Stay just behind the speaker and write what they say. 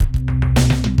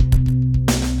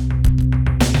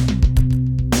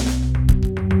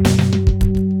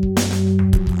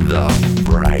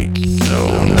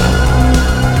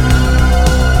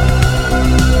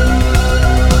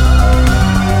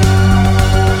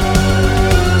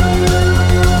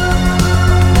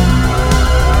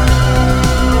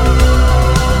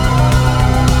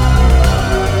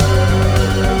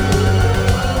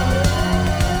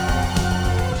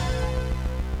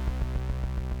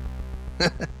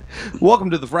Welcome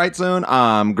to the Fright Zone.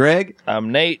 I'm Greg.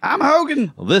 I'm Nate. I'm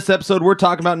Hogan. This episode, we're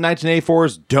talking about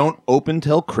 1984's Don't Open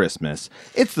Till Christmas.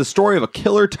 It's the story of a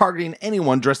killer targeting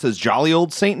anyone dressed as jolly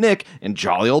old St. Nick in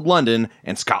jolly old London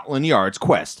and Scotland Yard's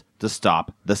quest to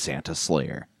stop the Santa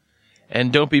Slayer.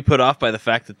 And don't be put off by the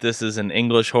fact that this is an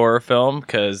English horror film,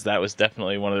 because that was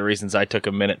definitely one of the reasons I took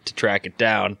a minute to track it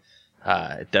down.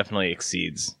 It definitely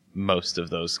exceeds most of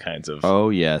those kinds of... Oh,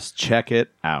 yes. Check it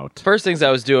out. First things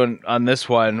I was doing on this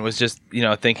one was just,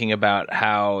 thinking about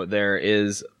how there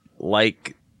is,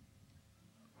 like...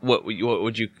 What would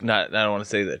you... I don't want to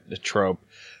say the trope,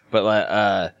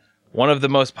 but one of the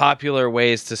most popular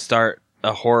ways to start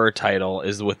a horror title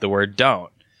is with the word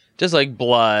don't. Just like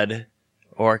blood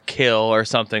or kill or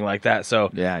something like that. So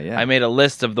Yeah. I made a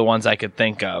list of the ones I could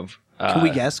think of. Can we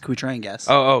guess? Can we try and guess?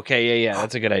 Oh, okay. Yeah.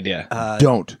 That's a good idea.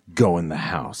 Don't go in the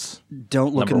house.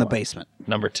 Don't look number in the one. basement.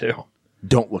 Number 2.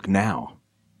 Don't look now.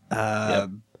 That's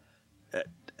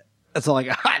all I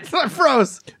got. I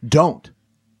froze. Don't.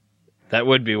 That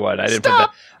would be one. I didn't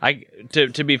Stop! put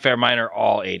that. To be fair, mine are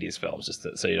all 80s films, just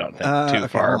so you don't think too okay,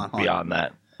 far hold on. beyond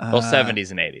that. Well, 70s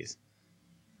and 80s.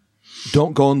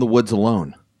 Don't go in the woods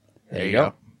alone. There you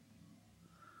go.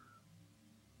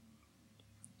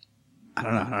 I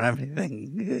don't know. I don't have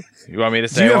anything. You want me to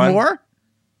Do say you have one? more?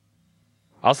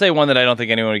 I'll say one that I don't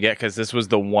think anyone would get because this was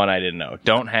the one I didn't know.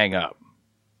 Don't Hang Up.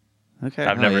 Okay.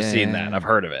 I've never yeah, seen yeah, that. yeah. I've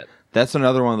heard of it. That's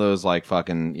another one of those, like,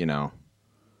 fucking,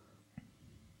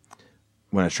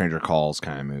 When a Stranger Calls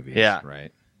kind of movies. Yeah.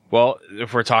 Right? Well,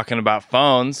 if we're talking about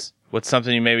phones, what's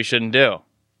something you maybe shouldn't do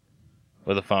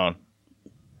with a phone?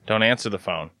 Don't answer the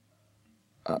phone.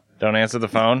 Don't answer the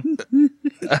phone?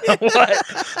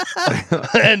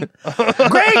 What? And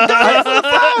Greg, don't answer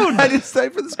the phone. I didn't stay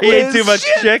for this he quiz. ate too much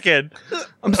chicken.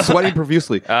 I'm sweating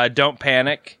profusely. Don't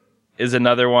Panic is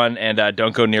another one, and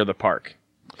Don't Go Near the Park.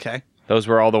 Okay. Those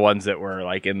were all the ones that were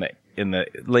like in the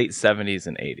late 70s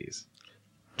and 80s.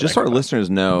 Just so our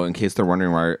listeners know, in case they're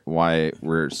wondering why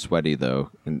we're sweaty, though,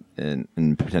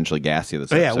 and potentially gassy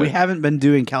this Oh, yeah, episode. we haven't been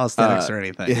doing calisthenics or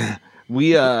anything. Yeah.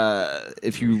 We,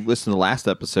 if you listen to the last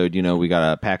episode, we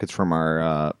got a package from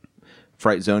our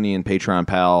Fright Zonian Patreon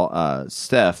pal,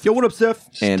 Steph. Yo, what up, Steph?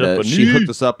 And Stephanie. she hooked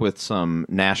us up with some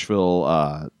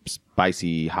Nashville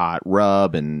spicy hot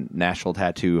rub and Nashville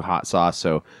tattoo hot sauce.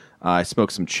 So I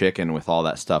smoked some chicken with all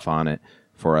that stuff on it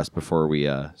for us before we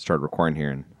started recording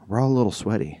here. And we're all a little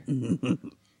sweaty.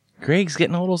 Greg's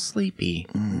getting a little sleepy.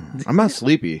 I'm not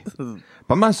sleepy, but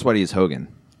I'm not sweaty as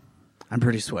Hogan. I'm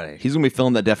pretty sweaty. He's going to be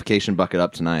filling that defecation bucket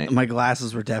up tonight. My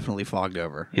glasses were definitely fogged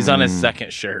over. He's on his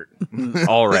second shirt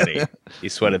already. He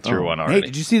sweated through one Hey, already.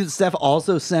 did you see that Steph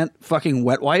also sent fucking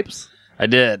wet wipes? I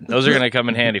did. Those are going to come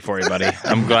in handy for you, buddy.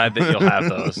 I'm glad that you'll have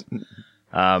those.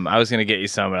 I was going to get you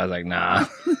some, but I was like, nah.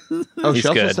 Oh, He's she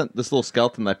also good. sent this little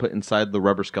skeleton that I put inside the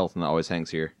rubber skeleton that always hangs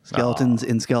here. Skeletons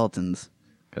in skeletons.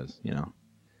 Because,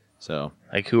 So,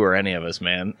 Like, who are any of us,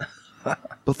 man?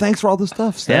 but thanks for all the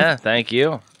stuff, Steph. Yeah, thank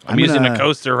you. I'm I'm using gonna- a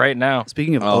coaster right now.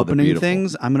 Speaking of Oh, they're opening beautiful.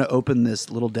 things, I'm going to open this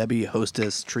Little Debbie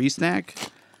Hostess tree snack.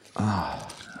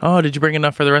 Oh, did you bring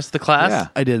enough for the rest of the class? Yeah.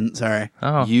 I didn't, sorry.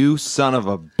 Oh, You son of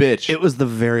a bitch. It was the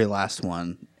very last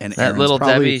one. And that Aaron's little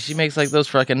probably, Debbie, she makes like those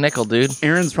for like a nickel, dude.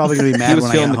 Aaron's probably going to be he mad was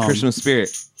when I feeling get the home. Christmas spirit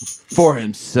for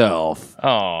himself.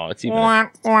 Oh, it's even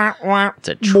it's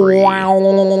a tree.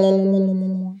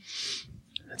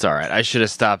 It's all right. I should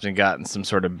have stopped and gotten some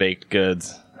sort of baked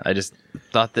goods. I just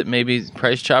thought that maybe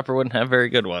Price Chopper wouldn't have very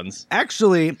good ones.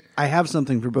 Actually, I have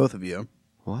something for both of you.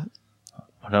 What?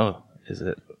 Oh, no, is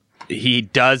it? He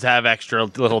does have extra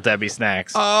Little Debbie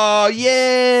snacks. Oh, Or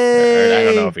yay! I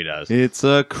don't know if he does. It's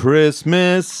a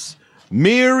Christmas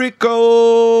miracle.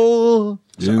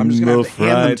 So I'm just gonna have to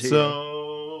hand them to you.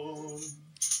 Zone.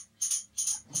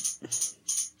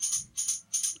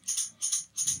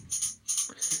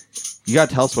 You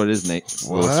gotta tell us what it is, Nate. The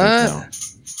What? listeners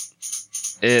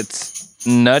know. It's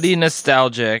nutty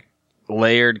nostalgic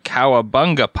layered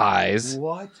cowabunga pies.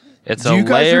 What? It's Do a you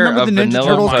guys layer remember of the Ninja vanilla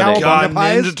Turtles pudding. cowabunga God,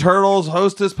 pies? Ninja Turtles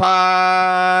Hostess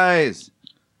pies.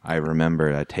 I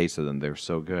remember. I tasted them. They were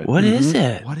so good. What is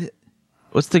it? What?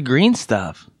 What's the green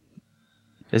stuff?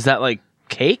 Is that like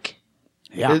cake?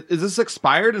 Yeah. Is this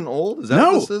expired and old? Is that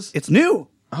No, what this is? it's new.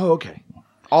 Oh, okay.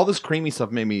 All this creamy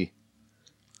stuff made me.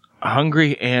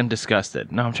 Hungry and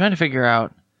disgusted. No, I'm trying to figure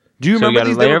out. Do you So we remember got a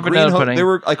these? layer They of were green. vanilla pudding. They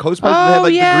were like host pies. They had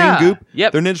like yeah. the green goop.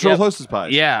 Yep. They're Ninja Turtles Yep. Hostess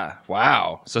pies. Yeah.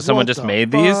 Wow. So someone What just the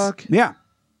made fuck? Yeah.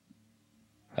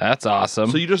 That's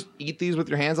awesome. So you just eat these with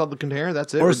your hands out of the container?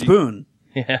 That's it? Or a do you- spoon,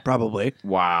 yeah. probably.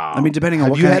 Wow. I mean, depending on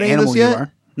Have what you kind had of any of animal this you yet?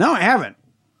 are. No, I haven't.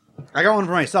 I got one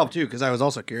for myself, too, because I was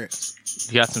also curious.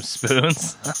 You got some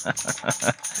spoons?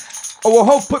 Oh,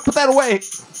 whoa, put that away.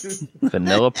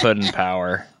 Vanilla pudding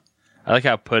power. I like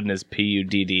how pudding is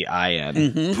Puddin.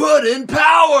 Pudding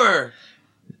power.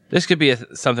 This could be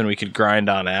something we could grind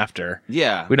on after.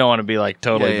 Yeah. We don't want to be like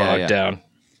totally Yeah, bogged down,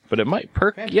 but it might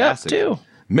perk you up Fantastic. too.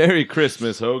 Merry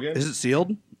Christmas, Hogan. Is it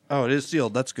sealed? Oh, it is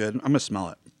sealed. That's good. I'm going to smell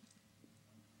it.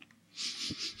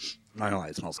 I'm not going to lie.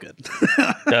 It smells good.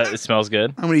 It smells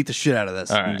good. I'm going to eat the shit out of this.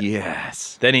 All right.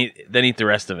 Yes. Then eat the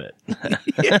rest of it.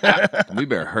 We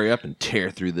better hurry up and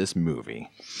tear through this movie.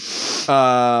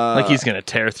 Like he's gonna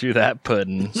tear through that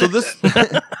pudding.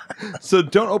 So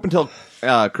don't open till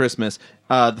Christmas.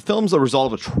 The film's a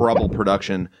result of a troubled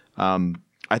production.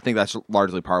 I think that's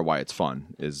largely part of why it's fun.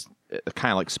 Is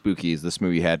kind of like Spookies. This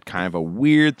movie had kind of a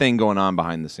weird thing going on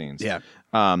behind the scenes. Yeah.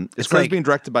 It's currently like, being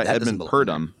directed by that doesn't Edmund belong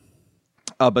Purdom.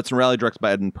 But it's really directed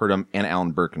by Edmund Purdom and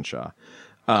Alan Birkinshaw.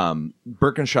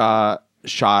 Birkinshaw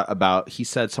shot about, he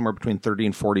said, somewhere between 30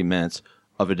 and 40 minutes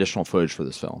of additional footage for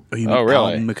this film. Oh, you Oh, mean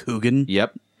really? Alan McCougan?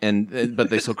 Yep.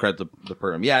 But they still credit the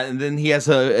Purdom. Yeah, and then he has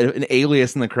an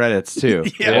alias in the credits too.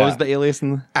 Yeah. What was the alias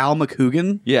in the... Al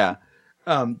McCougan? Yeah.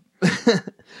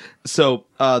 So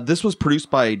this was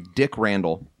produced by Dick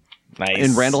Randall. Nice.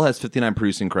 And Randall has 59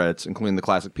 producing credits, including the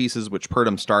classic pieces, which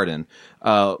Purdom starred in.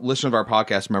 Listener of our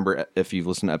podcast, remember, if you've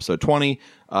listened to episode 20,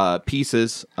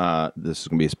 Pieces, this is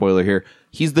going to be a spoiler here,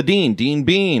 he's the Dean, Dean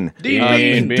Bean.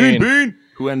 Dean Bean. Dean Bean.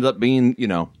 Who ended up being,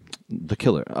 the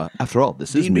killer. After all,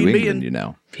 this is Dean New Bean England,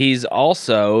 Bean. He's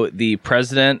also the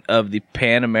president of the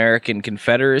Pan American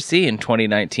Confederacy in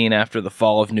 2019 after the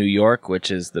fall of New York, which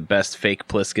is the best fake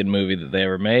Pliskin movie that they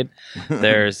ever made. He's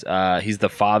the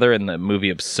father in the movie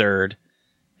Absurd.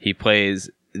 He plays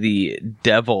the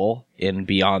devil in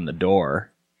Beyond the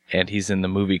Door, and he's in the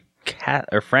movie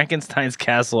Frankenstein's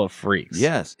Castle of Freaks.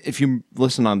 Yes. If you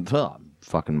listen on...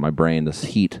 fucking my brain, this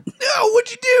heat. No,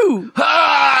 what'd you do?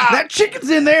 That chicken's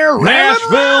in there.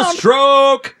 Nashville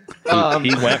stroke!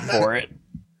 He went for it.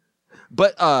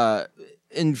 But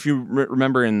and if you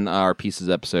remember in our Pieces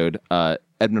episode,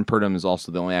 Edmund Purdom is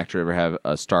also the only actor to ever have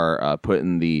a star put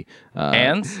in the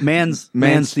Hands? Man's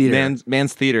theater.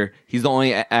 Man's Theater. He's the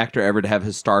only actor ever to have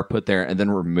his star put there and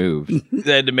then removed.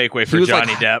 They had to make way for was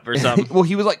Johnny like- Depp or something. Well,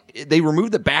 he was like, they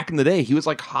removed it back in the day. He was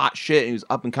like hot shit. He was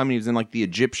up and coming. He was in like The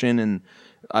Egyptian and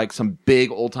like some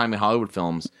big old timey Hollywood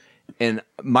films. And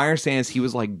Meyer says he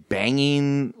was like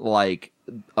banging like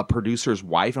a producer's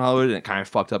wife in Hollywood, and it kind of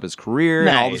fucked up his career and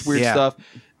all this Nice. weird Yeah. stuff.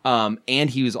 And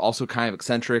he was also kind of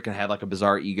eccentric and had like a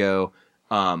bizarre ego.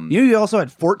 You also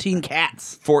had 14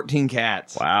 cats. 14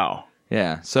 cats. Wow.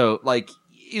 Yeah. So like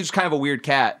he was kind of a weird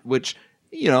cat, which,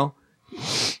 you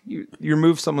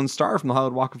remove someone's star from the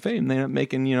Hollywood Walk of Fame, they end up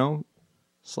making,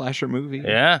 slasher movie.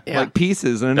 Yeah. Like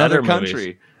Pieces in another Better country.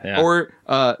 movies. Yeah. Or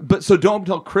but so Don't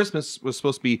Tell Christmas was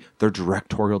supposed to be their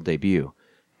directorial debut.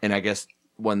 And I guess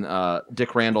when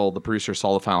Dick Randall, the producer,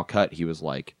 saw the final cut, he was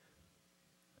like,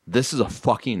 this is a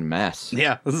fucking mess.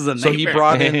 Yeah, this is a So he nightmare.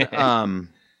 brought in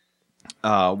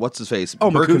what's his face? Oh,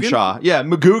 McCougan? Birkinshaw. Yeah,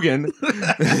 McGugan.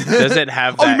 Does it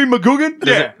have Oh, that? you mean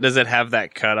McGugan? Does it have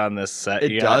that cut on this set?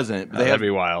 It You got? doesn't. Oh, They that'd have-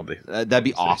 be wild. That'd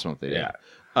be awesome if they did.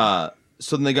 Yeah.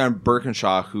 So then they got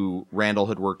Birkinshaw, who Randall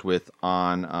had worked with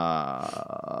on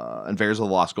Invaders of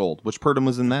the Lost Gold, which Purdom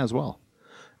was in that as well.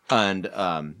 And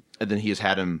then he has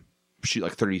had him shoot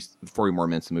like 30, 40 more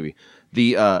minutes in the movie.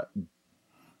 The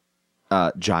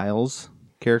Giles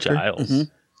character, Giles.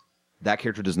 that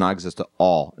character does not exist at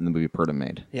all in the movie Purdom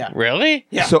made. Yeah. Really?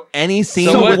 Yeah. So any scene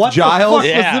So with what the Giles,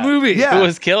 fuck was the movie? Yeah. Who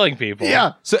was killing people?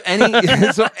 Yeah. So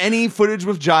any footage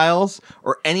with Giles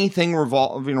or anything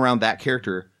revolving around that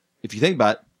character, if you think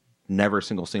about it, never a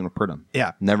single scene with Purdom.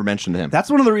 Yeah. Never mentioned him. That's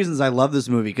one of the reasons I love this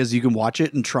movie, because you can watch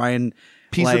it and try and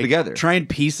Piece it together. Try and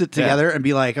piece it together and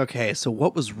be like, okay, so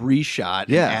what was reshot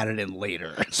Yeah. and added in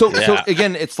later? So Yeah.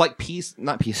 again, it's like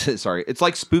not pieces. Sorry, it's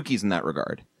like Spookies in that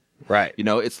regard. Right.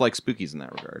 It's like Spookies in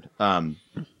that regard.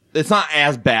 It's not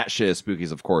as batshit as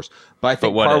Spookies, of course, but I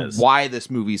think what part is? of why this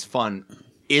movie's fun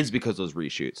is because of those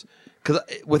reshoots. Because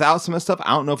without some of the stuff, I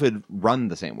don't know if it'd run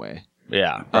the same way.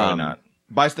 Yeah. Probably not.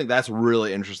 But I just think that's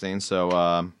really interesting.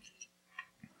 So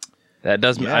That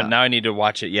does. Yeah. Now I need to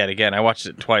watch it yet again. I watched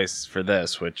it twice for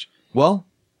this, which well,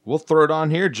 we'll throw it on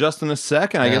here just in a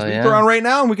second. I guess Hell we yeah. can throw it on right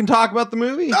now and we can talk about the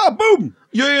movie. Oh, boom!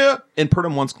 Yeah. And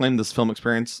Purdom once claimed this film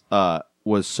experience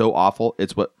was so awful,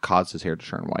 it's what caused his hair to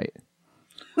turn white.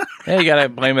 yeah, you gotta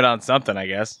blame it on something, I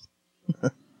guess.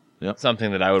 Yep.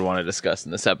 Something that I would want to discuss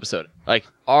in this episode. Like,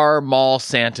 are mall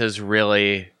Santas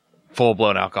really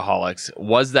full-blown alcoholics?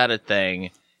 Was that a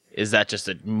thing? Is that just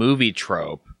a movie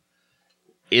trope?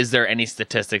 Is there any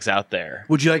statistics out there?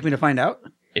 Would you like me to find out?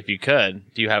 If you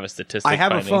could, do you have a statistic? I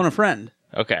have a finding? phone a friend.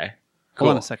 Okay,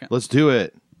 Hold on a second. Let's do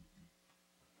it.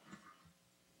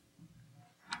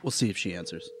 We'll see if she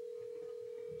answers.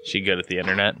 She good at the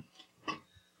internet?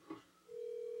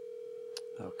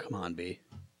 Oh, come on, B.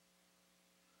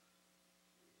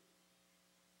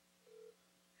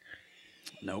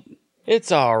 Nope.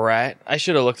 It's all right. I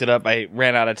should have looked it up. I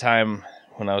ran out of time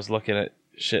when I was looking at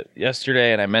shit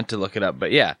yesterday, and I meant to look it up.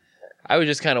 But yeah, I was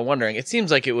just kind of wondering. It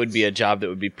seems like it would be a job that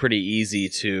would be pretty easy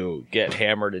to get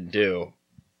hammered and do.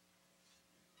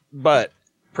 But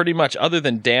pretty much other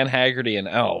than Dan Haggerty and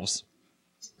elves,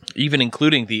 even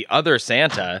including the other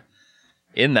Santa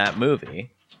in that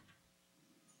movie,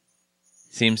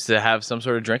 seems to have some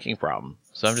sort of drinking problem.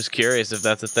 So I'm just curious if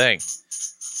that's a thing.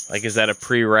 Like, is that a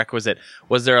prerequisite?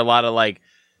 Was there a lot of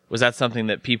was that something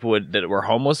that people that were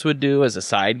homeless would do as a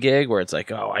side gig where it's like,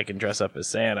 oh, I can dress up as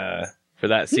Santa for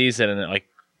that season and it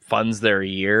funds their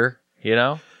year, you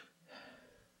know?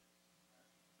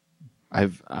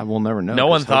 I will never know. No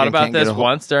one 'cause thought Hogan about can't get this a hol-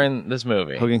 once during this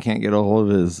movie. Hogan can't get a hold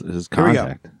of his Here we go.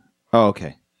 contact. Oh,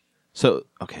 okay. So,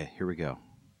 okay, here we go.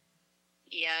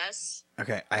 Yes.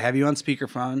 Okay, I have you on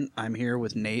speakerphone. I'm here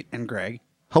with Nate and Greg.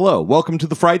 Hello, welcome to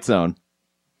the Fright Zone.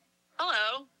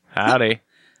 Hello. Howdy.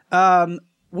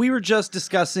 We were just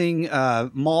discussing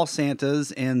mall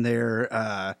Santas and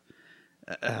their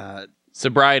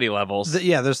Sobriety levels.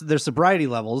 their sobriety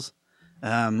levels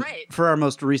Right. for our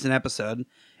most recent episode.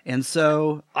 And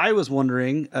so I was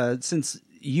wondering, since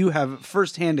you have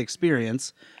firsthand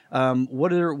experience,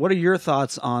 what are your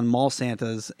thoughts on mall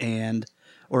Santas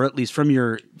or at least from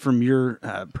your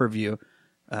purview,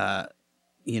 and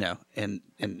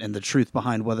the truth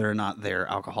behind whether or not they're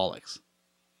alcoholics?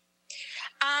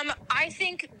 I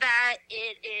think that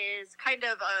it is kind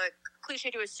of a cliche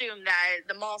to assume that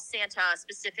the mall Santa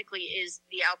specifically is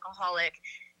the alcoholic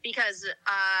because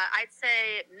I'd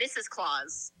say Mrs.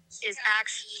 Claus is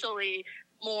actually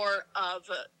more of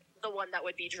the one that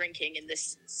would be drinking in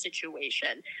this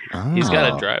situation. He's got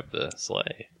to Oh. drive the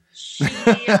sleigh. She,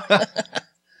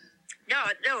 no,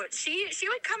 she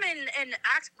would come in and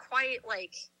act quite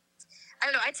I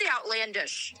don't know, I'd say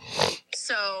outlandish.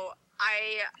 So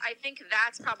I think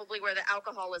that's probably where the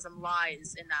alcoholism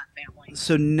lies in that family.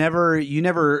 So you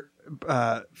never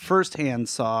firsthand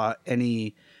saw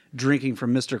any drinking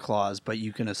from Mr. Claus, but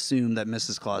you can assume that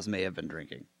Mrs. Claus may have been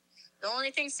drinking. The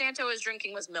only thing Santa was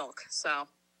drinking was milk, so.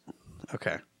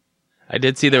 Okay. I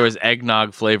did see there was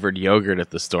eggnog flavored yogurt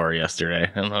at the store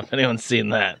yesterday. I don't know if anyone's seen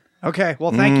that. Okay.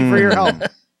 Well, thank you for your help.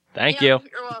 Thank Yeah, you.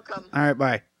 You're welcome. All right.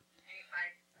 Bye.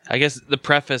 I guess the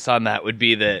preface on that would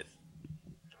be that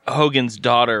Hogan's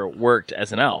daughter worked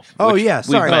as an elf. Oh which yeah. we've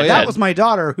Sorry. both That had. was my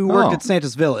daughter who worked Oh. at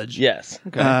Santa's Village. Yes.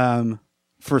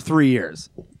 For 3 years.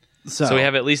 So we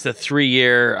have at least a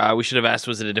 3-year. We should have asked,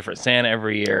 was it a different Santa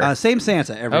every year? Same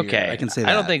Santa every okay. year. I can say that.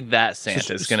 I don't think that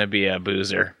Santa's going to be a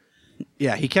boozer.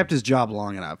 Yeah, he kept his job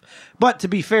long enough. But to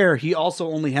be fair, he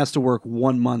also only has to work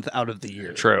 1 month out of the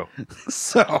year. True.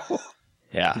 So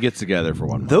Yeah. Gets together for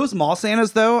 1 month. those mall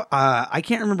Santas, though, I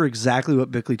can't remember exactly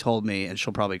what Bickley told me, and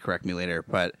she'll probably correct me later.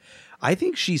 But I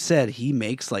think she said he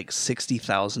makes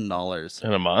 $60,000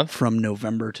 In a month? from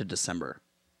November to December.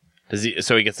 Does he?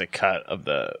 So he gets a cut of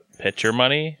the pitcher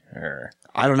money, or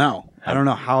I don't know. I don't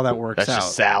know how that works that's out.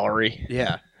 just salary?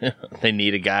 Yeah, They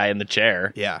need a guy in the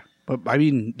chair. yeah. But I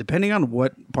mean, depending on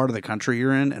what part of the country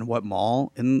you're in and what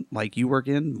mall you work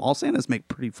in, mall Santas make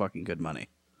pretty fucking good money.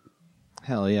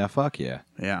 Hell yeah, fuck yeah.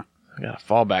 Yeah. I got a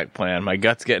fallback plan. My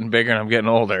gut's getting bigger and I'm getting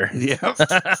older. Yeah.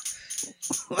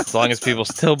 As long as people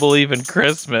still believe in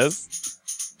Christmas,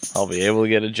 I'll be able to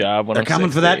get a job when They're I'm coming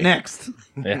 60. for that next.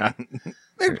 Yeah.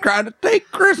 They're trying to take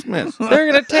Christmas.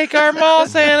 They're going to take our mall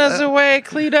Santas away,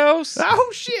 Cletos.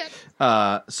 Oh shit!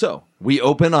 So we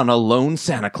open on a lone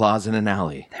Santa Claus in an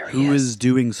alley. Who is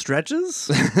doing stretches?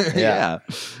 Yeah.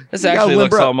 This You gotta actually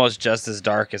looks limber up. almost just as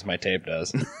dark as my tape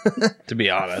does, to be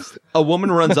honest. A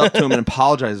woman runs up to him and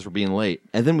apologizes for being late.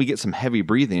 And then we get some heavy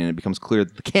breathing and it becomes clear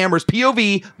that the camera's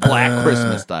POV, Black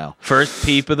Christmas style. First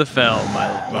peep of the film,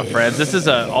 my friends. This is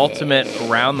an ultimate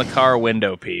around the car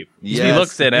window peep. He Yes.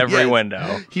 looks in every Yes.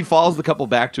 window. He follows the couple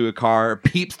back to a car,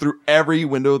 peeps through every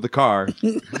window of the car.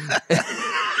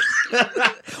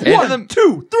 1,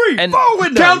 2, 3, and- 4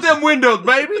 windows. Count them windows,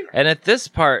 baby. And at this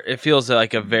part, it feels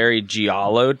like a very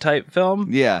Giallo type film.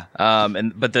 Yeah.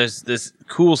 But there's this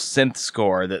cool synth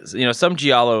score that some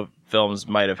Giallo films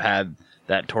might have had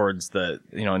that towards the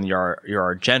in your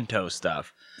Argento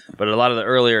stuff, but a lot of the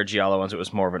earlier Giallo ones, it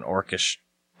was more of an orchestrated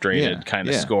Yeah, kind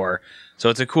of yeah. score. So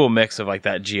it's a cool mix of like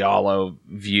that Giallo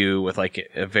view with like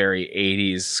a very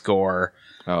 80s score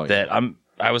Oh, yeah. that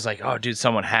I was like, oh dude,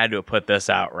 someone had to have put this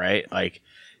out, right? Like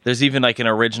there's even like an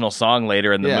original song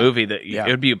later in the Yeah. movie that Yeah. it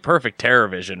would be a perfect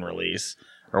TerraVision release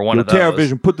or one of those.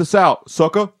 TerraVision, put this out,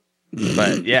 sucker.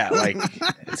 But yeah, like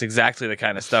it's exactly the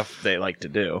kind of stuff they like to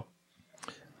do.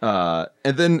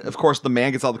 And then, of course, the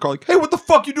man gets out of the car like, hey, what the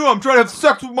fuck you doing? I'm trying to have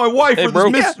sex with my wife Hey, or bro.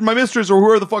 my mistress or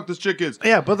whoever the fuck this chick is.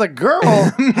 Yeah, but the girl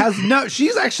has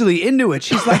she's actually into it.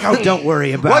 She's like, oh, don't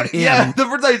worry about What? him. Yeah, the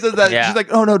first time he says that, Yeah. she's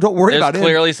like, oh, no, don't worry There's about him.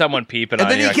 clearly someone peeping And on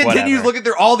then you. he like, continues whatever. looking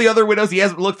through all the other windows he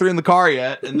hasn't looked through in the car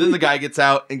yet. And then the guy gets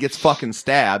out and gets fucking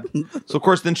stabbed. So, of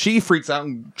course, then she freaks out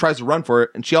and tries to run for it.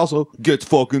 And she also gets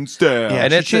fucking stabbed. Yeah,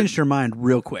 And she it's changed her mind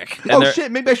real quick. And Oh, they're-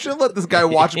 shit. Maybe I should have let this guy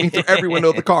watch me through every window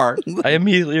of the car. I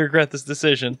immediately regret this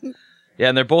decision. Yeah,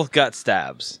 and they're both gut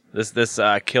stabs. This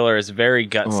killer is very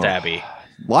gut stabby.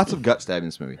 Lots of gut stabbing in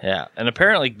this movie. Yeah, and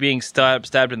apparently being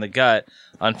stabbed in the gut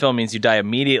on film means you die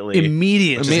immediately. Which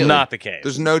Immediately. is not the case.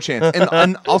 There's no chance.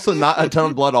 And also, not a ton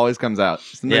of blood always comes out.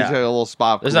 Sometimes Yeah. you have a little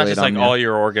spot. of There's not Kool-Aid just like on you. all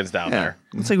your organs down Yeah.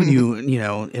 It's like when you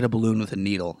hit a balloon with a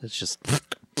needle. It's just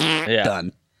there. Yeah.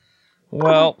 done.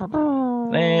 Well,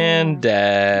 and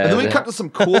dead. And then we cut to some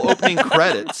cool opening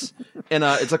credits, and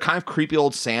it's a kind of creepy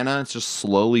old Santa. It's just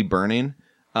slowly burning.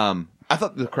 I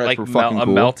thought the credits like were fucking a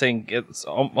cool. melting. It's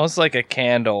almost like a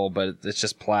candle, but it's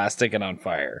just plastic and on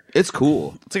fire. It's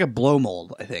cool. It's like a blow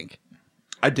mold, I think.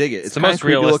 I dig it. It's It's the kinda most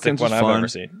creepy realistic looking, one it's I've fun. ever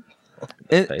seen.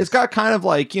 It's got kind of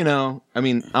like, I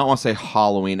mean, I don't want to say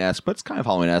Halloween-esque, but it's kind of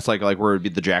Halloween-esque, like where it would be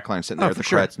the jack-o'-lantern sitting there with for the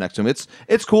sure. credits next to him.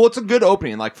 It's cool. It's a good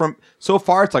opening. Like from so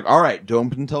far, it's like, all right,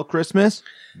 don't until Christmas,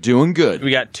 doing good.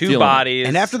 We got two Feeling it. bodies,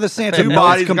 And after the Santa Two melts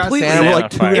bodies, we got completely, Santa, we're Santa like on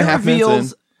fire. two and a it half minutes in.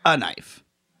 reveals a knife.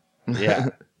 yeah,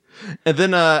 And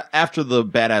then after the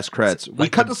badass credits, we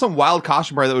cut to some wild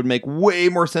costume party that would make way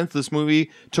more sense. This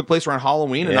movie took place around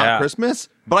Halloween and Yeah. not Christmas.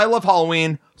 But I love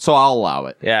Halloween, so I'll allow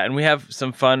it. yeah, and we have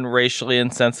some fun racially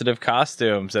insensitive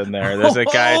costumes in there. There's a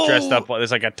guy dressed up.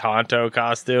 There's like a Tonto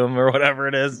costume or whatever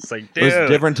it is. It's like, dude. It was a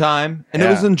different time, and it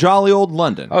Yeah. was in jolly old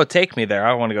London. Oh, take me there.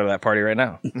 I want to go to that party right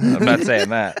now. I'm not saying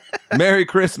that. Merry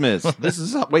Christmas. Is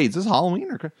this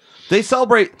Halloween or they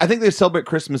celebrate? I think they celebrate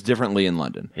Christmas differently in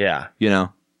London. Yeah,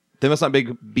 They must not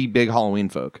be big Halloween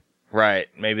folk. right.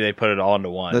 Maybe they put it all into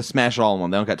one. They smash it all in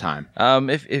one. They don't got time.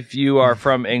 If you are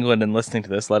from England and listening to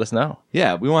this, let us know.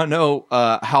 Yeah, we want to know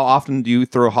how often do you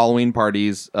throw Halloween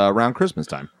parties around Christmas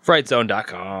time?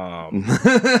 Frightzone.com.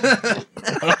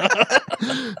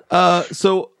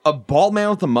 So a bald man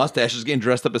with a mustache is getting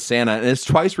dressed up as Santa, and is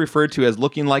twice referred to as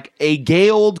looking like a gay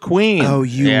old queen. Oh,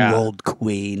 you Yeah. old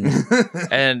queen.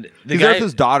 And the he's there guy, with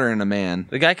his daughter and a man.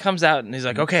 the guy comes out and he's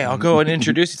like, "Okay, I'll go and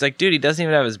introduce." He's like, "Dude, he doesn't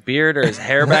even have his beard or his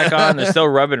hair back on. They're still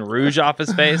rubbing rouge off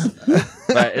his face."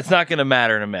 But it's not going to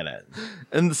matter in a minute.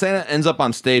 And Santa ends up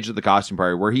on stage at the costume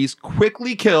party, where he's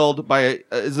quickly killed by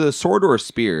is it a sword or a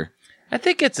spear? I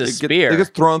think it's a It spear. gets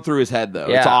thrown through his head though.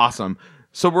 It's Yeah. awesome.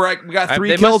 So we're like, we got three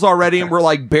they kills must- already, and we're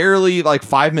like barely like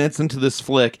 5 minutes into this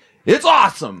flick. It's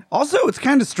awesome. Also, it's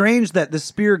kind of strange that the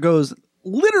spear goes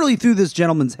literally through this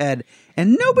gentleman's head,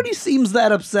 and nobody seems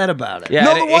that upset about it. Yeah,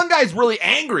 no, and the one guy's really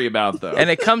angry about it, though. and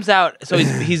it comes out. So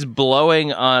he's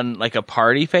blowing on like a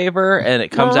party favor, and it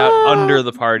comes out under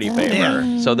the party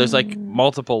favor. So there's like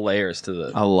multiple layers to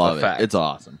the. I love effect. it. It's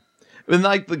awesome. And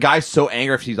like the guy's so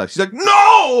angry, she's like,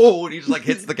 no! And he just like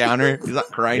hits the counter. He's not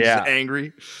crying, Yeah. just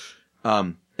angry.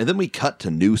 And then we cut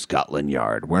to New Scotland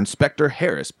Yard, where Inspector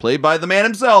Harris, played by the man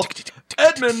himself,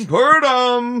 Edmund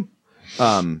Purdom,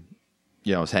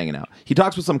 is hanging out. He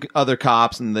talks with some other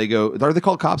cops, and they go, are they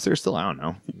called cops there still? I don't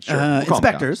know. Sure. We'll call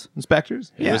them Inspectors. cops.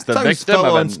 Inspectors? He was the Talking to his victim of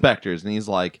fellow an- inspectors, and he's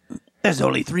like, There's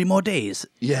only 3 more days.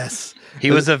 yes. He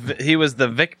was the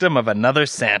victim of another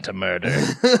Santa murder.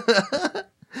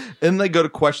 And they go to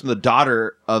question the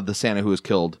daughter of the Santa who was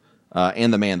killed,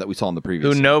 and the man that we saw in the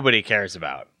previous. who nobody cares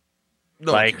about.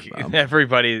 No one Like cares about him.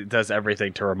 everybody does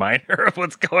everything to remind her of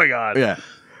what's going on. Yeah.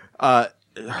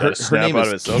 Her snap name out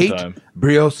of is it Kate sometime.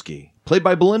 Briosky, played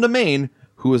by Belinda Main,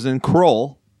 who was in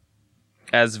Kroll.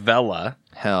 As Vela,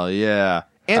 Hell yeah.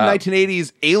 And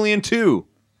 1980s Alien 2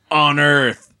 on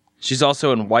Earth. she's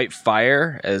also in White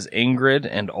Fire as Ingrid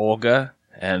and Olga,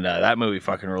 and that movie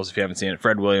fucking rules if you haven't seen it.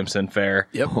 Fred Williamson fair.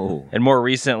 Yep. Oh. And more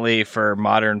recently, for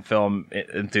modern film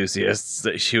enthusiasts,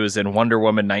 she was in Wonder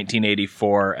Woman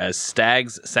 1984 as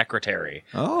Stag's secretary.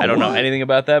 Oh, I don't know what? anything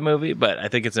about that movie, but I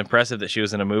think it's impressive that she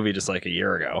was in a movie just like a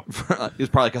year ago. It was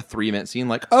probably like a 3-minute scene,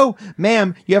 like, oh,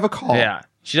 ma'am, you have a call. Yeah.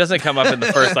 She doesn't come up in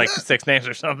the first like 6 names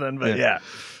or something, but yeah.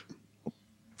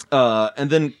 And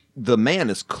then the man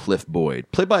is Cliff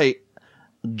Boyd, played by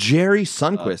Jerry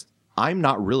Sundquist. I'm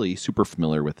not really super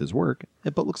familiar with his work,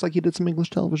 but looks like he did some English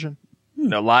television.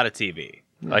 A lot of TV,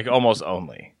 like almost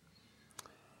only.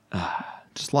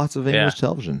 Just lots of English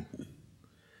television.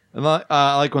 And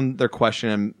I like when they're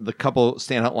questioning him, the couple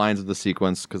standout lines of the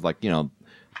sequence, because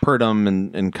Purdom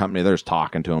and company, they're just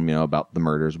talking to him, about the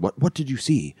murders. What did you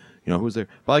see? Who was there?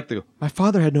 But I like to go, my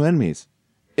father had no enemies.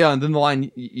 Yeah, and then the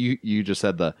line you just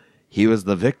said, he was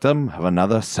the victim of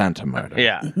another Santa murder.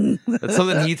 Yeah. That's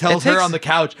something he tells her on the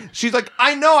couch. She's like,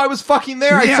 I know, I was fucking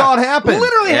there. I saw it happen.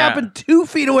 Literally Yeah. happened 2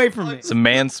 feet away from me. Some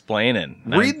mansplaining.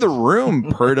 Read the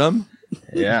room, Purdom.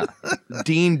 Yeah.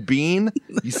 Dean Bean,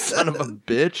 you son of a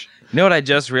bitch. You know what? I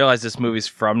just realized this movie's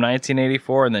from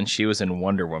 1984, and then she was in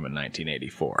Wonder Woman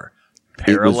 1984.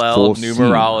 Parallel foreseen.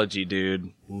 numerology,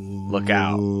 dude. Look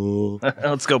out.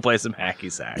 Let's go play some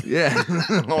hacky sack. Yeah.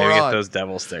 Maybe get those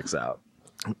devil sticks out.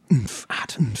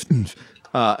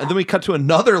 And then we cut to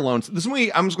another lone. This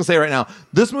movie, I'm just gonna say right now,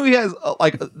 this movie has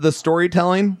the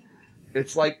storytelling.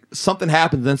 It's like something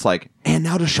happens, and it's like, and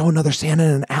now to show another Santa in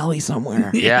an alley somewhere.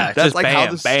 Yeah, it's that's just like bam,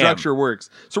 how the bam. structure works.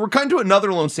 So we're cutting to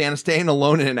another lone Santa staying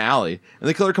alone in an alley, and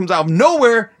the killer comes out of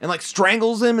nowhere and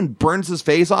strangles him and burns his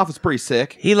face off. It's pretty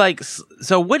sick. He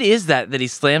so what is that he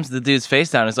slams the dude's face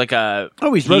down? It's like a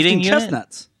He's heating roasting unit?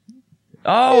 chestnuts.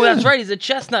 Oh, that's right. He's a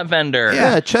chestnut vendor.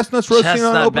 Yeah, chestnuts roasting on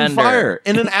Chestnut open vendor. fire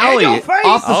in an alley your face!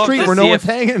 off the I'll street have to where no see one's if-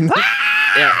 hanging.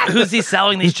 Yeah. Who's he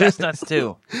selling these chestnuts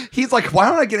to? He's like, why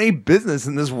don't I get any business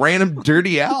in this random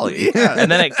dirty alley?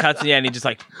 And then it cuts, and he just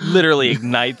literally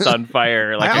ignites on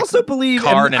fire. Like I also believe,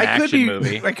 car and in an I could action be,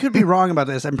 movie. I could be wrong about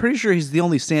this. I'm pretty sure he's the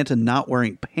only Santa not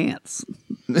wearing pants.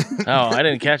 Oh, I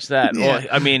didn't catch that. Yeah. Well,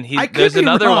 I mean, I could there's be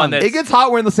another wrong. one that. It gets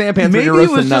hot wearing the sand pants Maybe when you're it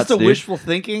roasting was nuts, just a dude. wishful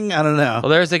thinking. I don't know. Well,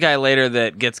 there's a guy later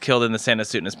that gets killed in the Santa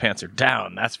suit and his pants are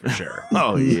down. That's for sure.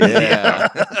 Oh yeah.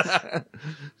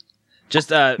 Just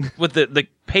with the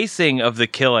pacing of the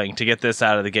killing, to get this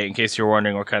out of the gate, in case you're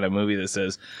wondering what kind of movie this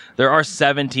is, there are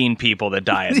 17 people that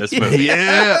die in this movie.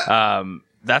 Yeah.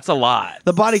 That's a lot.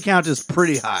 The body count is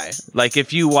pretty high. Like,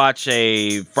 if you watch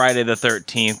a Friday the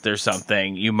 13th or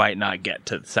something, you might not get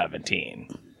to 17.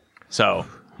 So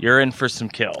you're in for some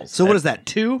kills. So what is that?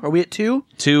 2? Are we at 2?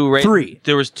 2? 3.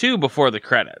 There was 2 before the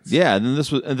credits. Yeah, and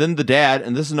then the dad,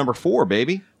 and this is number 4,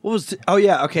 baby. What was? Oh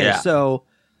yeah. Okay. Yeah. So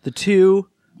the 2,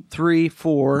 3,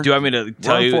 4. Do you want me to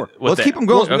tell on you? 4. what Let's the- keep them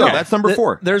going. Okay. No, that's number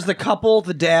 4. There's the couple,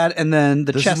 the dad, and then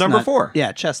the This is chestnut. number 4.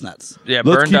 Yeah, chestnuts. Yeah,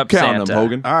 Let's burned keep up counting Santa. them,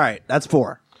 Hogan. All right, that's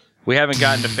 4. We haven't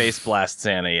gotten to face blast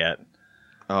Santa yet.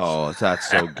 Oh, that's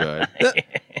so good.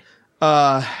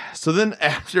 So then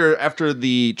after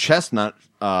the chestnut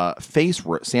Santa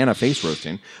face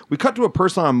roasting, we cut to a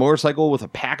person on a motorcycle with a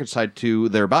package tied to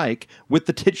their bike with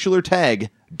the titular tag,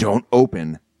 "Don't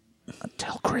open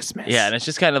until Christmas." Yeah, and it's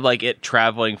just kind of like it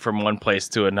traveling from one place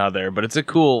to another, but it's a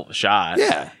cool shot.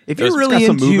 Yeah. If It's you're really got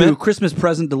some into movement. Christmas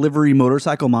present delivery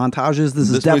motorcycle montages, this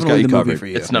is This movie's got definitely you the movie covered. for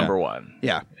you. It's number 1.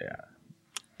 Yeah.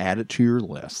 Add it to your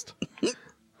list.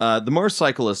 The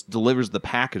motorcyclist delivers the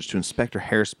package to Inspector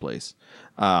Harris' place.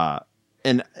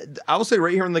 And I will say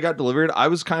right here when they got delivered, I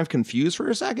was kind of confused for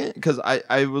a second because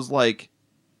I was like,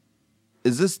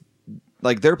 is this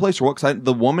like their place or what? Because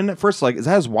the woman at first is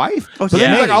that his wife? Oh, But then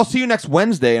yeah. he's like, I'll see you next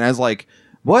Wednesday. And I was like,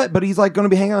 what? But he's like going to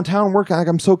be hanging out in town and working. Like,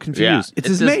 I'm so confused. It's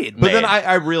his maid. But then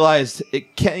I realized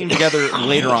it came together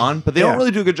later on, but they Yeah. don't really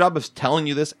do a good job of telling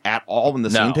you this at all when the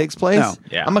No. scene takes place. No.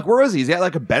 Yeah. I'm like, where is he? Is he at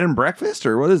like a bed and breakfast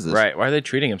or what is this? Why are they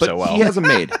treating him But so well? he has a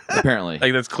maid, apparently.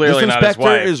 Like, that's clearly this not his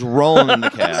inspector wife. is rolling in the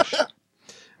cash.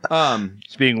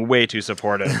 He's being way too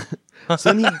supportive.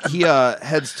 So then he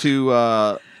heads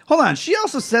to Hold on. She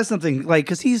also says something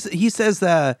because he says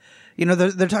that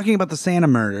they're talking about the Santa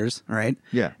murders, right?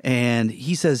 Yeah. And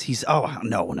he says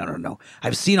no.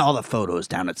 I've seen all the photos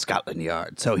down at Scotland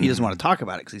Yard, so he doesn't want to talk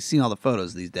about it because he's seen all the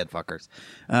photos of these dead fuckers.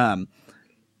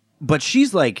 But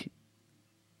she's like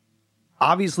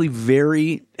obviously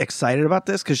very excited about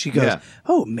this because she goes, Yeah.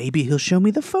 "Oh, maybe he'll show me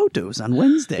the photos on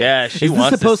Wednesday." Yeah, she Is this wants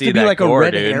to supposed see to be that like gore, a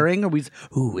red dude. herring? Or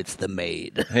it's the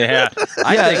maid. Yeah.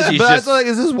 I yeah, think she's but just... I was like,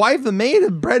 is his wife the maid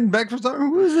of bread and breakfast?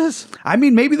 Who is this? I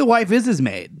mean, maybe the wife is his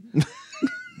maid.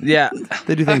 Yeah.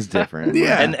 They do things different.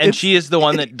 Yeah. And she is the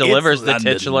one that delivers the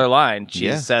London. titular line. She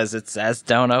Yeah. says it says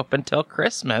don't open till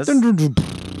Christmas.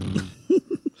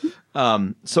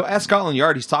 So at Scotland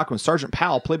Yard, he's talking with Sergeant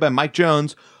Powell, played by Mike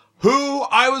Jones, who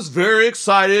I was very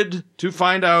excited to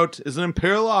find out is an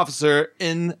Imperial officer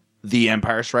in The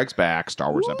Empire Strikes Back,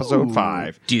 Star Wars Episode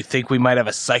 5. Do you think we might have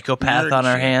a psychopath on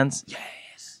our hands?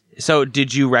 So,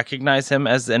 did you recognize him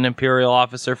as an Imperial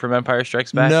officer from Empire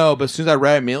Strikes Back? No, but as soon as I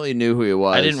read it, I immediately knew who he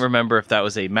was. I didn't remember if that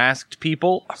was a masked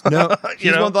people. No,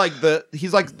 he's know? one of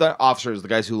he's like the officers, the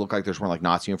guys who look like they're wearing like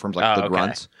Nazi uniforms, like the okay.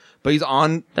 grunts. But he's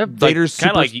on They're Vader's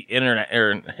kind of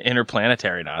super. like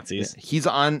interplanetary Nazis. He's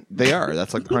on. They are.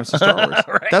 That's like the premise of Star Wars.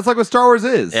 Right. That's like what Star Wars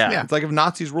is. Yeah. It's like if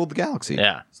Nazis ruled the galaxy.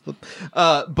 Yeah.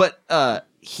 But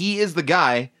he is the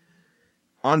guy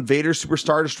on Vader's Super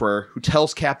Star Destroyer who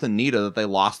tells Captain Nita that they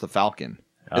lost the Falcon.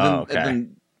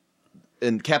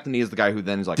 And Captain Nita is the guy who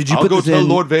then is like, Did you I'll put go this tell in-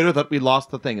 Lord Vader that we lost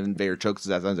the thing. And then Vader chokes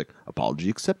his ass. And he's like, apology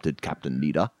accepted, Captain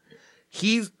Nita.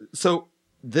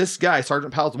 This guy,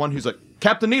 Sergeant Powell's the one who's like,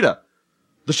 Captain Nita,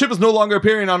 the ship is no longer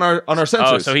appearing on our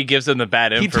sensors. Oh, so he gives him the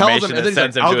bad He information tells him, and that then he's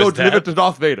sends like, him I'll to go his deliver it death. to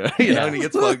Darth Vader. And he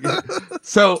gets plugged.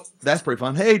 So that's pretty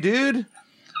fun. Hey, dude.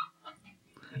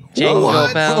 Jingle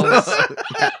What? bells.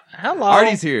 Hello.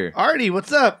 Artie's here. Artie,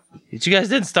 what's up? You guys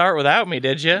didn't start without me,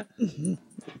 did you?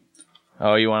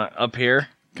 Oh, you want up here?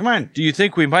 Come on. Do you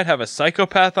think we might have a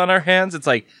psychopath on our hands? It's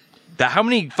like, how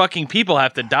many fucking people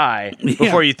have to die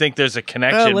before you think there's a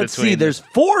connection Let's between? see. There's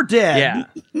 4 dead.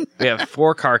 Yeah, we have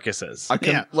 4 carcasses. I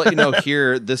can let you know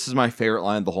here, this is my favorite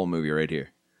line of the whole movie right here.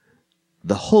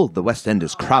 The whole of the West End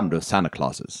is crammed with Santa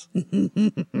Clauses.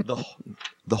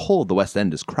 the whole of the West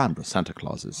End is crammed with Santa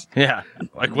Clauses. Yeah,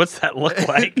 like what's that look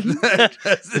like?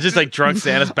 It's just like drunk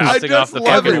Santas bouncing just off the love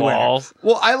fucking everywhere. walls.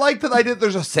 Well, I like that idea.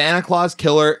 There's a Santa Claus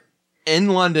killer in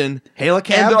London. Hail a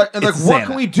cab. And they're like, It's what Santa.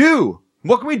 can we do?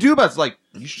 What can we do about it? It's like,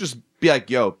 you should just be like,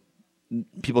 yo,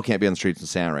 people can't be on the streets in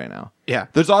Santa right now. Yeah.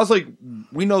 There's also like,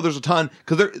 we know there's a ton,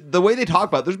 because the way they talk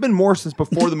about it, there's been more since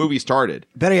before the movie started.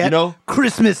 Better yet, You know?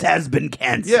 Christmas has been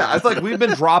canceled. Yeah, I feel like we've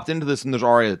been dropped into this, and there's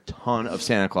already a ton of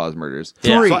Santa Claus murders.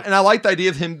 Yeah. 3. And I like the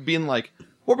idea of him being like,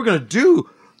 what we're going to do?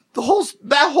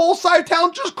 That whole side of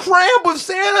town just crammed with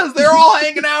Santas. They're all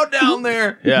hanging out down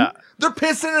there. Yeah. They're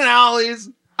pissing in alleys.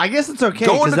 I guess it's okay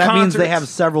Going because to that means they concerts. have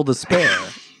several to spare.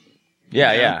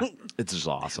 Yeah. It's just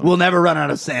awesome. We'll never run out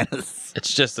of Santas.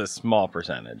 It's just a small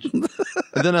percentage. And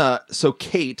then, so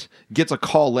Kate gets a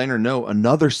call letting her know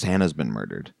another Santa's been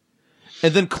murdered.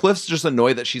 And then Cliff's just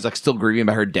annoyed that she's like still grieving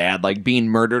about her dad like being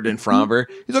murdered in front of her.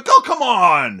 He's like, "Oh, come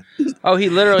on!" Oh, he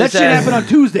literally That shit says. happened on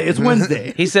Tuesday. It's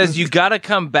Wednesday. He says you got to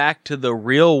come back to the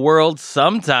real world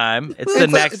sometime. It's the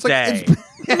next day.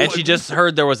 And she just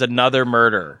heard there was another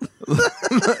murder.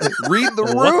 Read the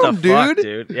room, What the fuck,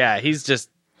 dude. dude? Yeah, he's just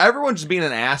Everyone's just being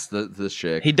an ass to this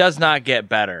chick. he does not get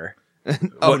better.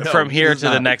 Oh, no, From he here does to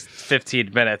the not. next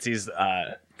 15 minutes, he's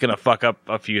gonna fuck up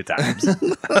a few times.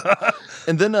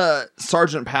 And then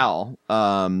Sergeant Powell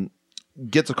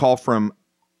gets a call from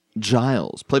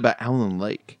Giles, played by Alan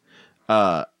Lake.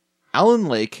 Alan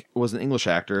Lake was an English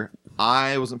actor.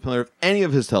 I wasn't familiar with any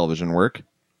of his television work.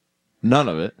 None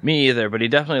of it. Me either, but he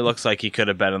definitely looks like he could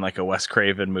have been in like a Wes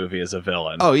Craven movie as a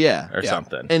villain. Oh yeah, Or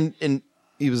something. And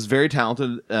he was very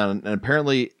talented. And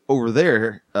apparently over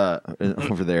there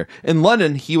in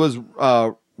London, he was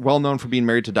well known for being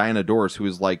married to Diana Dors, who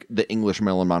is like the English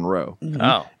Marilyn Monroe.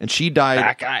 Oh, And she died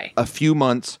that guy. a few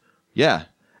months. Yeah.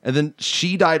 And then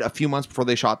she died a few months before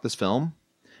they shot this film.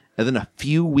 And then a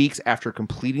few weeks after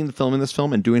completing the film in this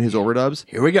film and doing his overdubs,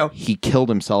 Here we go. he killed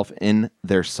himself in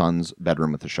their son's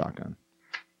bedroom with a shotgun.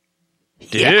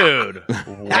 Dude. That's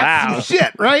Wow. some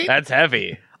shit, right? That's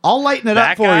heavy. I'll lighten it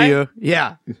That up for guy? you.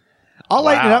 Yeah. I'll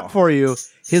lighten it Wow. up for you.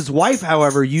 His wife,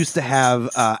 however, used to have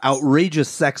outrageous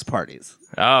sex parties.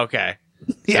 Oh, okay.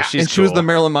 Yeah. she's And she was cool. the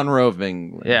Marilyn Monroe of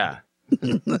England. Yeah.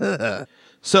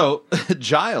 So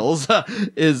Giles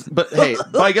is, but hey,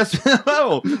 but I guess,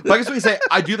 we say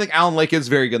I do think Alan Lake is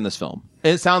very good in this film.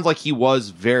 And it sounds like he was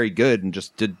very good and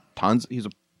just did tons. He's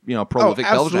a prolific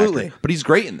television absolutely. actor, but he's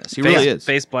great in this. He really is.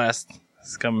 Face blast.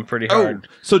 It's coming pretty Oh, hard.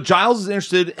 so Giles is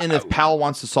interested in if Powell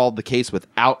wants to solve the case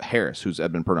without Harris, who's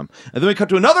Edmund Purdom. And then we cut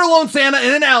to another lone Santa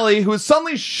in an alley who is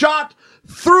suddenly shot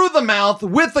through the mouth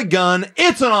with a gun.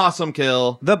 It's an awesome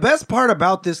kill. The best part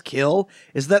about this kill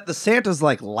is that the Santa's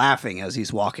like laughing as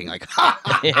he's walking, like,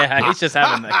 ha! Yeah, he's just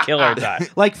having a killer time.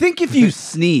 Like, think if you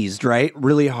sneezed, right,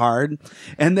 really hard,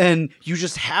 and then you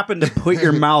just happen to put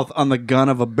your mouth on the gun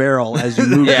of a barrel as you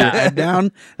move Yeah. your head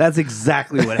down. That's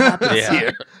exactly what happens Yeah.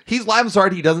 here. He's laughing so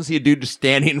hard he doesn't see a dude just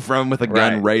standing in front of him with a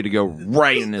gun Right. ready to go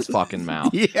right in his fucking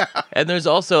mouth. Yeah. And there's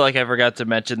also, like, I forgot to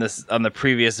mention this on the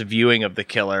previous viewing of The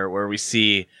Killer, where we see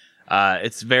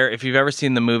if you've ever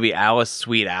seen the movie Alice,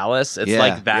 Sweet Alice, it's Yeah,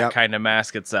 like that yep. kind of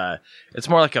mask. It's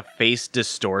more like a face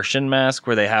distortion mask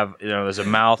where they have, there's a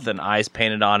mouth and eyes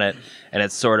painted on it, and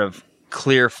it's sort of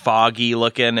clear, foggy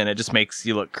looking, and it just makes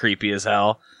you look creepy as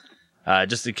hell.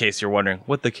 Just in case you're wondering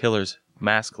what The Killer's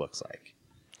mask looks like.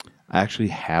 I actually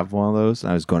have one of those,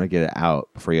 and I was going to get it out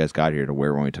before you guys got here to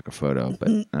wear when we took a photo, but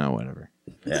whatever.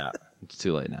 Yeah. It's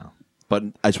too late now. But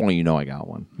I just want you to know I got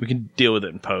one. We can deal with it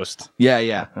in post.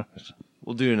 Yeah.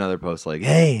 We'll do another post like,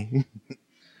 hey.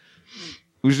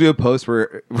 We should do a post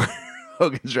where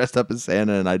Hogan's dressed up as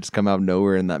Santa, and I just come out of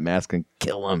nowhere in that mask and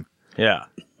kill him. Yeah.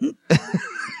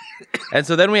 And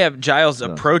so then we have Giles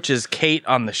approaches Kate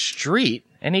on the street,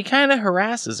 and he kind of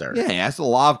harasses her. Yeah, he asked a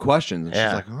lot of questions. And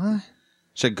she's like, what?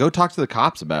 She's like, go talk to the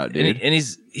cops about it, dude. And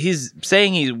he's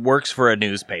saying he works for a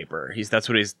newspaper. That's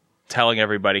what he's telling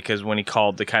everybody, because when he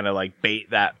called to kind of like bait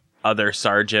that other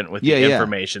sergeant with the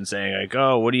information, saying like,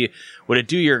 oh, would it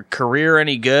do your career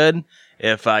any good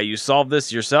if you solve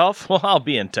this yourself? Well, I'll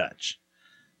be in touch.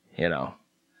 You know.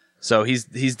 So he's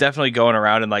definitely going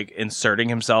around and like inserting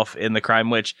himself in the crime,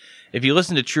 which if you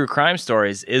listen to true crime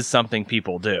stories is something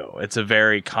people do. It's a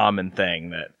very common thing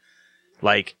that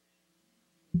like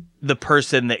the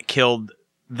person that killed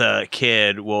the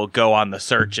kid will go on the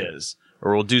searches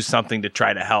or will do something to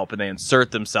try to help, and they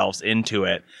insert themselves into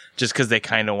it just because they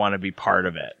kind of want to be part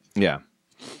of it. Yeah.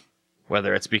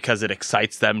 Whether it's because it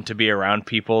excites them to be around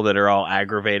people that are all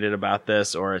aggravated about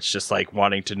this, or it's just like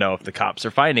wanting to know if the cops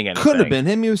are finding anything. Could have been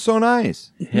him. He was so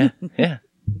nice. Yeah.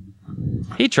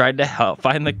 He tried to help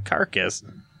find the carcass.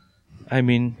 I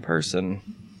mean, person.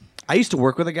 I used to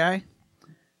work with a guy,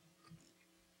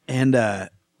 and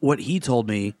what he told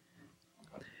me,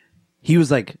 he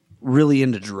was like really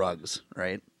into drugs,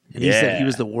 right? And he said he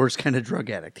was the worst kind of drug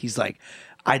addict. He's like,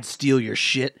 I'd steal your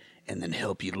shit and then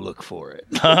help you look for it.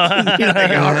 Like,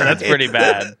 that's pretty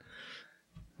bad.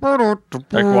 Like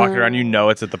walking around, you know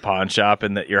it's at the pawn shop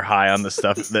and that you're high on the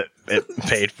stuff that it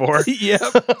paid for. Yep.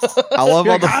 I love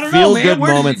all the feel-good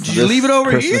moments did you leave it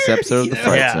over Christmas here? episode of The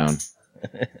Fright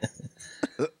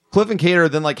Zone. Cliff and Kate are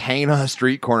then like hanging on a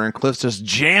street corner, and Cliff's just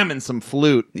jamming some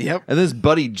flute. Yep. And this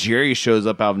buddy Jerry shows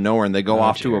up out of nowhere, and they go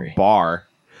off to a bar.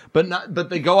 But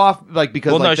they go off like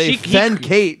because they offend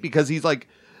Kate because he's like,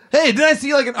 hey, did I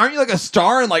see like aren't you like a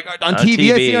star and like on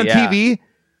TV? I see you on TV.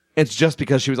 It's just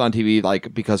because she was on TV,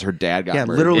 like because her dad got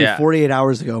murdered. Literally 48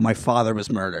 hours ago, my father was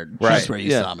murdered. Right. That's where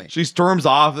you saw me. She storms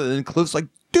off, and then Cliff's like,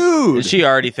 dude. And she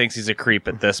already thinks he's a creep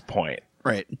at this point.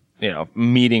 Right. You know,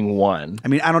 meeting one. I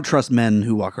mean, I don't trust men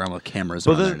who walk around with cameras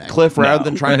But on their then neck. Cliff, rather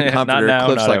than trying to comfort her, Not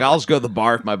Cliff's like, ever. I'll just go to the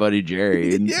bar with my buddy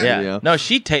Jerry. And, Yeah. you know. No,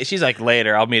 she's like,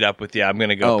 later, I'll meet up with you. I'm going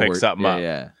to go pick something up.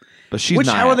 Yeah. But she's Which,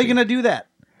 not how are they happy. going to do that?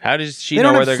 How does she They know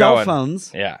don't where have they're cell going?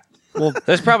 phones. Yeah. Well,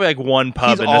 There's probably like one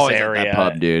pub He's in this always area. at that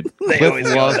pub, dude. They Cliff always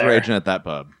go loves there. raging at that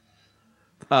pub.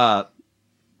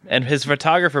 And his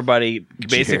photographer buddy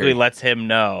basically Jerry. lets him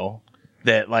know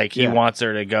that like he wants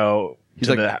her to go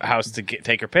to the house to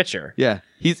take her picture. Yeah.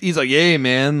 He's like, hey,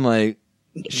 man, like,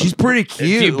 she's pretty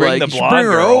cute. you bring like, the you should bring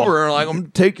her blonde girl. over. And, like, I'm going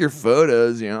to take your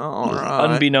photos, you know. All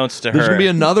right. Unbeknownst to There's her, going to be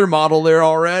another model there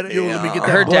already. Yo, let me get that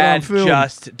her blood dad on film.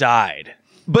 just died.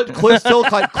 But Cliff's still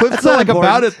like not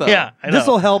about it, though. Yeah, I know. this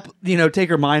will help, take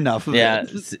her mind off of Yeah.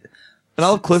 it. And I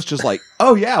love Cliff's just like,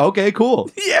 oh, yeah, okay, cool.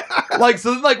 Yeah. Like,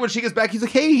 so then, like, when she gets back, he's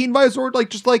like, hey, he invites her, like,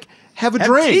 just, like, have a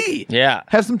drink. Tea. Yeah.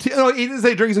 Have some tea. No, he didn't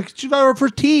say drink. He's like, she's invited her for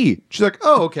tea. She's like,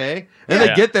 oh, okay. And Yeah.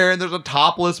 they get there, and there's a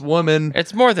topless woman.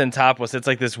 It's more than topless. It's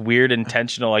like this weird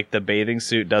intentional, like the bathing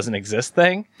suit doesn't exist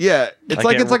thing. Yeah. It's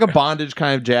Like like a bondage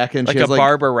kind of jacket. And Like she a has,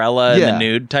 Barbarella in Yeah. the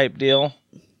nude type deal.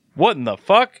 What in the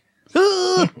fuck?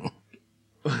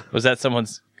 Was that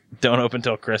someone's don't open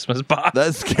till Christmas box?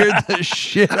 That scared the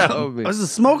shit out of me. It was a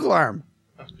smoke alarm.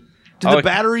 Did Oh, the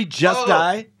battery just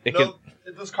die? It could-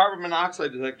 this carbon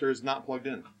monoxide detector is not plugged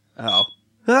in. Oh.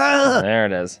 Ah! there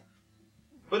it is.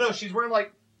 But no, she's wearing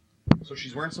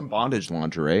she's wearing some bondage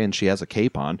lingerie, and she has a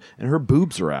cape on, and her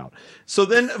boobs are out. So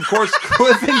then, of course,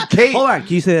 Cliff and Kate. Hold on.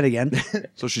 Can you say that again?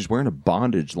 So she's wearing a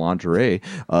bondage lingerie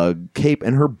cape,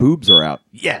 and her boobs are out.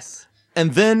 Yes.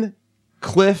 And then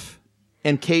Cliff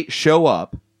and Kate show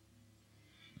up,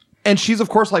 and she's of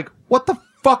course like, "What the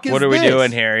fuck is What are we this?"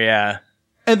 doing here? Yeah.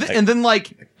 And then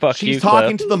like, Fuck she's you,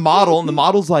 talking Cliff. to the model, and the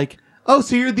model's like, "Oh,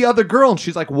 so you're the other girl?" And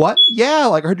she's like, "What? Yeah,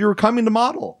 like I heard you were coming to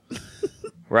model."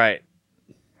 Right.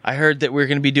 I heard that we're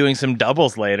going to be doing some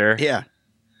doubles later. Yeah.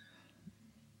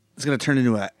 It's going to turn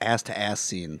into an ass-to-ass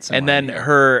scene. And then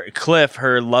somewhere.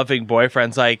 her loving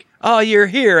boyfriend's like, "Oh, you're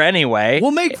here anyway.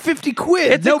 We'll make 50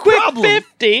 quid. it's no a quick problem.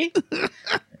 50.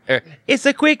 It's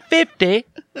a quick 50.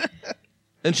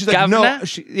 And she's like, Governor?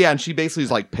 "No." And she basically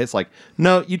is like pissed, like,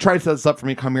 "No, you tried to set this up for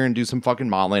me. Come here and do some fucking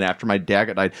modeling after my dad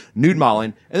got died, nude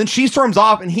modeling." And then she storms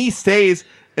off, and he stays.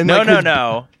 And No, like,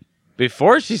 no.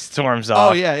 before she storms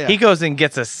off. Oh, yeah. He goes and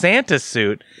gets a Santa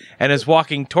suit and is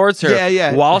walking towards her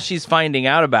Yeah. while she's finding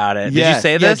out about it. Did Yeah, you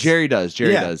say yeah, this? Jerry does.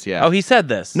 Jerry Yeah. does. Yeah. Oh, he said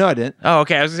this. No, I didn't. Oh,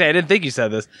 okay. I was gonna say I didn't think you said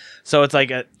this. So it's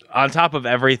like on top of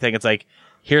everything, it's like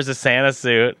here's a Santa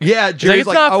suit. Yeah, Jerry's "It's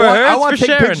like, not I for want, her, I it's want for to take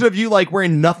Sharon." pictures of you like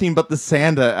wearing nothing but the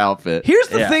Santa outfit. Here's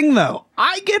the Yeah. thing, though.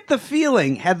 I get the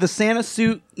feeling had the Santa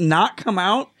suit not come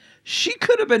out, she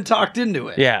could have been talked into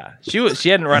it. Yeah, she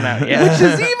hadn't run out yet. Which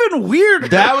is even weirder.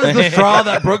 That was the straw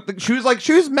that broke the.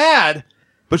 She was mad,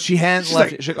 but she hadn't She's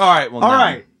left. like, it. She's like, all right, well, All no.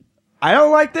 right. I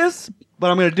don't like this,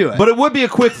 but I'm going to do it. But it would be a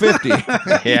quick 50.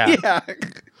 Yeah. yeah.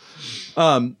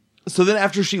 So then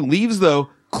after she leaves, though,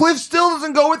 Cliff still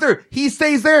doesn't go with her. He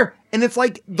stays there, and it's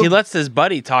like He lets his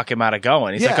buddy talk him out of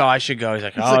going. He's Yeah. like, "Oh, I should go." He's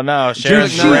like, "Oh like, no,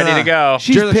 Sharon's Jerry's like, ready to go."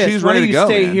 She's Jerry's like, pissed. she's Why ready don't to you go,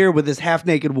 stay man. here with this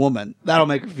half-naked woman? That'll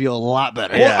make her feel a lot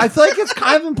better. Yeah. Well, I feel like it's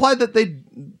kind of implied that they,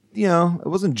 it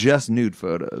wasn't just nude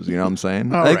photos. You know what I'm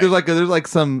saying? All I think right.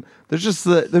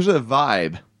 there's a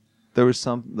vibe. There's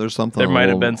something. There might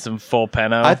have a been little- some full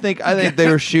peno. I think they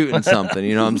were shooting something.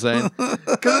 You know what I'm saying?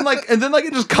 Because then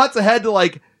it just cuts ahead to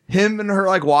like him and her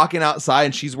like walking outside,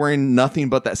 and she's wearing nothing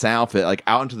but that Santa outfit, like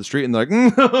out into the street, and they're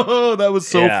like, "Oh, that was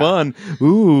so Yeah. fun."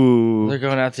 Ooh. They're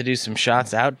going out to do some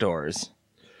shots outdoors.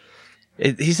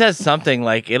 He says something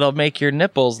like, "It'll make your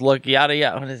nipples look yada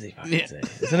yada." What does he fucking say?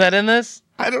 Isn't that in this?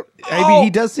 I mean, he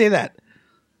does say that.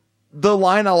 The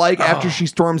line I like after she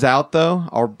storms out, though,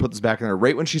 I'll put this back in there.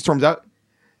 Right when she storms out,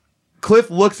 Cliff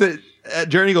looks at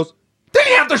Jerry and he goes, "Did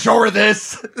you have to show her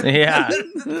this?" Yeah.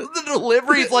 The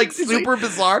delivery is like super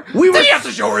bizarre. We were- Did you have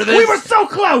to show her this? We were so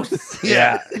close.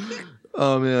 Yeah.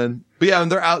 Oh man. But yeah, when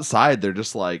they're outside, they're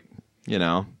just like, they're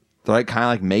like kind of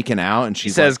like making out, and she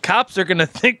He says, "Cops are gonna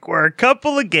think we're a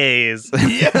couple of gays."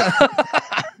 Yeah.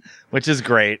 Which is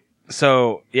great.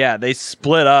 So yeah, they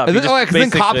split up. and He then, just then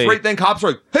cops basically-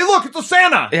 are like, "Hey, look, it's a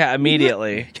Santa." Yeah,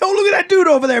 immediately. Yo, look at that dude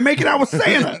over there making out with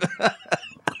Santa.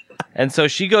 And so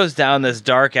she goes down this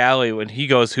dark alley when he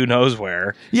goes who knows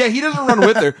where. Yeah, he doesn't run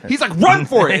with her. He's like, "Run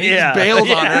for it!" And he Yeah. just bails on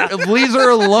Yeah. her, and leaves her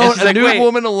alone, she's a like, nude "Wait."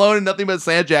 woman alone, and nothing but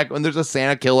Santa jacket. When there's a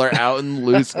Santa killer out and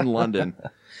loose in London.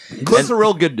 Cliff's a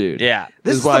real good dude. Yeah.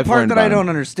 This Is is what the I've part learned that I about him. don't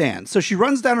understand. So she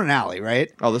runs down an alley, right?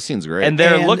 Oh, this scene's great. And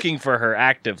they're And- looking for her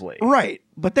actively. Right.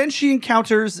 But then she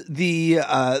encounters the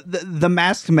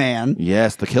masked man,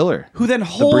 yes, the killer. who then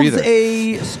holds breather.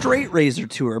 a straight razor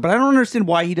to her. But I don't understand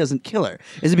why he doesn't kill her.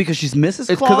 Is it because she's Mrs.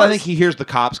 It's Claus? because I think he hears the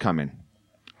cops coming.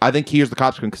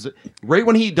 Because right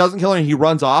when he doesn't kill her and he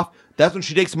runs off, that's when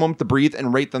she takes a moment to breathe,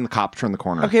 and right then the cops turn the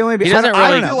corner. Okay, well, maybe He I doesn't don't, I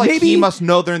really- don't I know. feel like maybe he must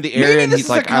know they're in the area, maybe and this he's is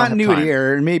like, a "I don't have continuity time."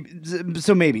 error,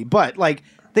 and maybe. But like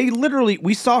they literally,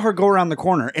 we saw her go around the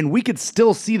corner, and we could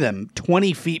still see them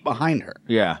 20 feet behind her.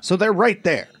 Yeah. So they're right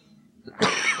there.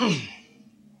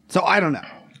 So I don't know.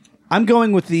 I'm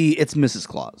going with it's Mrs.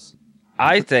 Claus.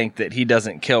 I think that he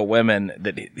doesn't kill women,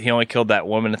 that he only killed that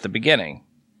woman at the beginning.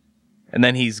 And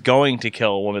then he's going to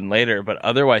kill a woman later, but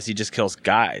otherwise he just kills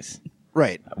guys.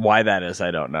 Right. Why that is,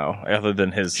 I don't know, other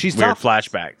than his She's weird topless.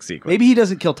 flashback sequence. Maybe he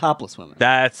doesn't kill topless women.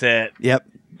 That's it. Yep.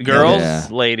 Girls, Yeah.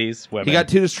 ladies, women. He got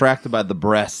too distracted by the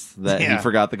breasts that Yeah. he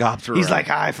forgot the cops were He's around. like,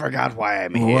 I forgot why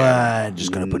I'm here. What?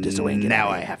 Just gonna put this away and get Now out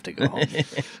of I here." have to go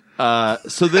home.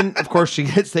 So then, of course, she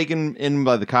gets taken in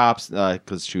by the cops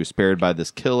because she was spared by this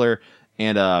killer.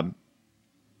 And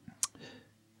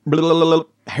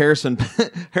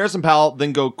Harrison Powell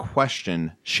then go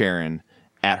question Sharon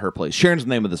at her place. Sharon's the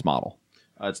name of this model.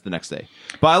 It's the next day.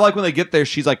 But I like when they get there,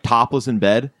 she's like topless in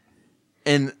bed.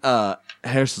 And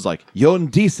Harrison's like, "You're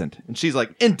indecent." And she's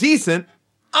like, "Indecent?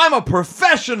 I'm a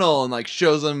professional." And like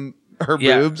shows him her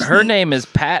boobs. Her name is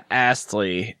Pat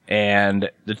Astley, and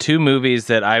the two movies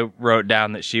that I wrote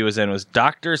down that she was in was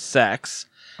Dr. Sex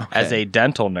as a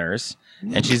dental nurse,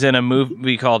 and she's in a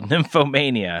movie called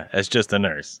Nymphomania as just a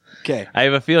nurse. Okay. I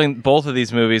have a feeling both of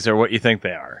these movies are what you think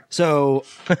they are. So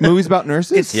Movies about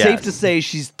nurses? it's Yes. safe to say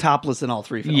she's topless in all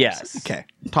three films. Yes. Okay.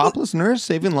 Topless nurse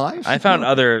saving lives? I found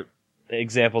other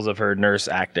examples of her nurse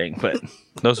acting, but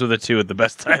those were the two with the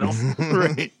best titles.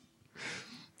 Right.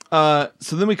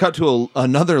 So then we cut to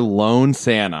another lone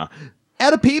Santa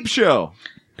at a peep show.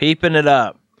 Peeping it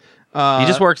up. He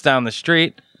just works down the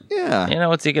street. Yeah. You know,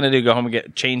 what's he going to do? Go home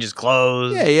and change his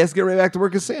clothes? Yeah, he has to get right back to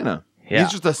work as Santa. Yeah.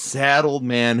 He's just a sad old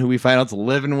man who we find out's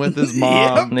living with his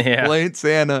mom, Yep. Yeah. playing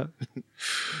Santa.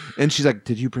 And she's like,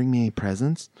 "Did you bring me any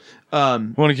presents?" I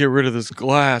want to get rid of this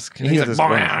glass. Can He's I get like, this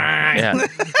glass?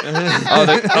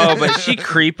 Yeah. But she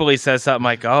creepily says something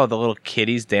like, "Oh, the little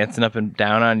kitty's dancing up and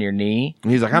down on your knee."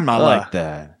 And he's like, "I'm not Ugh. like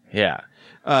that." Yeah.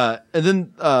 And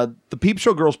then the peep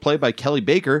show girl's played by Kelly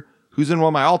Baker, who's in one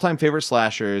of my all-time favorite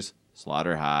slashers,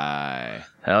 Slaughter High.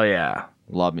 Hell yeah.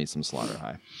 Love me some Slaughter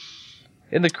High.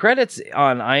 In the credits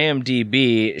on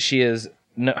IMDb,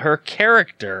 her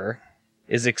character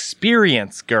is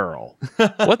Experience Girl.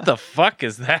 What the fuck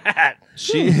is that?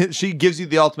 She gives you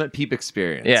the ultimate peep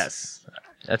experience. Yes,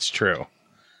 that's true.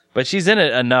 But she's in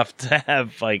it enough to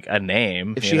have like a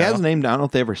name. If she has a name, I don't know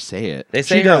if they ever say it. They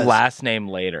say She her does. last name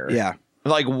later. Yeah.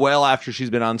 Like well after she's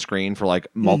been on screen for like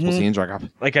multiple scenes. Like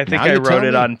Like I think Now I you wrote tell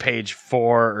it me. on page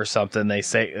 4 or something. They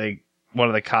say one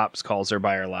of the cops calls her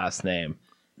by her last name,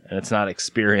 and it's not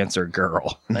Experience or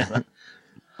Girl.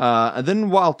 And then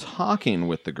while talking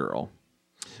with the girl,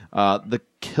 the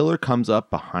killer comes up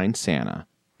behind Santa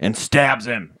and stabs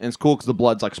him. And it's cool because the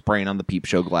blood's like spraying on the peep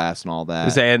show glass and all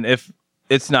that. Saying if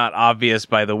it's not obvious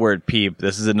by the word peep,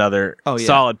 this is another Oh, yeah.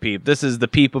 solid peep. This is the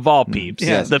peep of all peeps.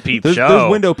 Yes. The peep There's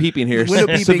show. window peeping here. Window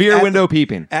peeping Severe at window the-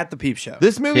 peeping. At the peep show.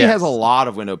 This movie Yes. has a lot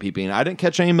of window peeping. I didn't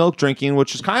catch any milk drinking,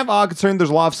 which is kind of odd considering there's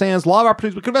a lot of Sands, a lot of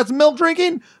opportunities. We could have had some milk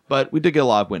drinking, but we did get a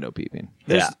lot of window peeping.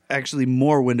 There's Yeah. actually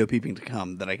more window peeping to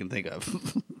come that I can think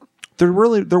of. There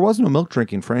was no milk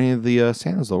drinking for any of the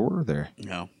Santas, though, were there?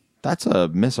 No. That's a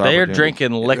miss. They are opportunity.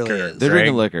 drinking liquor. really is. They're Greg.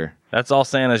 drinking liquor. That's all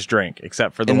Santas drink,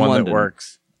 except for the In one London. that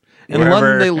works. In Wherever-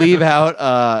 London, they leave out,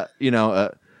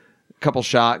 a couple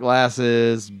shot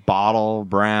glasses, bottle,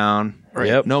 brown.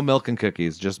 Yep. No milk and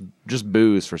cookies, just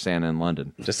booze for Santa in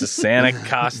London. Just a Santa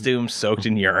costume soaked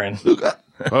in urine.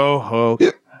 Ho ho.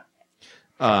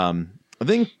 Then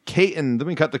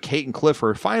we cut to Kate and Cliff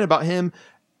are fighting about him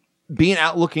being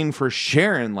out looking for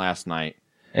Sharon last night.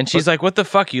 And she's like, "What the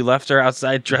fuck? You left her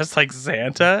outside dressed like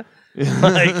Santa?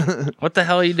 Like, what the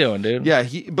hell are you doing, dude?" Yeah,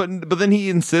 but then he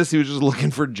insists he was just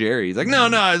looking for Jerry. He's like, no,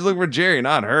 I was looking for Jerry,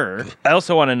 not her. I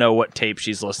also want to know what tape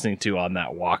she's listening to on that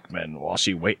Walkman while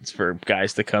she waits for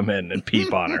guys to come in and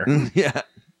peep on her. Yeah.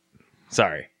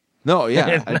 Sorry. No,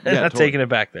 yeah. Not totally. taking it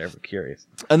back there, but curious.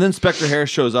 And then Spectre Harris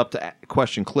shows up to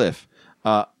question Cliff.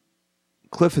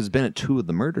 Cliff has been at 2 of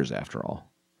the murders after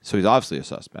all. So he's obviously a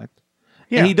suspect.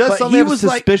 Yeah, and he does but something he have a was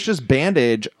like- suspicious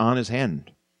bandage on his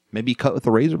hand. Maybe cut with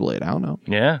a razor blade. I don't know.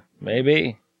 Yeah,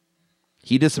 maybe.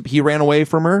 He ran away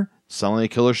from her. Suddenly a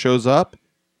killer shows up.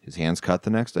 His hand's cut the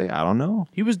next day. I don't know.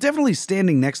 He was definitely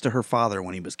standing next to her father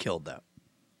when he was killed, though.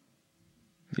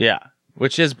 Yeah,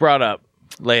 which is brought up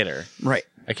later. Right.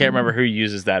 I can't remember who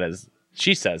uses that as.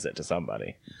 She says it to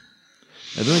somebody.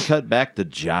 And then we cut back to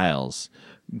Giles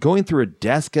going through a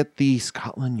desk at the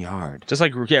Scotland Yard. Just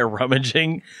like, yeah,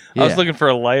 rummaging. I was Yeah. looking for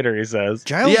a lighter, he says.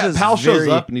 Giles Yeah, is Pal shows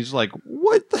very- up and he's like,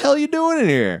 "What the hell are you doing in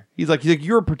here?" He's like,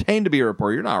 "You're pretending to be a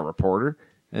reporter. You're not a reporter."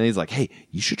 And he's like, "Hey,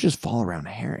 you should just follow around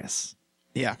Harris."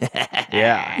 Yeah.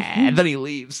 Yeah. And then he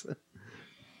leaves.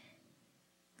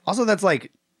 Also, that's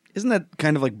like, isn't that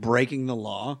kind of like breaking the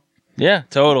law? Yeah,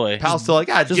 totally. Pal's still like,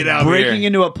 Just get out breaking of here.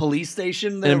 into a police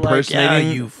station. They're Impersonating like,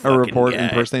 "Ah, you a fucking reporter, guy."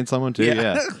 impersonating someone too.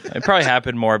 Yeah. It probably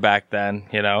happened more back then,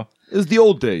 you know? It was the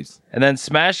old days. And then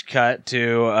smash cut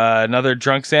to another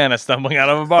drunk Santa stumbling out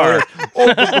of a bar.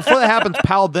 But before that happens,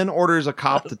 Pal then orders a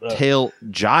cop to tail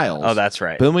Giles. Oh, that's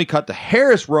right. But then we cut to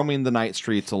Harris roaming the night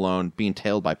streets alone, being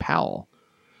tailed by Powell,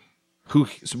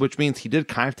 which means he did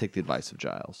kind of take the advice of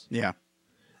Giles. Yeah.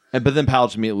 But then Powell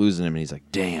just immediately losing him, and he's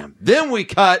like, "Damn!" Then we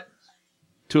cut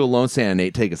to a lone Santa.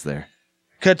 Nate, take us there.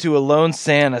 Cut to a lone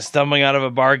Santa stumbling out of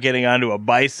a bar, getting onto a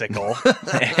bicycle.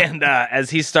 And as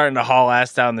he's starting to haul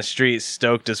ass down the street,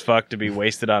 stoked as fuck to be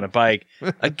wasted on a bike,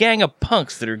 a gang of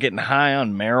punks that are getting high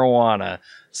on marijuana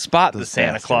spot the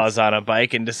Santa bastards. Claus on a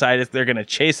bike and decide if they're going to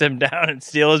chase him down and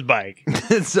steal his bike.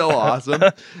 It's so awesome.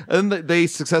 And they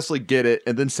successfully get it,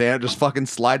 and then Santa just fucking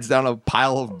slides down a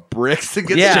pile of bricks and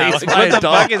gets Yeah, chased like, by what a the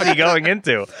dog. fuck is he going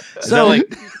into? Is So- that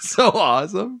like So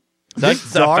awesome. is that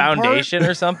this a dog part- foundation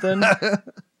or something?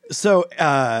 So,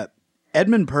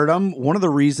 Edmund Purdom, one of the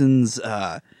reasons,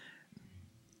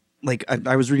 like,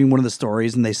 I was reading one of the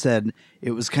stories, and they said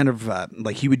it was kind of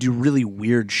like he would do really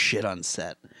weird shit on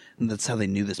set. And that's how they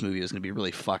knew this movie was going to be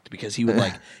really fucked, because he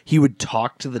would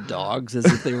talk to the dogs as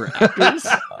if they were actors.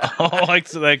 Oh, like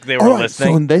so like they were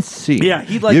listening. this scene, Yeah,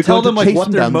 he'd like tell them like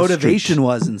what their motivation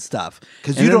was and stuff.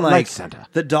 'Cause And you then, don't like Santa.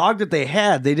 The dog that they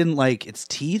had, they didn't like its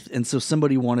teeth, and so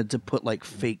somebody wanted to put like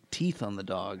fake teeth on the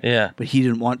dog. Yeah. but he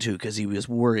didn't want to because he was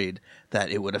worried that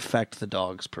it would affect the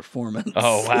dog's performance.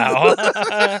 Oh wow.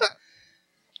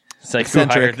 It's like who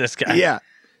Eccentric. hired this guy? yeah.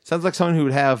 Sounds like someone who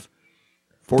would have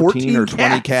 14 or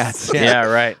 20 cats. Yeah,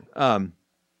 right.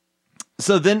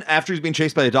 So then, after he's being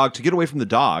chased by the dog, to get away from the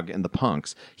dog and the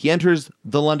punks, he enters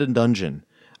the London dungeon.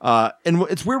 And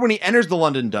it's weird when he enters the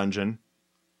London dungeon.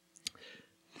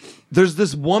 there's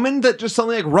this woman that just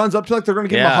suddenly like runs up to like they're gonna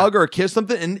give him a Yeah. hug or a kiss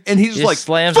something, and he's just Just like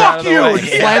slams her fuck out of the you, way. and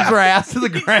slams her ass to the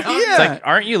ground. Yeah. It's like,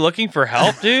 aren't you looking for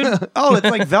help, dude? Oh, it's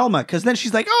like Velma, because then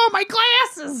she's like, "Oh, my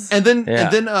glasses!" And then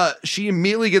Yeah. she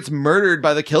immediately gets murdered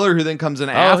by the killer, who then comes in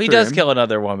Oh, after he does him. kill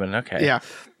another woman. Okay. Yeah.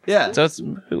 Yeah. So it's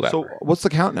whoever. So what's the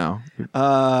count now?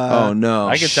 Uh, Oh no!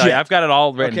 I can tell you, I've got it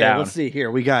all written okay, down. let's see here.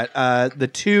 We got the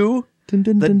two, the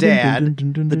dad,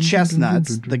 the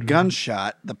chestnuts, the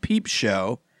gunshot, the peep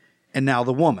show, and now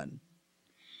the woman.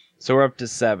 So we're up to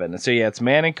 7. So yeah, it's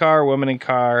man in car, woman in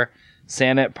car,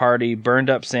 Santa at party, burned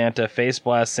up Santa, face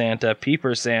blast Santa,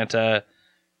 peeper Santa,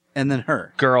 And then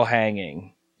her. girl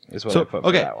hanging is what I So put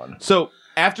for that one. So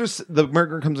after the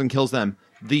murderer comes and kills them,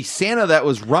 the Santa that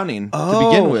was running Oh, to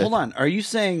begin with. hold on. Are you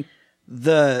saying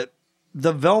the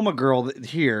Velma girl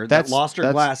here that That's- lost her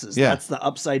that's- glasses? yeah. That's the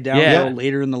upside down Yeah. girl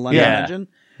later in the London Yeah. Dungeon.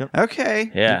 Yep.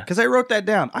 Okay. Yeah. Because I wrote that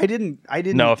down. I didn't.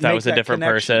 No, if that make was a different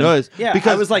connection. person. No, it's- Yeah.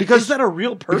 because I was like, because, is that a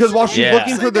real person? because while she's Yeah.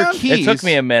 looking for their Upside down? keys, It took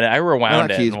me a minute. I no, rewound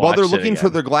not it. keys. And While they're watched it looking for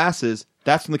again. their glasses,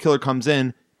 that's when the killer comes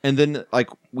in, and then like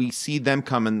we see them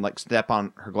come and like step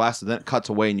on her glasses. Then it cuts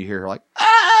away, and you hear her like,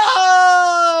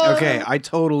 "Ah!" Okay, I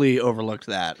totally overlooked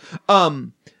that.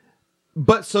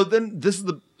 But so then this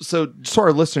is so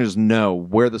our listeners know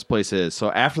where this place is. So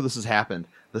after this has happened,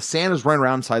 the Santa's running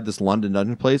around inside this London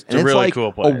dungeon place, and a it's really like cool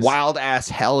a place. wild ass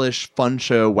hellish fun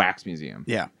show wax museum.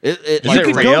 Yeah. It Is you it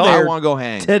could real? go there. I want to go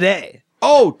hang. Today.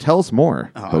 Oh, tell us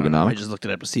more, Oh, I don't know. I Hoganomics. just looked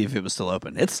it up to see if it was still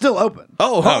open. It's still open.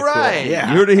 Oh, all right. cool.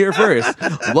 Yeah. You heard it here first.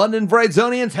 London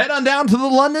Brightsonians, head on down to the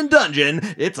London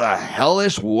Dungeon. It's a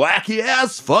hellish,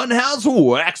 wacky-ass funhouse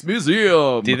wax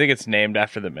museum. Do you think it's named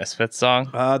after the Misfits song?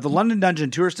 The London Dungeon,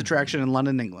 tourist attraction in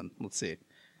London, England. Let's see.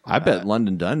 I bet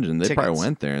London Dungeon, they probably tickets.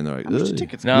 went there and they're like, How much "Ugh."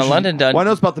 tickets? No, London Dungeon. Well, I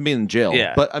know it's about them being in jail.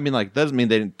 Yeah. But I mean, like, that doesn't mean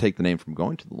they didn't take the name from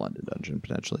going to the London Dungeon,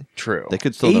 potentially. True. They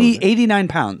could still 89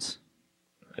 pounds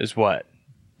Is what?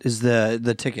 is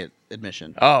the ticket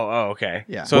admission. Oh, okay.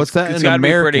 Yeah. So What's that it's in got to be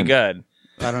pretty American?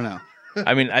 good. I don't know.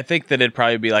 I mean, I think that it'd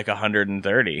probably be like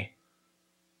 130.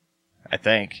 I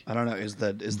think. I don't know. Is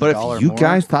the But dollar if you more?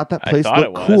 guys thought that I place thought looked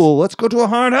it was. cool, let's go to a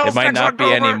haunted house. It might next not be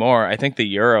October. anymore. I think the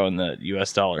euro and the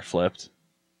US dollar flipped.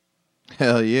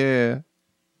 Hell yeah.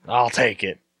 I'll take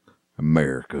it.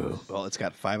 America. Well, it's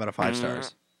got 5 out of 5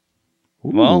 stars. Ooh,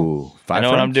 Well, I five know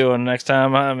what I'm friends. doing next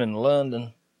time I'm in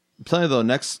London. I'm telling you though,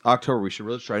 next October we should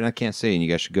really try. And I can't say, and you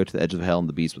guys should go to the Edge of Hell and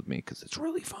the Beast with me because it's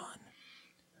really fun.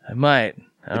 I might.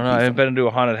 I don't know. I haven't been to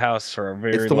a haunted house for a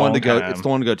very It's the long one to go. time. It's the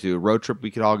one to go to. Road trip. We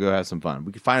could all go have some fun.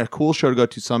 We could find a cool show to go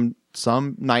to some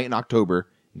night in October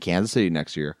in Kansas City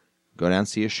next year. Go down and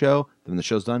see a show. Then when the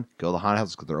show's done, go to the haunted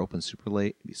house because they're open super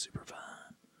late. It'd be super fun.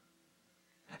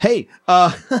 Hey,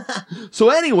 so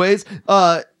anyways,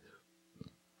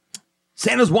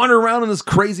 Santa's wandering around in this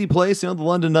crazy place, the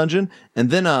London Dungeon, and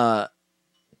then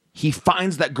he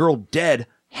finds that girl dead,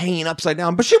 hanging upside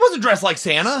down. But she wasn't dressed like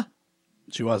Santa.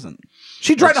 She wasn't.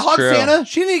 She tried to That's hug true. Santa.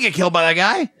 She didn't get killed by that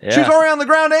guy. She was Yeah. already on the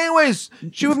ground anyways.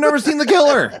 She would have never seen the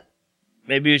killer.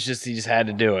 Maybe it's just he just had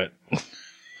to do it.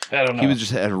 I don't know. He was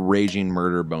just had a raging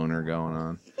murder boner going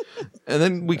on. And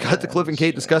then we cut to Cliff and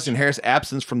Kate discussing Harris'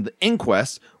 absence from the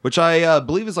inquest, which I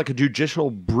believe is like a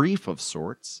judicial brief of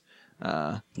sorts.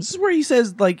 This is where he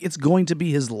says like it's going to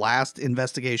be his last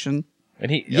investigation.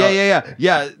 and he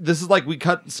Yeah. This is like we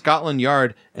cut Scotland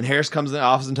Yard, and Harris comes in the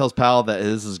office and tells Powell that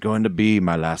this is going to be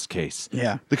my last case.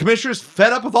 Yeah. The commissioner's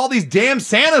fed up with all these damn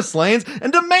Santa slayings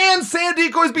and demands Santa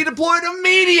decoys be deployed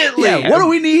immediately. Yeah. What do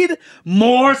we need?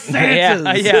 More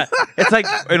Santas. Yeah. It's like,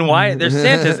 and why there's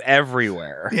Santas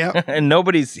everywhere. Yeah. And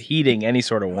nobody's heeding any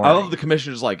sort of warning. I love the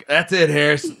commissioner's like, that's it,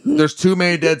 Harris. There's too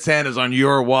many dead Santas on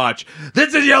your watch.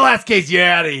 This is your last case. You're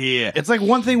out of here. It's like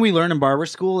one thing we learn in barber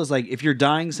school is like if you're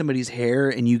dyeing somebody's hair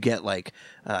and you get like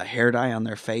hair dye on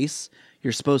their face,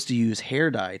 you're supposed to use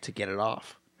hair dye to get it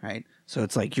off, right? So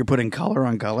it's like you're putting color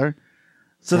on color.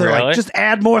 So they're Really? like, just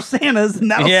add more Santas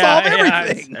and that'll solve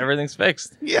everything. everything's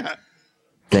fixed. Yeah.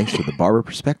 Thanks for the barber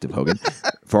perspective, Hogan.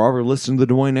 For all of our listeners in the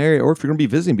Des Moines area, or if you're going to be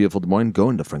visiting beautiful Des Moines, go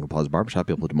into Franklin Plaza Barbershop,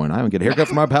 beautiful Des Moines, Iowa, and get a haircut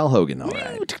from our pal Hogan. All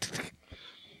right.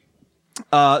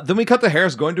 Then we cut to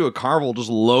Harris going to a carnival just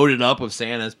loaded up with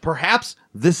Santas. Perhaps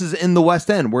this is in the West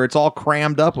End where it's all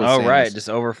crammed up with Oh, Santas. right. Just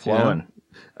overflowing.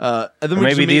 And then Or we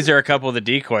maybe just these are a couple of the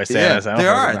decoy Santas. Yeah, I don't they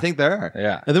know. are. I think they are.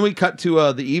 Yeah. And then we cut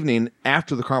to the evening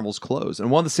after the carnival's closed,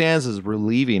 and one of the Santas is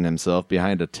relieving himself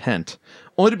behind a tent,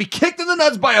 only to be kicked in the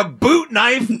nuts by a boot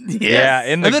knife. Yeah,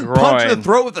 in the and then groin. punched in the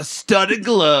throat with a studded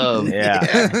glove.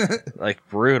 Yeah. Like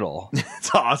brutal. It's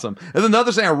awesome. And then the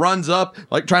other Santa runs up,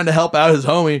 like trying to help out his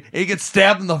homie, and he gets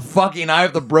stabbed in the fucking eye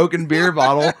with a broken beer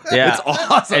bottle. Yeah. It's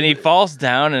awesome. And he falls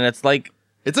down, and it's like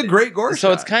It's a great gore So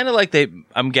shot. it's kind of like they,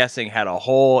 I'm guessing, had a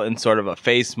hole in sort of a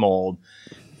face mold,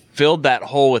 filled that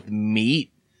hole with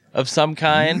meat of some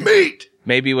kind,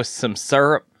 maybe with some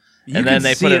syrup, You and then can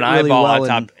they see put it an really eyeball well on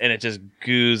top, in- and it just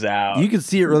goos out. You can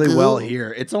see it really well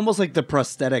here. It's almost like the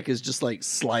prosthetic is just like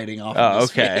sliding off. Oh, of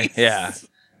his okay, face. yeah.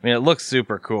 I mean, it looks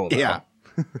super cool. Though. Yeah.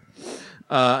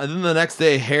 And then the next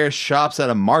day, Harris shops at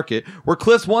a market where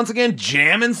Cliff's once again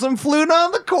jamming some flute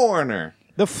on the corner.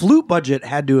 The flute budget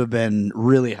had to have been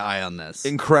really high on this.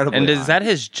 Incredibly. And is high. that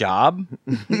his job?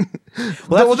 Well,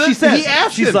 that's what she says. He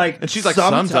asked she's him, like, and she's like,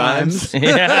 sometimes.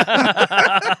 Yeah.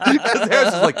 Because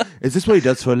Harris is like, is this what he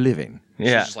does for a living?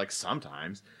 Yeah. She's just like,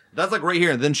 sometimes. That's like right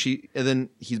here. And then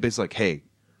he's basically like, hey,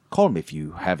 call me if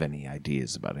you have any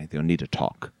ideas about anything. I need to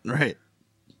talk. Right.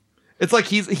 It's like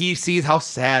he sees how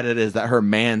sad it is that her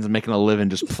man's making a living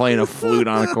just playing a flute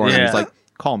on a corner. Yeah. He's like,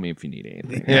 call me if you need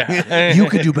anything. Yeah. You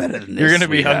could do better than this. You're going to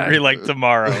be sweetheart. hungry like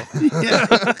tomorrow.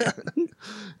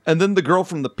 And then the girl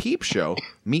from the Peep Show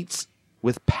meets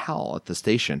with Pal at the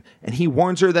station, and he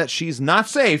warns her that she's not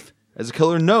safe, as the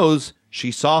killer knows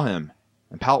she saw him,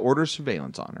 and Pal orders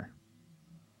surveillance on her.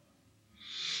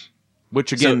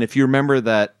 Which, again, So- if you remember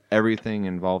that everything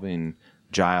involving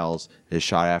Giles is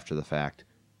shot after the fact,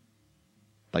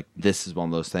 like, this is one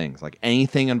of those things. Like,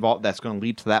 anything involved that's going to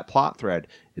lead to that plot thread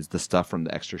is the stuff from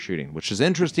the extra shooting, which is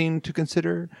interesting to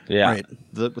consider Yeah. Right.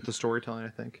 with the storytelling, I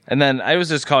think. And then I was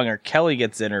just calling her Kelly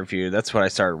Gets Interviewed. That's what I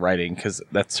started writing because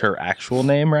that's her actual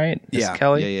name, right? Is Yeah.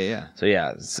 Kelly? Yeah. So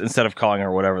yeah, instead of calling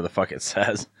her whatever the fuck it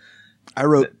says. I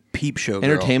wrote Peep Show Girl.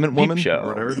 Entertainment woman? Show. Or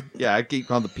whatever. Yeah, I keep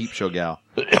calling the Peep Show gal.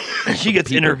 She gets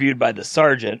interviewed by the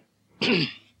sergeant. Who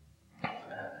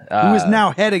is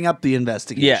now heading up the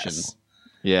investigation. Yes.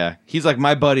 Yeah, he's like,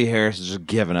 my buddy Harris is just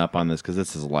giving up on this because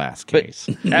it's his last case.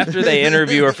 After they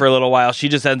interview her for a little while, she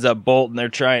just ends up bolting. They're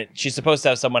trying. She's supposed to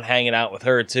have someone hanging out with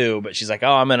her too, but she's like,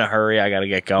 "Oh, I'm in a hurry. I got to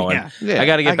get going. Yeah. I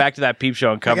got to get back to that Peep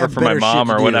Show and cover got for my better mom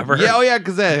shit or to do." whatever." Yeah,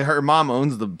 because her mom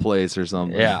owns the place or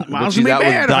something. Yeah. But Mom's she's gonna out be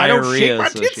with mad if I don't shake diarrhea, my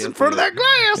so tits she in has front of to- that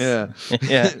glass. Yeah.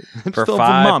 yeah, I'm for still $5.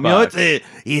 mom. You know,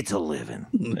 it's a living.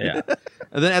 Yeah,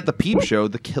 And then at the Peep Show,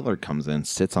 the killer comes in,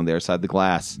 sits on the other side of the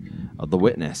glass of the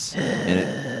witness,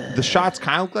 and the shots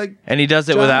kind of look like. and he does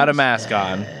it Giles. without a mask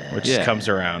on, which Yeah. comes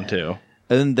around too.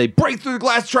 And then they break through the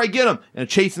glass to try to get him. And a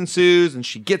chase ensues, and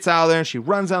she gets out of there, and she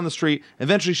runs down the street.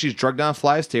 Eventually, she's drugged down a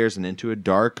flight of stairs and into a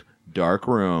dark, dark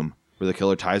room where the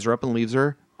killer ties her up and leaves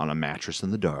her on a mattress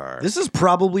in the dark. This is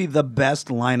probably the best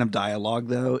line of dialogue,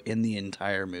 though, in the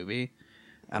entire movie.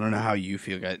 I don't know how you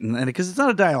feel, guys. And because it's not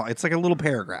a dialogue, it's like a little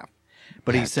paragraph.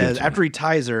 But he says, after he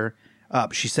ties her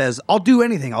up, she says, I'll do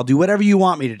anything. I'll do whatever you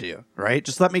want me to do, right?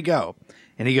 Just let me go.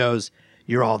 And he goes,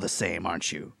 you're all the same,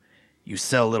 aren't you? You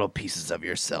sell little pieces of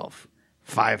yourself.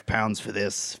 5 pounds for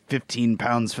this, 15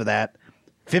 pounds for that,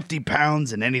 50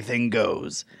 pounds and anything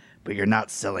goes. But you're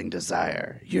not selling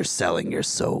desire. You're selling your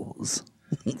souls.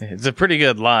 It's a pretty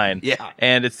good line. Yeah.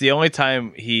 And it's the only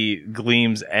time he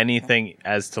gleams anything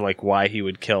as to like why he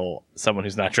would kill someone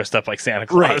who's not dressed up like Santa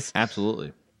Claus. Right.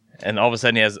 Absolutely. And all of a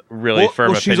sudden he has really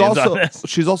firm opinions on this.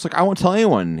 She's also like, I won't tell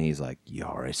anyone. And he's like, you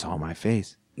already saw my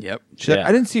face. Yep. She's like, Yeah.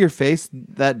 I didn't see your face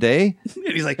that day. And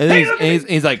he's like, And then hey,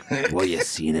 he's like, well, you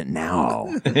seen it now.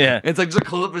 Yeah. It's like just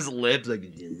close up his lips, like,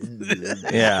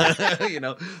 Yeah. you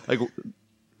know, like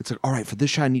it's like, all right, for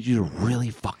this shot, I need you to really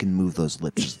fucking move those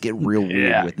lips. Just get real weird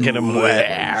Yeah, with get it. 'em wet.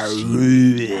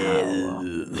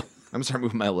 I'm gonna start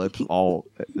moving my lips all.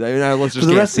 Let's just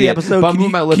for the rest of the episode, But I'm can moving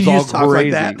you, my lips can you all just talk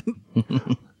crazy. like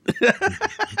that?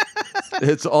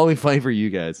 It's only funny for you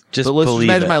guys. Just but let's just believe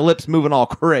imagine it. my lips moving all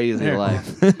crazy, like.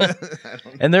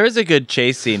 And there is a good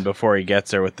chase scene before he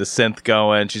gets her with the synth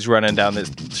going. She's running down the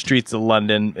streets of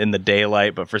London in the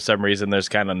daylight, but for some reason there's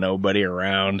kind of nobody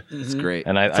around. It's great.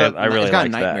 And I really it's got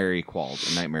like that.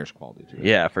 a nightmarish quality to it.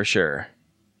 Yeah, for sure.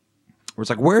 Where it's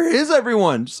like, where is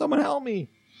everyone? Someone help me.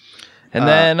 And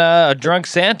then a drunk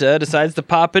Santa decides to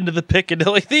pop into the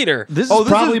Piccadilly Theater. This is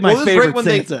probably my this is favorite great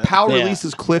when Santa. Pal Yeah.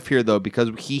 releases Cliff here though, because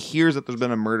he hears that there's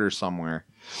been a murder somewhere.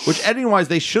 Which editing wise,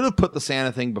 they should have put the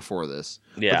Santa thing before this.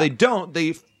 Yeah. But they don't.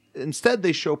 Instead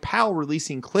they show Pal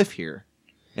releasing Cliff here,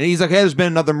 and he's like, "Hey, there's been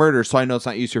another murder, so I know it's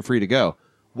not you. So you're free to go."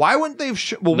 Why wouldn't they?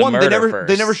 Well, The one, they murder never first.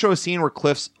 they never show a scene where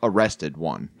Cliff's arrested.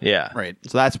 One, Yeah. Right.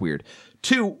 so that's weird.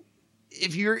 Two,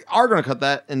 if you are going to cut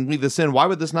that and leave this in, why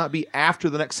would this not be after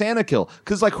the next Santa kill?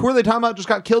 Because like, who are they talking about just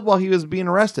got killed while he was being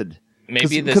arrested?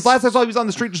 Maybe this- because last I saw he was on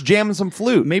the street just jamming some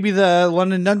flute. Maybe the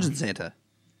London Dungeon Santa.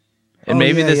 And Oh,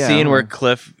 maybe yeah, the yeah. scene where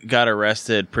Cliff got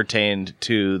arrested pertained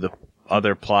to the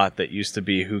other plot that used to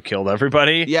be who killed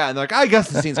everybody. Yeah, and they're like, I guess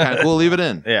the scene's kind of cool. Leave it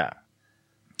in. Yeah.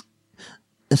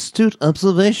 Astute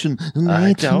observation.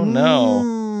 I don't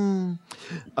know.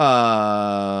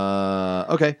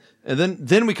 Okay. And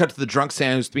then we cut to the drunk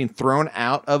Santa who's being thrown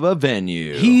out of a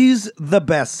venue. He's the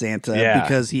best Santa Yeah.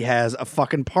 because he has a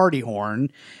fucking party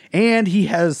horn and he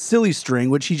has silly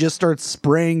string, which he just starts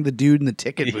spraying the dude in the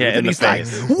ticket booth. Yeah, in and the he's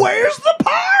face. like, "Where's the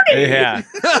party?" Yeah.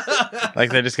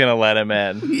 Like they're just going to let him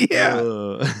in.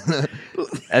 Yeah.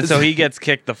 And so he gets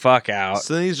kicked the fuck out.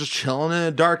 So then he's just chilling in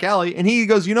a dark alley, and he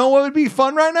goes, "You know what would be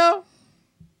fun right now?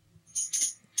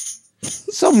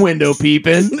 Some window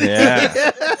peeping." Yeah.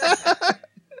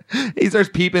 He starts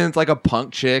peeping. It's like a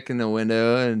punk chick in the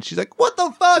window, and she's like, "What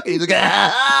the fuck?" And he's like,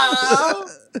 "Ah!"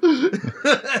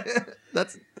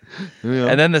 That's. Yeah.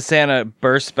 And then the Santa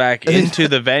bursts back into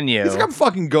the venue. He's like, "I'm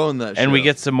fucking going that." And we show."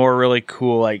 get some more really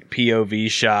cool like POV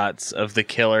shots of the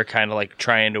killer kind of like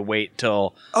trying to wait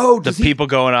till the does he- people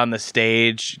going on the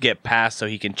stage get past so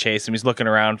he can chase them. He's looking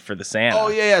around for the Santa. Oh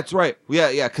yeah, that's right.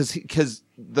 Yeah, because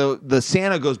the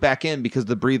Santa goes back in because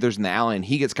the breather's in the alley, and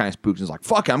he gets kind of spooked and is like,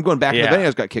 "Fuck it, I'm going back to the Yeah. venue I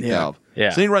just got kicked Yeah. out of."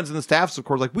 Yeah. So he runs in the staff's of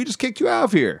course like, "We just kicked you out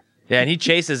of here." Yeah, and he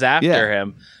chases after Yeah.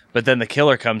 him, but then the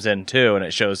killer comes in too, and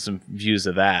it shows some views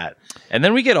of that. And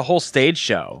then we get a whole stage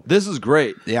show. This is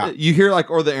great. Yeah. You hear like,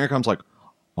 or the intercom's like,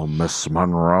 "Oh, Miss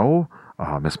Monroe,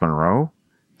 Miss Monroe."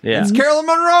 Yeah, It's Carolyn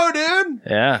Monroe, dude.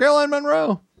 yeah. Caroline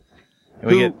Monroe,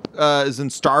 And we who get is in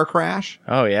Star Crash.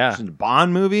 oh yeah, She's in a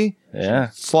Bond movie. yeah.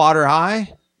 Slaughter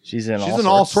High. She's in She's in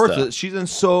all sorts stuff. of. She's in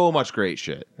so much great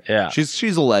shit. Yeah,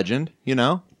 She's a legend, you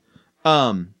know.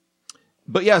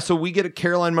 But yeah, so we get a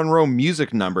Caroline Monroe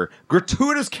music number.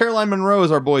 Gratuitous Caroline Monroe,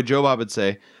 as our boy Joe Bob would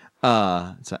say.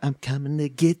 So I'm coming to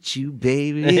get you,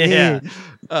 baby.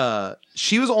 Yeah.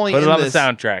 She was only put in it on this. the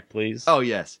soundtrack, please. Oh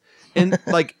yes, and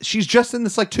like she's just in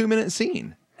this like 2-minute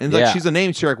scene, and like Yeah. she's a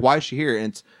name. So you're like, why is she here? And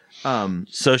it's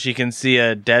So she can see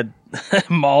a dead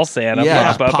mall Santa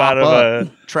Yeah, pop up pop out of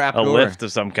up. a trap a door. lift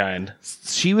of some kind.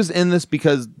 She was in this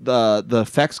because the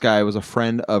effects guy was a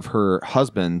friend of her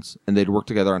husband's, and they'd worked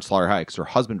together on Slaughter High because her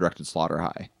husband directed Slaughter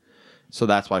High. So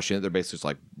that's why they're basically just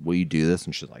like, "Will you do this?"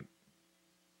 And she's like,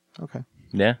 "Okay."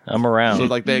 Yeah, I'm around. So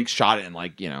like they shot it in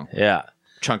like yeah,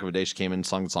 chunk of a day. She came in,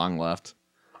 sung the song, left.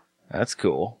 that's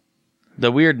cool.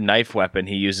 The weird knife weapon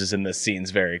he uses in this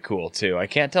scene's very cool too. I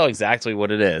can't tell exactly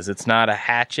what it is. It's not a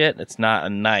hatchet. It's not a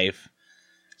knife.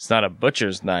 It's not a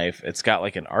butcher's knife. It's got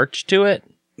like an arch to it.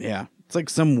 Yeah. It's like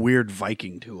some weird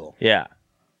Viking tool. Yeah.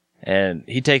 And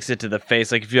he takes it to the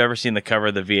face. Like if you've ever seen the cover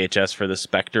of the VHS for The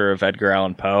Spectre of Edgar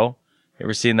Allan Poe, you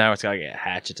ever seen that? Where it's got like a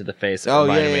hatchet to the face. It Oh,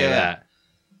 reminded yeah, me of yeah. that.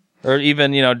 Or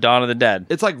even, Dawn of the Dead.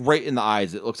 It's like right in the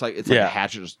eyes. It looks like it's like Yeah. a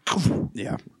hatchet. Just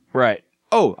Yeah. Right.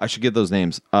 Oh, I should give those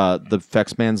names. The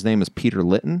effects man's name is Peter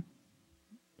Litton,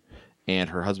 and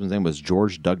her husband's name was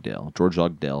George Dugdale. George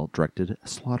Dugdale directed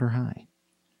Slaughter High.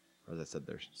 Or as I said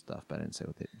their stuff, but I didn't say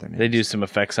what their name. They do some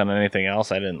effects on anything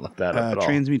else. I didn't look that up at all.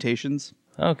 Transmutations.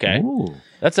 Okay. Ooh.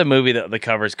 That's a movie that the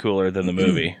cover's cooler than the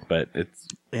movie, but it's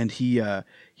And he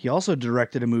also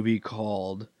directed a movie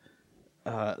called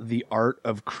The Art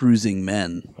of Cruising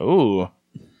Men. ooh.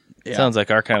 Yeah. Sounds like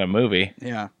our kind of movie.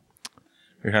 Yeah.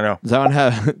 I know. Does that one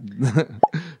have? Does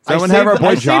that one have our boy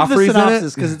I saved the Joffrey's in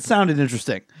synopsis it? because it sounded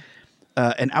interesting.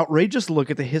 An outrageous look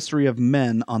at the history of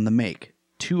men on the make.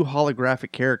 2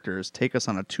 holographic characters take us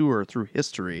on a tour through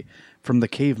history from the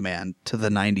caveman to the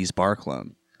 90s bar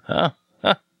clone. Huh?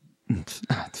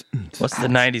 What's the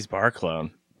 90s bar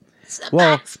clone?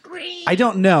 Well, I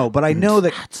don't know, but I know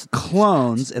that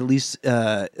clones, at least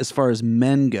as far as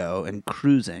men go and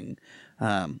cruising,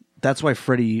 that's why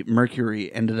Freddie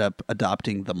Mercury ended up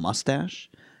adopting the mustache,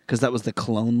 because that was the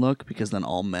clone look, because then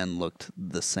all men looked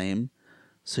the same.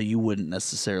 So you wouldn't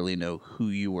necessarily know who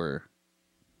you were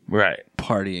Right.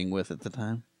 partying with at the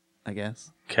time, I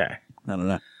guess. Okay. I don't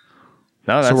know.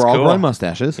 No, that's So we're all cool. growing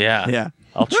mustaches. Yeah. Yeah.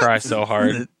 I'll try so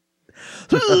hard.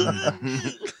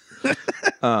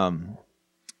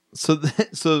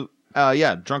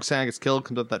 Yeah, drunk Santa gets killed,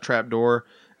 comes up that trap door,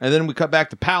 and then we cut back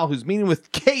to Pal, who's meeting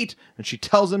with Kate, and she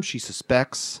tells him she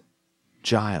suspects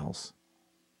Giles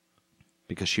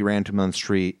because she ran to him on the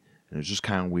street, and it was just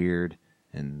kind of weird,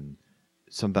 and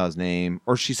something about his name,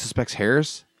 or she suspects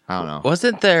Harris. I don't know.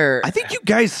 Wasn't there? I think you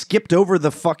guys skipped over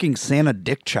the fucking Santa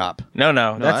dick chop. No,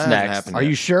 No, that's that hasn't next. happened Are yet.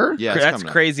 you sure? Yeah, it's That's coming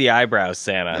up. crazy eyebrows,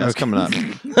 Santa. That's coming up.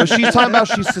 But she's talking about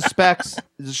she suspects.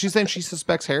 Is she saying she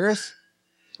suspects Harris,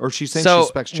 or is she saying So, she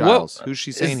suspects Giles? what Who's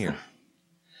she saying is- here?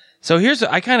 So here's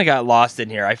I kind of got lost in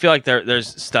here. I feel like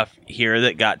there's stuff here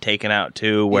that got taken out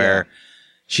too, where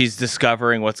she's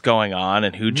discovering what's going on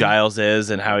and who Giles is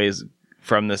and how he's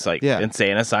from this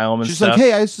insane asylum and She's stuff. like,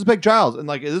 "Hey, I suspect Giles," and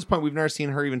like at this point, we've never seen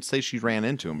her even say she ran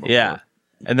into him before. yeah,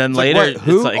 and then It's like, later "What?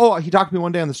 Who? it's like, Oh, he talked to me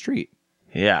one day on the street.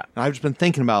 Yeah. And I've just been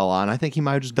thinking about it a lot, and I think he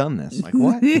might have just done this. Like,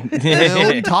 what? What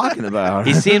are you talking about?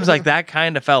 He seems like that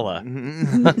kind of fella.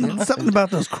 Something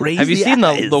about those crazy Have you seen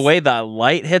eyes. the way the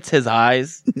light hits his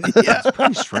eyes? It's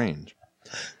pretty strange.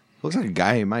 Looks like a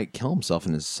guy who might kill himself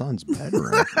in his son's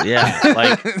bedroom. Yeah,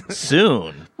 like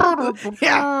soon.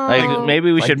 Yeah. Like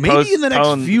maybe we Like, should maybe postpone in the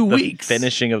next few the weeks.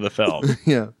 finishing of the film.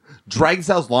 Yeah. Drag this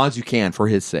out as long as you can for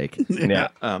his sake. Yeah.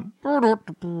 Um,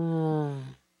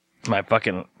 My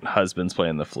fucking husband's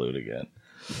playing the flute again.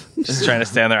 Just trying to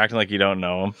stand there acting like you don't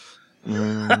know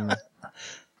him.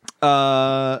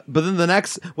 but then the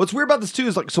next, what's weird about this too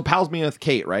is like, so Pal's meeting with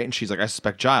Kate, right? And she's like, I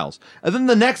suspect Giles. And then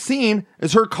the next scene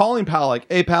is her calling Pal, like,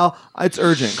 hey Pal, it's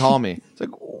urgent, call me. It's like,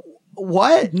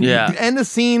 what? Yeah. End of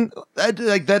scene. That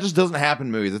just doesn't happen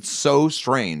in movies. It's so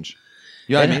strange.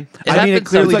 You know what I mean? It I mean, it happens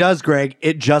clearly like- does, Greg.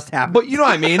 It just happened. But you know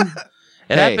what I mean?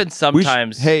 It happens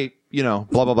sometimes. Hey, you know,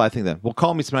 blah, blah, blah. I think that. Well,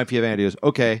 call me tonight if you have any ideas.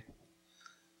 Okay.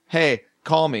 Hey,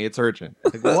 call me. It's urgent.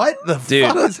 Like, what the Dude.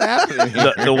 fuck is happening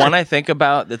here? The one I think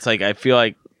about that's like, I feel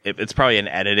like it's probably an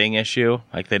editing issue.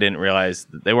 Like they didn't realize,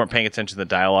 they weren't paying attention to the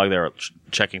dialogue. They were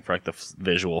checking for like the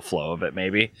visual flow of it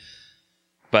maybe.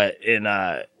 But in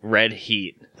Red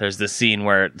Heat, there's this scene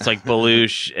where it's like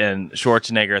Belushi and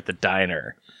Schwarzenegger at the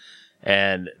diner.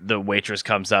 And the waitress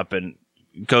comes up and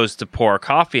goes to pour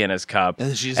coffee in his cup.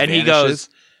 And she just and vanishes.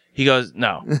 he goes,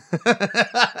 no.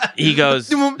 He goes,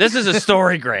 this is a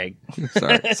story, Greg.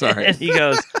 Sorry. And he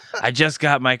goes, I just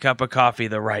got my cup of coffee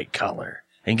the right color.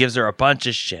 And gives her a bunch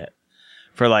of shit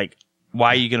for like,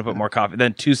 why are you going to put more coffee?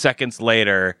 Then 2 seconds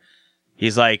later,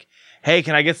 he's like, hey,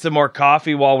 can I get some more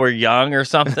coffee while we're young or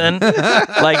something?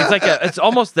 Like, it's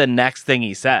almost the next thing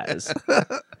he says.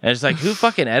 And it's like, who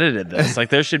fucking edited this? Like,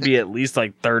 there should be at least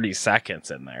like 30 seconds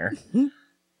in there.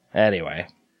 Anyway,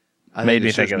 I made think me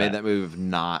they think should've of made that move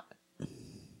not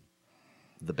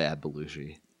the bad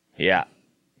Belushi. yeah.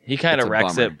 He kind It's of a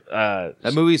wrecks bummer. it.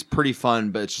 That movie's pretty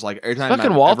fun, but it's just like every time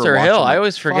Fucking I've Walter ever watched Hill. it, I'm I like,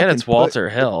 always forget it's fucking Walter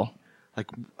Hill.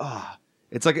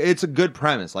 It's like it's a good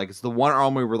premise. Like it's the one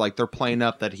arm where like they're playing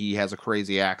up that he has a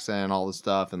crazy accent and all this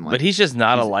stuff, and like, But he's just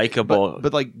not a likable.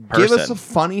 but like give us person. a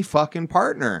funny fucking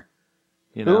partner.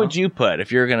 You know? Who would you put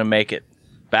if you were going to make it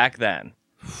back then?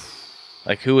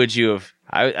 Like, who would you have?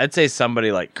 I'd say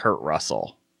somebody like Kurt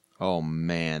Russell. Oh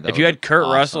man! If you had Kurt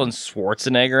Russell and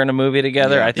Schwarzenegger in a movie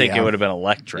together, Yeah. I think Yeah. it would have been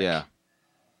electric. yeah,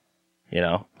 You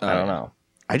know? I don't know.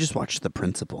 I just watched The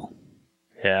Principal.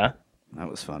 Yeah. That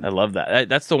was fun. I love that.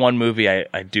 That's the one movie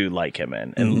I do like him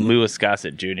in. And Louis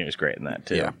Gossett Jr. is great in that,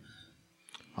 too. Yeah.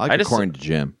 I like I just- according to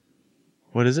Jim.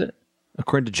 What is it?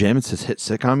 According to Jim, it's his hit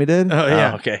sitcom he did. Oh,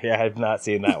 yeah. Oh, okay. Yeah, I've not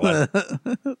seen that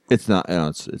one. It's not. No,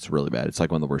 it's really bad. It's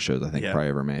like one of the worst shows I think Yeah. probably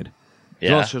ever made. It's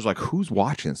one of Yeah. those shows like, who's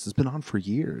watching this? It's been on for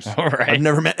years. All right. I've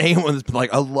never met anyone that's been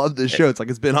like, I love this show. It's like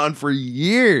it's been on for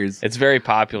years. It's very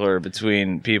popular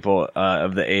between people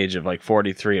of the age of like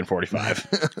 43 and 45.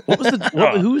 What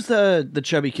was who's the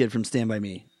chubby kid from Stand By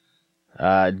Me?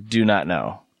 Do not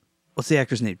know. What's the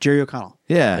actor's name? Jerry O'Connell.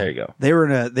 Yeah. There you go. They were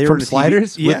in a From TV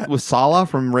Sliders Yeah. with Salah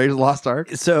from Raiders of the Lost Ark.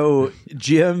 So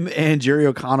Jim and Jerry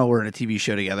O'Connell were in a TV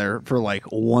show together for like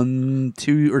 2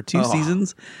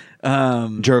 seasons.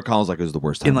 Jerry O'Connell's like, it was the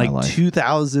worst time In like of my life.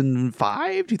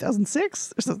 2005,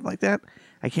 2006, or something like that.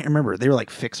 I can't remember. They were like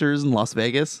fixers in Las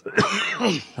Vegas.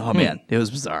 Oh man, it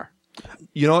was bizarre.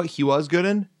 You know what he was good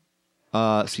in?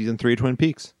 Season 3 of Twin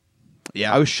Peaks.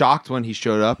 Yeah, I was shocked when he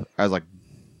showed up. I was like,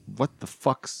 what the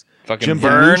fuck's Fucking Jim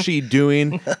Vern? Belushi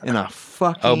doing in a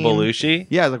fucking... Oh, Belushi?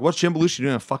 Yeah, I was like, what's Jim Belushi doing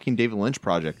in a fucking David Lynch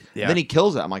project? Yeah. And then he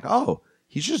kills it. I'm like, oh,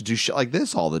 he should just do shit like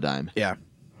this all the time. yeah.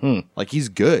 Like, he's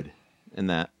good in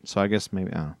that. So I guess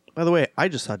maybe, I don't know. By the way, I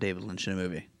just saw David Lynch in a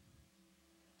movie.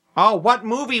 Oh, what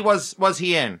movie was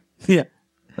he in? Yeah,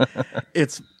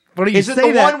 it's funny you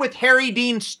say that. with Harry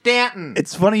Dean Stanton?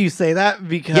 It's funny you say that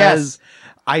because Yes.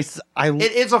 I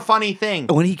It is a funny thing.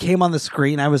 when he came on the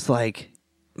screen, I was like,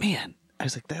 man, I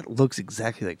was like, that looks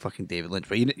exactly like fucking David Lynch.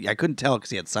 But I couldn't tell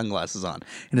because he had sunglasses on.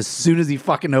 And as soon as he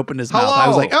fucking opened his mouth, I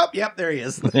was Hello. like, oh, yep, there he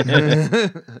is. I've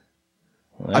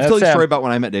told you a story about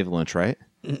when I met David Lynch, right?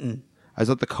 I was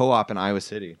at the co-op in Iowa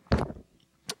City,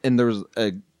 and there's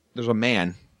a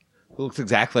man who looks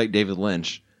exactly like David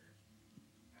Lynch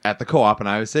at the co-op in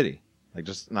Iowa City.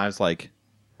 And I was like,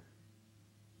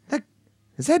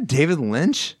 is that David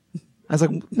Lynch? I was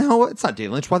like, no, it's not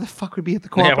David Lynch. Why the fuck would he be at the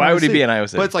co-op? Yeah, why in would he be in Iowa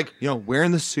City? But it's like,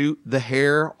 wearing the suit, the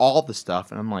hair, all the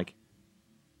stuff, and I'm like,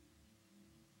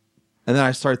 and then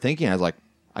I started thinking, I was like,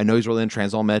 I know he's really in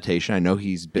transcendental meditation. I know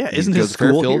he's been, Yeah, isn't he his goes to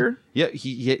school Fairfield. here? Yeah,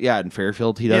 he in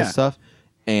Fairfield he does Yeah. stuff,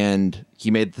 and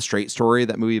he made The Straight Story,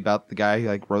 that movie about the guy who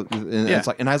like wrote. And Yeah. it's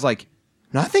like, and I was like,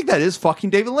 no, I think that is fucking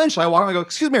David Lynch. And I walk and I go,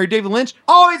 excuse me, are you David Lynch?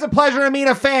 Always a pleasure to meet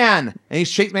a fan. And he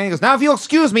shakes my hand and goes, now if you'll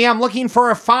excuse me, I'm looking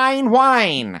for a fine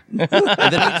wine. And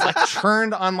then he just like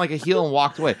turned on like a heel and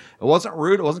walked away. It wasn't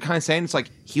rude. It wasn't condescending. It's like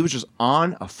he was just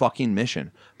on a fucking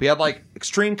mission. But he had like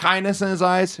extreme kindness in his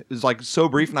eyes. It was like so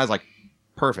brief. And I was like,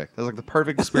 perfect. That was like the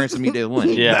perfect experience to meet David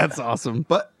Lynch. Yeah. That's awesome.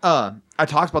 But I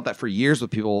talked about that for years with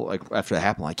people like after that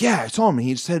happened. Like, yeah, I saw him.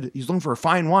 He said he's looking for a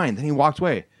fine wine. Then he walked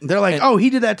away. They're like, oh, he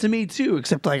did that to me too,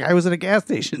 except like I was at a gas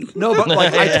station. No, but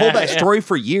like I told that story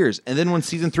for years. And then when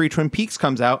season 3 Twin Peaks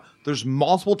comes out, there's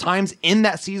multiple times in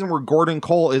that season where Gordon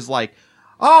Cole is like,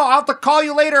 oh, I'll have to call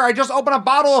you later. I just opened a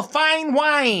bottle of fine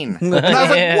wine. And I was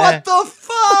like, what the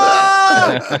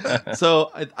fuck?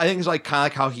 So I think it's like kind of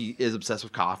like how he is obsessed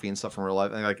with coffee and stuff in real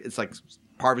life. And like it's like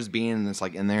part of his being and it's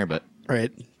like in there. But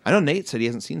Right. I know Nate said he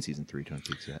hasn't seen season 3 Twin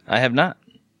Peaks yet. I have not.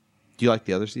 Do you like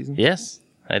the other season? Yes,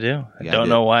 I do. I Yeah, I don't did.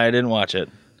 know why I didn't watch it.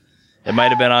 It might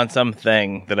have been on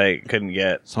something that I couldn't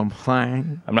get.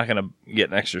 Something. I'm not going to get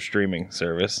an extra streaming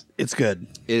service. It's good.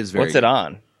 It is very What's it good.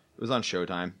 on? It was on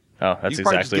Showtime. Oh, that's You could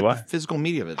probably just exactly get why. the physical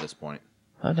media of it at this point.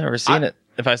 I've never seen it.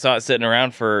 If I saw it sitting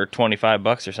around for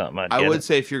 $25 or something, I'd I get would it.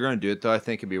 say if you're going to do it, though, I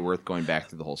think it'd be worth going back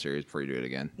through the whole series before you do it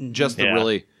again. Just to Yeah.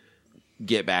 really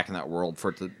get back in that world for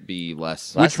it to be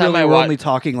less. Last Which time really I we're wa- only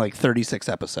talking like 36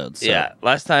 episodes. So. Yeah,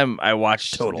 last time I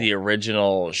watched Total. the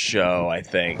original show, I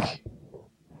think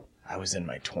I was in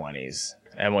my 20s.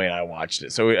 Emily and I watched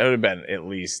it, so it would have been at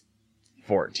least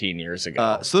 14 years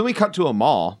ago. So then we cut to a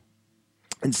mall,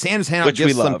 and Santa's handing out Which we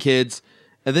gifts to some love. kids,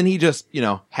 and then he just,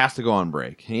 has to go on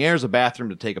break. And he enters a bathroom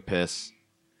to take a piss.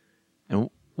 And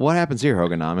what happens here,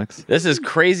 Hoganomics? This is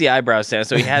crazy eyebrow Santa.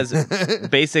 So he has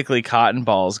basically cotton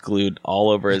balls glued all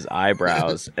over his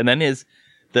eyebrows, and then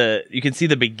you can see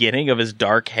the beginning of his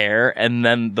dark hair, and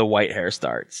then the white hair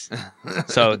starts.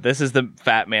 So this is the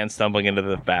fat man stumbling into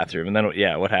the bathroom, and then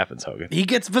what happens, Hogan? He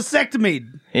gets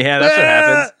vasectomied. Yeah, that's what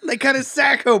happens. They cut his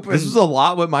sack open. This is a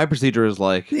lot what my procedure is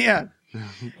like. Yeah.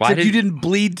 Why Except you didn't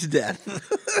bleed to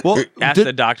death. Well, ask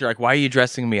the doctor, like, why are you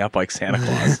dressing me up like Santa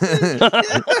Claus?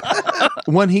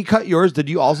 when he cut yours, did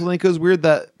you also think it was weird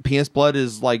that penis blood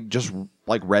is like just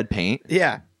like red paint?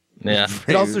 Yeah. Yeah.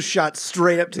 It also shot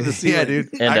straight up to the ceiling. Yeah, dude.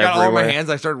 And I got all my everywhere. hands.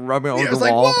 I started rubbing over Yeah, I was the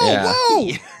like, wall. whoa, Yeah.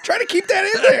 whoa. Try to keep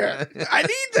that in there. I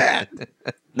need that.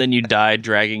 Then you die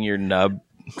dragging your nub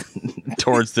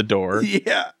towards the door.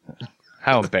 Yeah.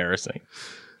 How embarrassing.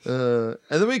 And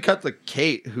then we cut to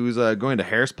Kate, who's going to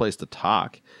Harris' place to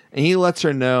talk, and he lets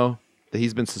her know that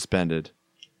he's been suspended.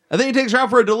 And then he takes her out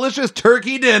for a delicious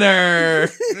turkey dinner.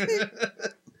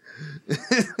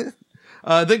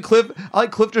 Then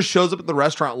Cliff just shows up at the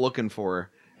restaurant looking for her.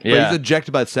 But Yeah. he's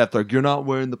ejected by Seth. Like, you're not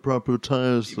wearing the proper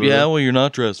attire. sir." Yeah, well, you're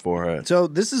not dressed for it. So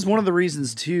this is one of the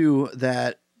reasons, too,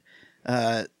 that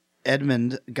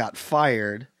Edmund got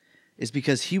fired is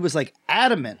because he was like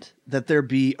adamant that there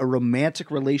be a romantic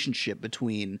relationship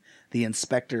between the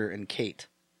inspector and Kate.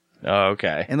 Oh,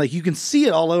 okay. And like you can see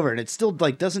it all over and it still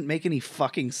like doesn't make any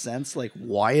fucking sense like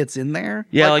why it's in there.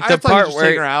 Yeah, like I the thought he was part just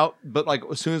taking her where out, but like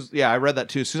as soon as I read that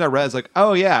too. As soon as I read, it's like,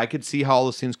 oh yeah, I could see how all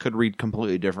those scenes could read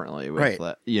completely differently. With Right.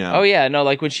 that, Oh yeah, no,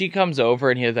 like when she comes over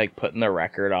and he's like putting the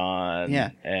record on. Yeah.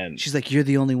 And She's like, "You're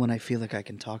the only one I feel like I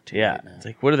can talk to." yeah. right now." It's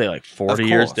like, what are they, like 40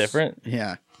 years course. different?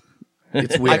 Yeah.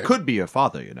 It's I weird. could be a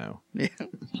father, you know. Yeah.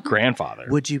 Grandfather.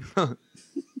 Would you?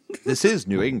 This is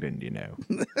New England, you know.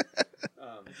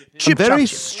 Chip, I'm very chop,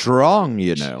 chip. strong,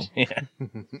 you know. Yeah.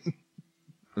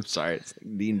 I'm sorry, it's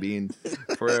like Dean Bean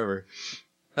forever.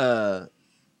 And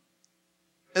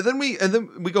then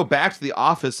we go back to the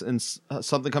office, and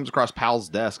something comes across Pal's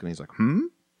desk, and he's like, "Hmm."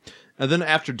 And then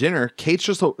after dinner, Kate's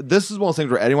just. This is one of those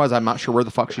things where anyways, I'm not sure where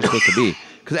the fuck she's supposed to be,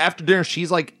 because after dinner,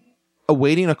 she's like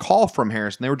awaiting a call from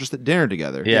Harrison. They were just at dinner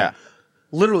together. Yeah.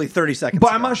 Literally 30 seconds. But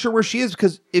ago. I'm not sure where she is,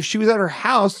 because if she was at her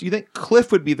house, you think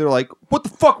Cliff would be there like, what the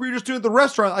fuck were you just doing at the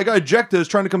restaurant? I got ejected. I was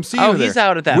trying to come see you Oh, there. he's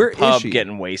out at that Where is pub she?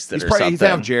 getting wasted He's or probably, something. he's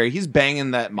out with Jerry. He's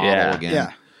banging that model Yeah.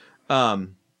 again. Yeah.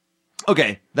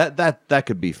 Okay, that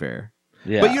could be fair.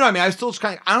 Yeah. But you know what I mean? I still just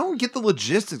kind of, I don't get the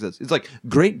logistics of this. It's like,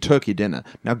 great turkey dinner.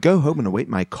 Now go home and await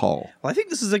my call. Well, I think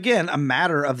this is again a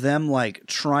matter of them like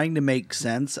trying to make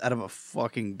sense out of a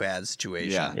fucking bad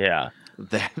situation. Yeah. Yeah.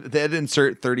 They'd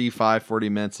insert 35, 40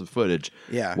 minutes of footage.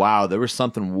 Yeah. Wow, there was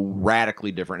something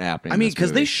radically different happening. I in mean, this because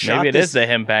movie. they shot Maybe it this. is the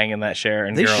him banging that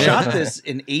Sharon They girl. shot this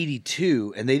in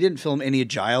 '82, and they didn't film any of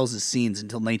Giles' scenes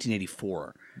until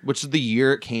 1984. Which is the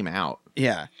year it came out.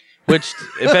 Yeah. Which,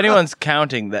 if anyone's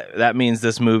counting, that means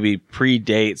this movie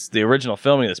predates the original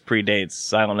filming. This predates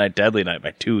Silent Night, Deadly Night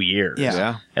by 2 years. Yeah.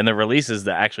 Yeah. And the release is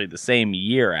actually the same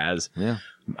year as. Yeah.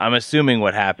 I'm assuming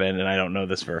what happened, and I don't know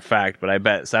this for a fact, but I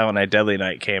bet Silent Night Deadly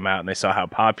Night came out and they saw how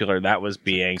popular that was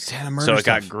being. Santa murder So it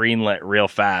got stuff. greenlit real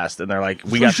fast, and they're like,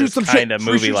 we Free got shoot this some kind shit. of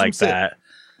Free movie shoot some like shit. that.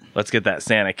 Let's get that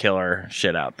Santa killer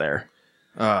shit out there.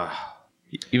 Uh,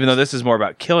 Even though this is more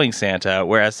about killing Santa,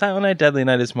 whereas Silent Night Deadly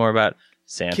Night is more about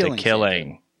Santa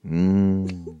killing.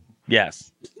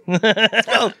 Yes.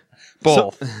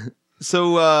 Both.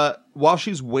 So while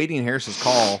she's waiting Harris's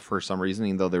call for some reason,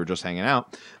 even though they were just hanging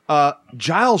out,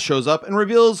 Giles shows up and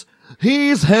reveals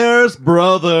he's Harris'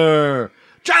 brother.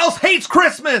 Giles hates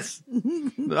Christmas. I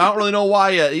don't really know why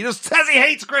yet. He just says he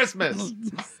hates Christmas.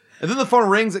 And then the phone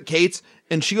rings at Kate's,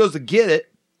 and she goes to get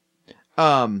it.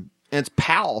 And it's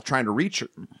Pal trying to reach her.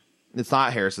 It's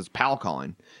not Harris, it's Pal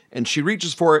calling. And she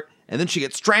reaches for it, and then she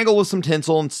gets strangled with some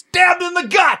tinsel and stabbed in the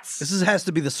guts. Has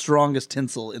to be the strongest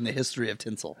tinsel in the history of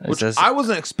tinsel. Which I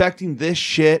wasn't expecting this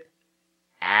shit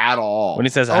at all. When he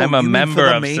says, I'm a you mean member for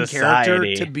the of main society.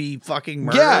 character to be fucking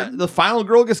murdered? Yeah, the final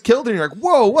girl gets killed, and you're like,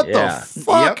 whoa, what Yeah. the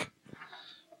fuck? Yep.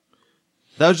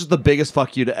 That was just the biggest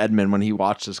fuck you to Edmund when he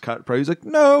watched this cut. He's like,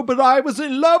 no, but I was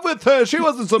in love with her. She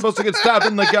wasn't supposed to get stabbed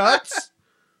in the guts.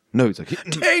 No, he's like,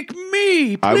 Take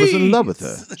me, please. I was in love with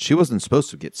her. She wasn't supposed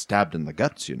to get stabbed in the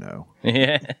guts, you know.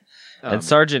 Yeah. And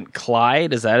Sergeant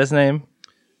Clyde, is that his name?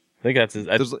 I think that's his.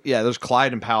 There's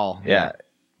Clyde and Powell. Yeah.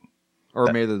 Or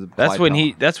maybe there's That's Clyde when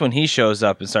Powell. that's when he shows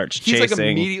up and starts He's chasing. like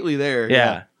immediately there.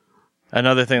 Yeah.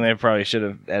 Another thing they probably should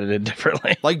have edited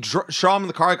differently. Like show him in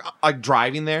the car, like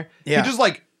driving there. Yeah. He just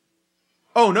like,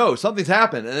 oh no, something's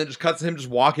happened, and it just cuts to him just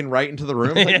walking right into the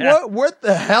room. Like, Yeah. what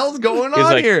the hell's going He's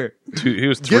on like, here? He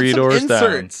was Get 3 some doors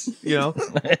inserts, you know.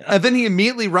 And then he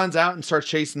immediately runs out and starts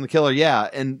chasing the killer. Yeah,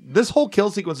 and this whole kill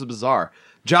sequence is bizarre.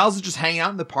 Giles is just hanging out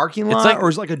in the parking lot, like- or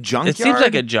is it like a down. junkyard? It seems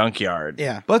like a junkyard.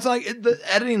 Yeah. But it's like the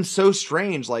editing's so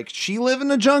strange. Like, she live in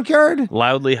a junkyard?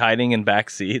 Loudly hiding in back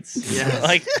seats. Yes.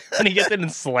 Like when he gets in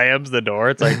and slams the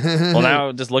door, it's like, well,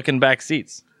 now just look in back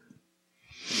seats.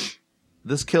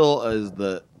 This kill is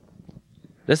the.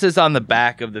 This is on the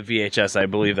back of the VHS. I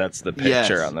believe that's the picture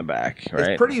Yes. on the back,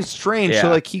 right? It's pretty strange. Yeah. So,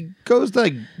 like, he goes to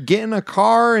like, get in a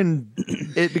car and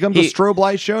it becomes a strobe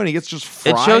light show and he gets just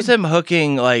fried. It shows him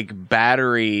hooking like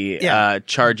battery Yeah.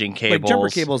 Charging cables. Like jumper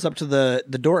cables up to the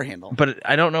door handle. But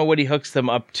I don't know what he hooks them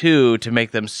up to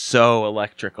make them so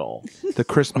electrical. The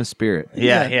Christmas spirit.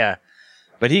 Yeah.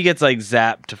 But he gets like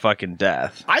zapped to fucking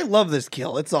death. I love this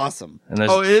kill. It's awesome. And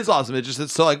there's Oh, it is awesome.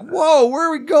 It's so like, whoa, where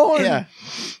are we going? Yeah.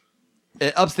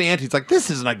 It ups the ante. It's like,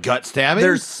 this isn't a gut stabbing.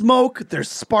 There's smoke, there's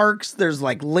sparks, there's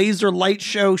like laser light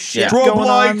show shit Yeah. strobe going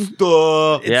lights,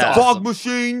 on. Yeah. fog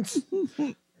machines.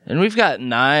 and we've got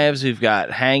knives, we've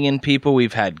got hanging people,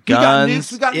 we've had We got guns.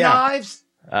 nukes, we got Yeah. knives.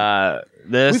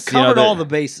 This We've covered all the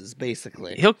bases,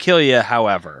 basically. He'll kill you,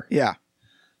 however. Yeah.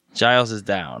 Giles is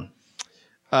down.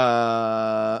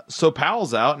 So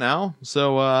Powell's out now.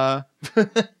 So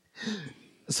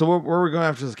so where are we going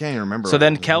after this? Can't even remember. So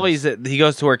then he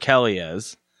goes to where Kelly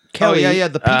is. Kelly,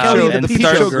 the peep Kelly, show, and the peep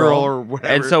starts- show girl or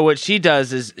whatever. And so what she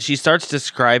does is she starts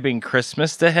describing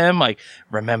Christmas to him, like,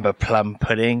 remember plum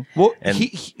pudding? well, and-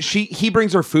 he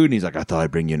brings her food and he's like, I thought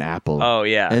I'd bring you an apple. Oh,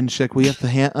 yeah. And she's like, we have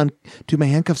to do my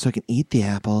handcuffs so I can eat the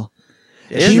apple.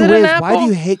 Is Gee it an whiz, apple? why do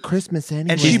you hate Christmas anyway?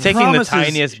 And She's she taking promises- the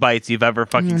tiniest bites you've ever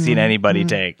fucking seen anybody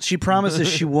take. She promises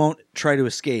she won't try to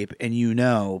escape, and you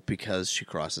know because she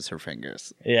crosses her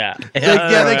fingers. Yeah.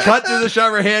 they cut through the shot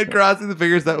of her hand, crossing the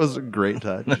fingers. That was a great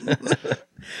touch.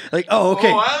 Like, oh,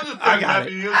 okay. I got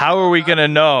it. How are we going to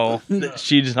know that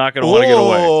she's not going to want to get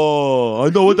away? Oh, I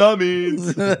know what that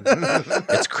means.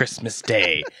 It's Christmas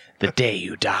Day, the day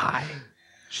you die.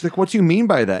 She's like, what do you mean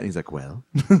by that? And he's like, well.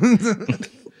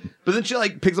 But then she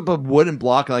like picks up a wooden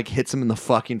block and like hits him in the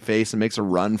fucking face and makes a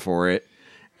run for it.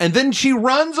 And then she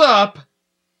runs up.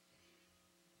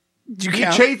 Did you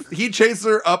count? He chases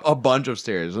her up a bunch of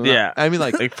stairs. Yeah. I mean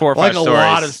like 4 or 5 like a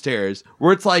lot stories. of stairs.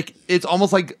 Where it's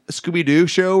almost like a Scooby-Doo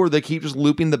show where they keep just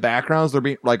looping the backgrounds. They're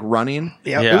being like running.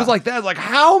 Yep. Yeah. It was like that. Like,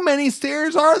 how many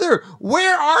stairs are there?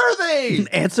 Where are they?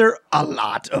 Answer, a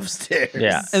lot of stairs.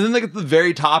 Yeah. And then like at the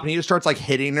very top, and he just starts like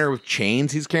hitting her with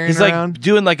chains he's carrying He's around. like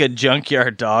doing like a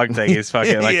junkyard dog thing. He's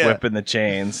fucking like Yeah. whipping the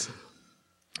chains.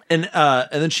 And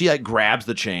then she like grabs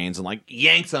the chains and like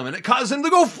yanks them, and it causes him to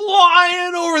go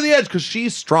flying over the edge because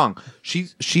she's strong.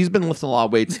 She's been lifting a lot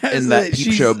of weights in that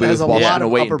peep show booth has a while lot she's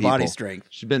of waiting upper people. body strength.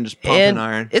 She's been just pumping And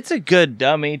iron. it's a good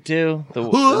dummy too.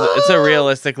 It's a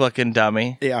realistic looking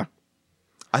dummy. Yeah.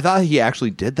 I thought he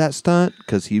actually did that stunt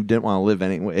because he didn't want to live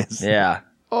anyways. Yeah.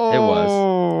 It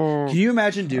was. Can you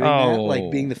imagine doing that? Oh.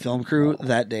 Like being the film crew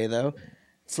that day, though?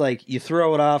 It's like you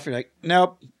throw it off, you're like,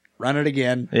 nope, run it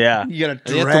again. Yeah. You gotta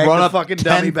And you drag have to run the up fucking 10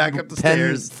 dummy back up the 10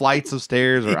 stairs. flights of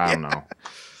stairs, or I don't know.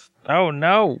 Oh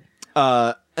no.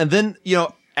 And then,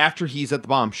 after he's at the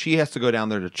bomb, she has to go down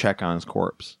there to check on his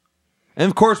corpse. And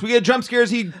of course, we get jump scares.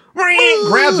 He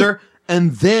grabs her,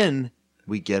 and then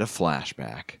we get a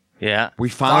flashback. Yeah. We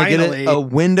finally Finally. get a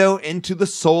window into the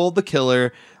soul of the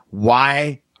killer.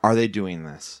 Why are they doing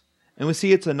this? And we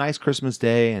see it's a nice Christmas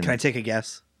day. And Can I take a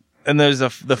guess? And there's the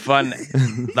fun,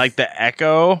 like the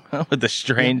echo with the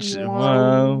strange.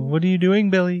 What are you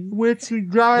doing, Billy?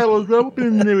 Witsy Giles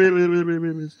open.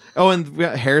 Oh, and we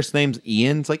got Harris' name's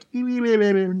Ian. It's like,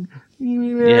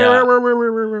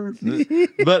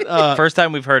 but First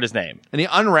time we've heard his name, and he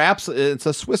unwraps. It's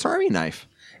a Swiss Army knife.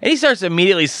 and he starts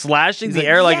immediately slashing the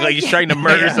air like he's trying to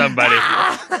murder somebody.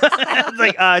 It's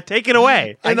like, take it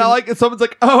away. And I like it. Someone's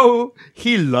like, "Oh,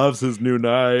 he loves his new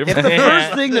knife." If the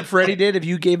first thing that Freddy did, if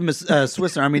you gave him a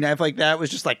Swiss Army knife like that, was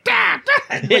just like,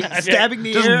 stabbing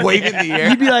the Just air, waving the air.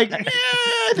 you'd be like,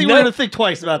 I think we're gonna think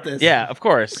twice about this. Yeah, of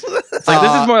course. It's like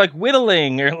this is more like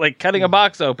whittling or like cutting a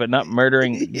box open, not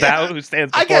murdering Bao who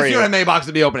stands before I guess you. you know, a box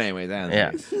would be open anyways.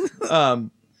 Yeah.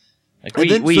 Like And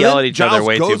then- we so yell then at each other Giles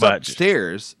way too goes much.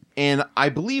 upstairs, and I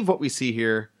believe what we see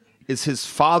here is his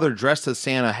father dressed as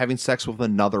Santa having sex with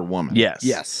another woman. Yes.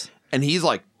 Yes. And he's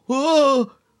like,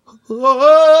 whoa,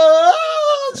 whoa,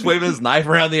 just waving his knife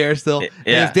around the air still. And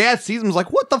Yeah. his dad sees him, is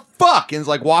like, what the fuck? And is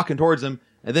like walking towards him.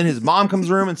 And then his mom comes in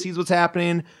the room and sees what's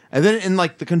happening. And then in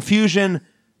like the confusion,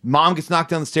 mom gets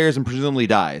knocked down the stairs and presumably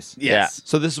dies. Yes.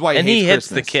 So this is why And he he hates hits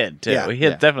Christmas. the kid too. Yeah. He Yeah.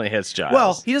 definitely hits Giles.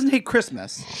 Well, he doesn't hate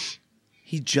Christmas.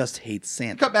 He just hates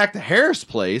Santa. Cut back to Harris'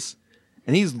 place,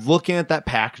 and he's looking at that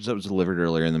package that was delivered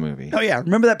earlier in the movie. Oh yeah,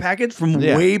 remember that package from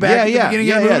Yeah. way back at the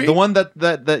beginning of the movie? The one that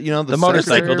the motorcycle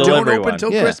secretary- delivery Don't open one.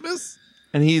 till Yeah. Christmas.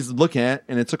 And he's looking at it,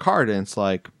 and it's a card, and it's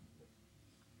like,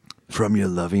 from your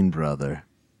loving brother,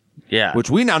 yeah. which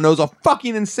we now know is a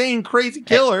fucking insane, crazy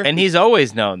killer. And he's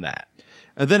always known that.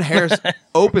 And then Harris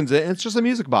opens it, and it's just a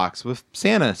music box with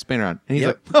Santa spinning around. And he's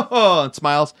Yep. like, oh, and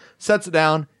smiles, sets it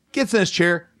down, gets in his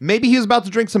chair. Maybe he was about to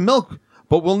drink some milk,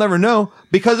 but we'll never know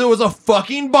because it was a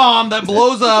fucking bomb that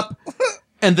blows up,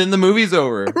 and then the movie's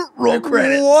over. Roll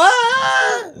credits.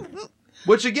 What?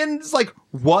 Which again is like,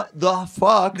 what the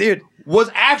fuck, Dude.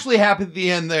 Was actually happening at the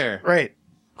end there? Right.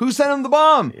 Who sent him the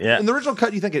bomb? Yeah. In the original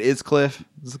cut, you think it is Cliff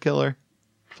is the killer?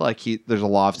 I feel like there's a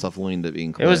lot of stuff leaning to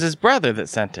being Cliff. It was his brother that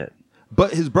sent it.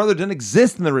 But his brother didn't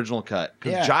exist in the original cut.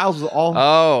 'Cause Yeah. Giles was all.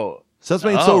 Oh. So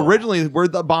that's so Oh. originally,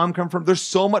 where'd the bomb come from? There's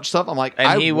so much stuff. I'm like,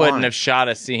 And he wouldn't have shot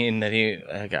a scene that he.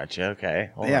 I got you.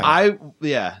 Okay. Hold Yeah. on.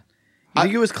 Yeah. You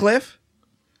think it was Cliff?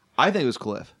 I think it was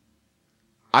Cliff.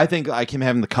 I think like him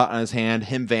having the cut on his hand,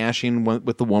 him vanishing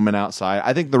with the woman outside.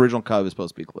 I think the original cut was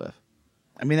supposed to be Cliff.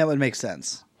 I mean, that would make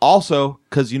sense. Also,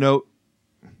 because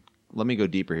let me go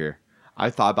deeper here. I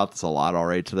thought about this a lot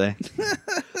already today.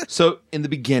 So in the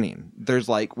beginning, there's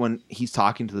like when he's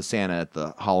talking to the Santa at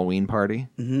the Halloween party,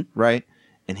 right?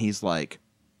 And he's like,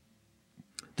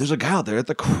 there's a guy out there at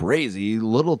the crazy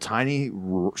little tiny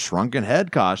shrunken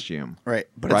head costume, Right.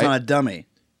 But Right. it's not a dummy.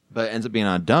 but it ends up being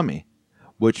on a dummy,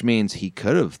 which means he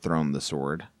could have thrown the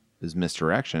sword as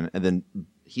misdirection. And then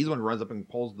he's the one who runs up and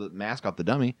pulls the mask off the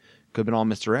dummy. Could have been all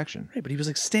misdirection. Right, but he was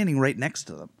like standing right next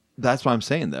to them. That's what I'm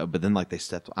saying though. But then like they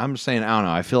stepped. I'm just saying I don't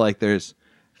know. I feel like there's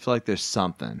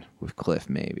something with Cliff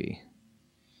maybe.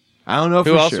 I don't know.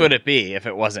 Who for else sure. would it be if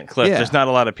it wasn't Cliff? Yeah. There's not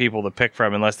a lot of people to pick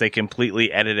from unless they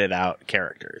completely edited out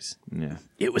characters. Yeah.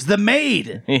 It was the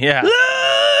maid. Yeah.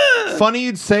 Funny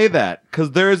you'd say that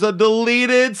because there's a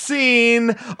deleted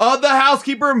scene of the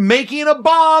housekeeper making a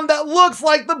bomb that looks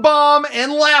like the bomb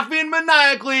and laughing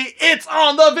maniacally. It's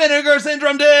on the Vinegar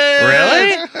Syndrome disc.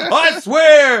 Really? I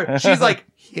swear. She's like,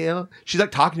 yeah. She's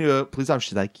like talking to a police officer.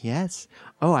 She's like, yes.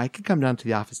 Oh, I could come down to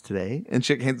the office today. And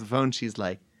she hands the phone. She's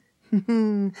like,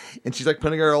 and she's like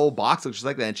putting her old box. She's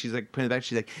like that. And she's like putting it back.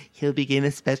 She's like, he'll be getting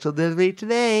a special delivery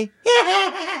today.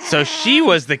 So she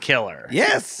was the killer.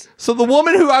 Yes. So the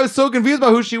woman who I was so confused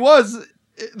about who she was,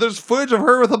 there's footage of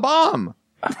her with a bomb.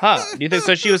 Huh. You think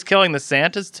so? She was killing the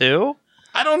Santas too?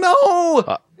 I don't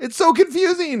know. It's so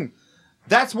confusing.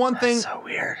 That's one thing. So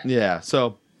weird. Yeah.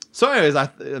 So anyways,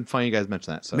 I'm funny you guys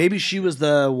mentioned that. So Maybe she was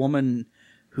the woman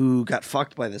who got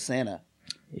fucked by the Santa.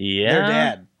 Yeah. Their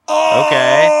dad.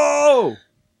 Okay. Oh.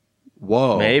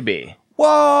 Whoa. Maybe.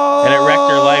 Whoa. And it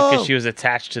wrecked her life because she was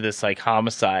attached to this like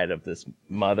homicide of this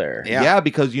mother. Yeah.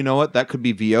 Because you know what? That could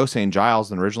be VO saying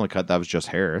Giles in the original cut. That was just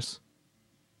Harris.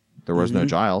 There was no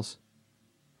Giles.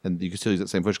 And you can still use that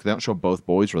same footage because they don't show both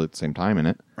boys really at the same time in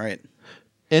it. Right.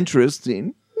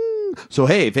 Interesting. So,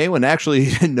 hey, if anyone actually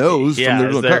knows Yeah, from the is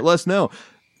original there- cut, let us know.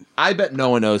 I bet no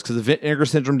one knows because if Vinegar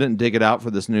Syndrome didn't dig it out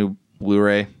for this new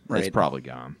Blu-ray, Right. it's probably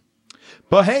gone.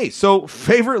 But hey, so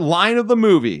favorite line of the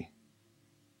movie?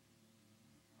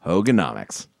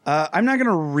 Hoganomics. I'm not going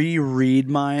to reread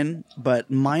mine,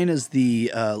 but mine is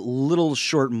the little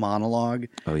short monologue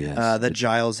Oh, yes. that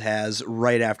Giles has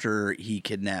right after he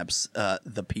kidnaps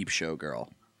the Peep Show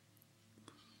girl.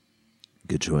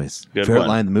 Good choice. Good favorite one.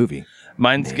 line of the movie?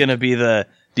 Mine's gonna be the.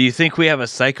 Do you think we have a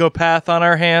psychopath on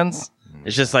our hands?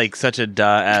 It's just like such a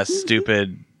ass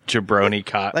stupid jabroni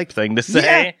cop Like, thing to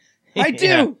say. I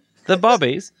do. The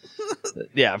bubbies.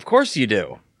 Yeah, of course you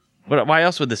do. Why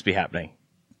else would this be happening?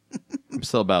 I'm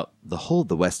still about the whole of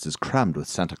the West is crammed with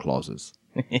Santa Clauses.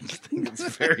 It's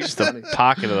very just a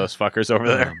pocket of those fuckers over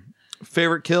there.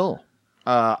 Favorite kill?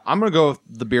 I'm gonna go with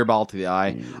the beer bottle to the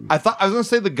eye. I was gonna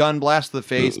say the gun blast to the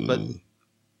face, but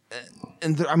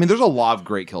there's a lot of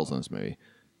great kills in this movie.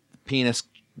 Penis,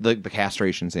 the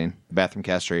castration scene, the bathroom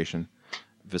castration,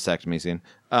 vasectomy scene,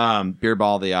 beer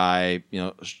ball to the eye,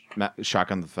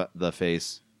 shotgun the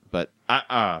face, but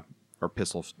or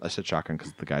pistol. I said shotgun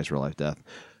because the guy's real life death.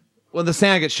 When the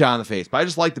Santa gets shot in the face, but I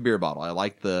just like the beer bottle. I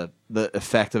like the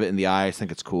effect of it in the eye. I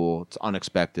think it's cool. It's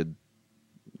unexpected,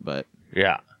 but.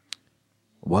 Yeah.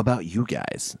 What about you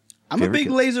guys? I'm Favorite a big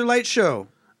kill? laser light show.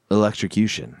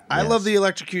 Electrocution. I Yes. love the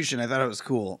electrocution. I thought it was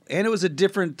cool. And it was a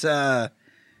different, after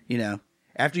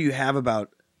you have about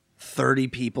 30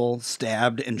 people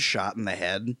stabbed and shot in the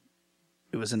head,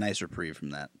 it was a nice reprieve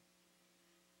from that.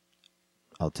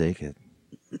 I'll take it.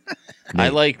 I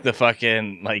like the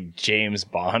fucking like James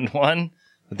Bond one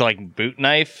with the, like boot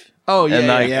knife. Oh yeah, And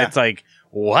like, yeah. it's like,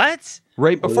 what?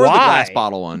 right before the Why? glass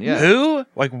bottle one. Yeah, Who?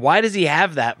 Like, why does he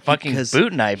have that fucking Because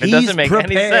boot knife? It he's doesn't make any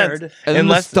prepared. sense. and then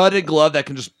Unless the studded glove that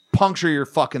can just puncture your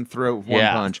fucking throat with one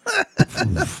Yeah. punch.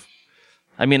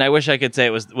 I mean, I wish I could say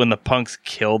it was when the punks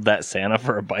killed that Santa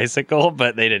for a bicycle,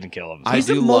 but they didn't kill him. He's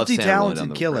a do love Santa multi-talented Rolling Down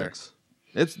the killer. Bricks.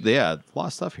 It's a lot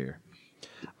of stuff here.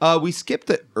 We skipped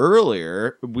it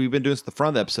earlier. We've been doing this at the front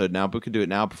of the episode now, but we could do it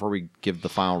now before we give the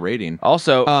final rating.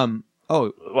 Also,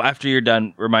 Oh, after you're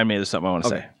done, remind me of something I want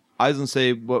to okay. say. I was gonna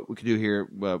say what we could do here.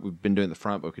 What we've been doing at the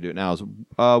front, but we could do it now. Is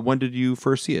when did you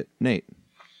first see it, Nate?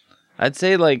 I'd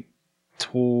say like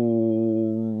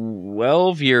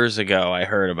 12 years ago, I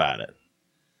heard about it.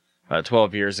 About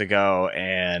 12 years ago,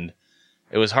 and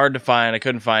it was hard to find. I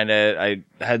couldn't find it. I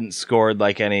hadn't scored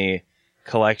like any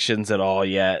collections at all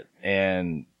yet,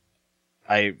 and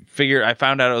I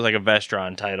found out it was like a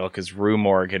Vestron title because Rue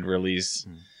Morgue had released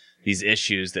these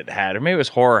issues that had, or maybe it was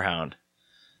Horror Hound.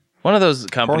 One of those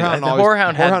companies. Horror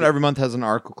Hound every month has an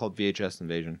article called VHS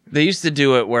Invasion. They used to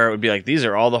do it where it would be like, these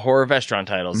are all the Horror Vestron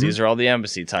titles. These are all the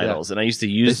Embassy titles. And I used to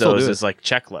use still those do it. as like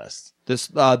checklists.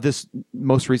 This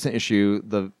most recent issue,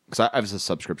 because I have a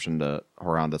subscription to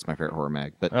Horror Hound. That's my favorite horror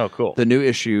mag. But Oh, cool. the new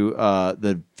issue,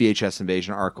 the VHS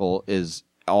Invasion article, is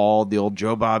all the old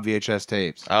Joe Bob VHS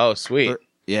tapes. Oh, sweet.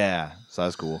 Yeah, so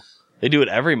that's cool. They do it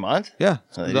every month? Yeah,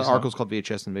 Oh, they the do so? article's called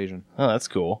VHS Invasion. Oh, that's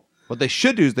cool. What they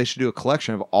should do is they should do a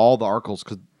collection of all the articles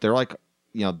because they're like,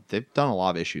 they've done a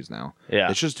lot of issues now. Yeah.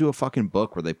 They should just do a fucking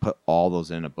book where they put all those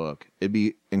in a book. It'd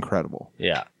be incredible.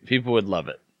 Yeah. People would love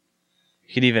it.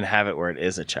 You could even have it where it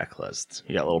is a checklist.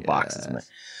 You got little boxes in there.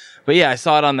 But yeah, I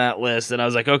saw it on that list and I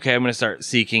was like, okay, I'm going to start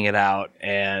seeking it out.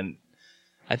 And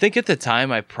I think at the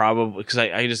time I probably, because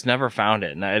I just never found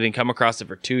it and I didn't come across it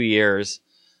for 2 years.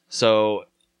 So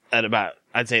at about,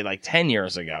 I'd say like 10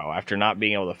 years ago, after not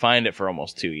being able to find it for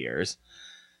almost 2 years,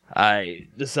 I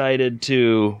decided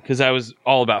to, because I was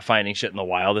all about finding shit in the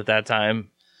wild at that time.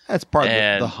 That's part of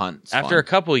And the hunt. It's After fun. a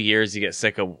couple of years, you get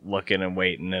sick of looking and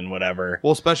waiting and whatever.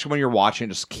 Well, especially when you're watching it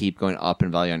just keep going up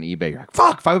in value on eBay. You're like,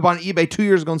 fuck, if I would bought on eBay 2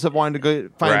 years ago instead of wanting to go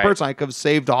find Right. a person, I could have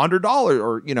saved $100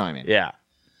 or, you know what I mean? Yeah.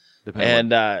 Depending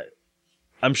on And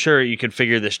I'm sure you could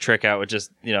figure this trick out with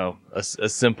just, a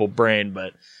simple brain,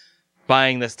 but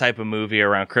buying this type of movie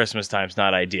around Christmas time is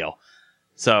not ideal.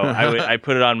 So I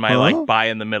put it on my like buy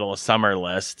in the middle of summer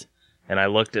list, and I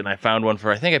looked and I found one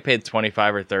for, I think I paid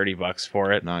 $25 or $30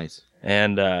 for it. Nice.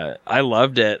 And I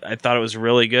loved it. I thought it was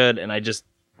really good, and I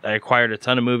acquired a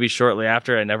ton of movies shortly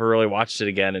after. I never really watched it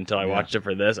again until I watched it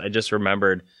for this. I just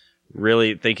remembered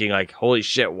really thinking like, holy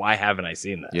shit, why haven't I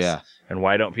seen this? Yeah. And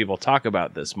why don't people talk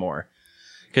about this more?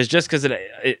 Because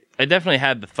I definitely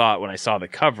had the thought when I saw the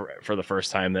cover for the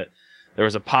first time that there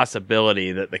was a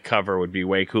possibility that the cover would be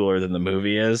way cooler than the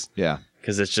movie is. Yeah.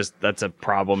 Because that's a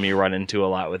problem you run into a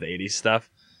lot with 80s stuff,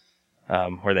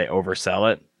 where they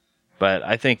oversell it. But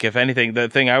I think, if anything, the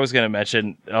thing I was going to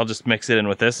mention, I'll just mix it in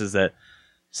with this, is that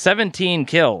 17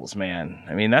 kills, man.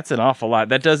 I mean, that's an awful lot.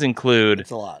 That does include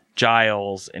It's a lot.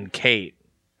 Giles and Kate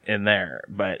in there,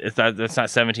 but that's not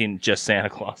 17 just Santa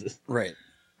Clauses. Right.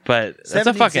 But that's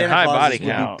a fucking Santa high Clauses body would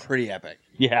be count. pretty epic.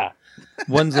 Yeah.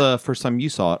 When's the first time you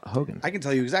saw it, Hogan? I can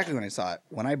tell you exactly when I saw it.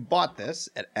 When I bought this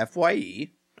at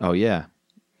FYE Oh yeah,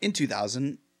 in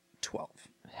 2012.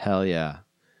 hell yeah.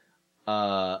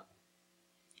 I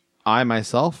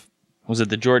myself, Was it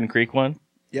the Jordan Creek one?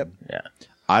 Yep. Yeah.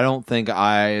 I don't think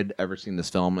I'd ever seen this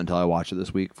film until I watched it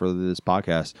this week for this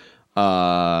podcast.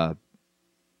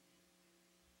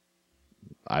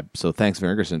 So thanks,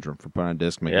 Vinegar Syndrome, for putting on a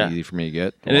disc, making it easy for me to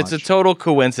get. And it's a total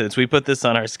coincidence. We put this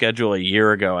on our schedule a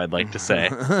year ago, I'd like to say.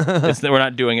 We're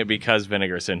not doing it because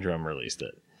Vinegar Syndrome released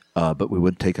it. but we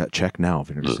would take a check now,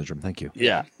 Vinegar Syndrome. Thank you.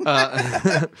 Yeah.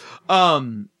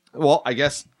 Well, I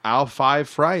guess out of 5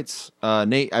 frights,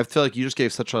 Nate, I feel like you just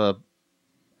gave such a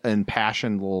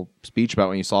impassioned little speech about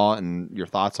when you saw it and your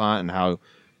thoughts on it and how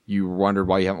you wondered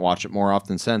why you haven't watched it more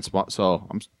often since. So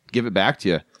I'm give it back to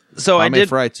you. So How many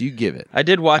frights you give it? I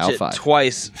did watch it 5.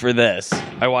 twice for this.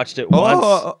 I watched it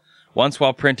once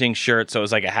while printing shirts, so it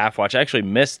was like a half watch. I actually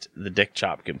missed the dick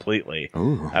chop completely.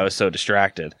 Ooh. I was so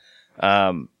distracted.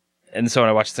 And so when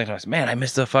I watched the second time, I was man, I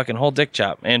missed the fucking whole dick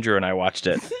chop. Andrew and I watched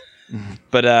it.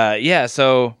 But yeah,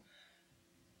 so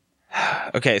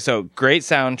okay, so great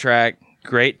soundtrack,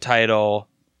 great title,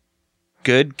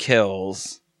 good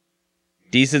kills,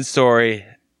 decent story,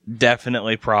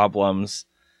 definitely problems,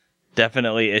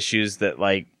 definitely issues that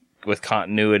like with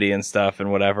continuity and stuff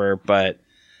and whatever, but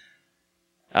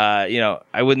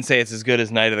I wouldn't say it's as good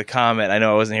as Night of the Comet. I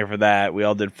know I wasn't here for that. We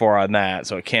all did 4 on that,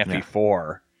 so it can't be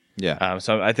 4. Yeah.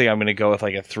 So I think I'm going to go with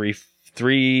like a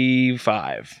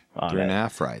 3.5 on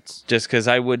 3.5 frights. just because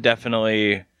I would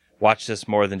definitely watch this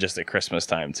more than just at Christmas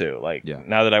time too. Like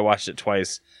now that I watched it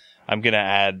twice, I'm going to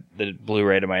add the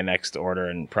Blu-ray to my next order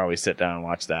and probably sit down and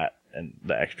watch that and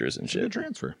the extras and shit. Good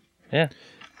transfer. Yeah.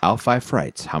 Out of 5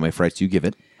 frights. How many frights do you give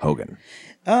it, Hogan?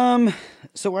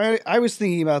 So I was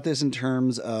thinking about this in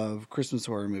terms of Christmas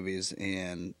horror movies,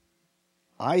 and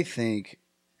I think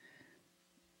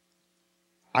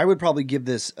I would probably give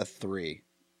this a 3,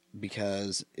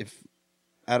 because if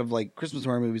out of like Christmas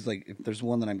horror movies, like if there's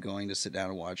one that I'm going to sit down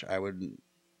and watch, I would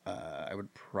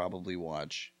probably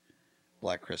watch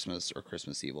Black Christmas or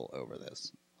Christmas Evil over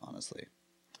this, honestly.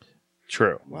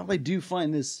 True. While I do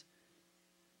find this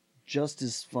just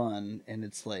as fun, and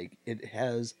it's like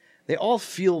they all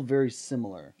feel very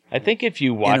similar. I think if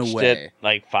you watched it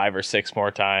like 5 or 6 more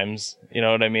times, you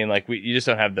know what I mean? Like you just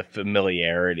don't have the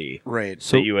familiarity Right.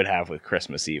 that you would have with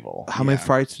Christmas Evil. How many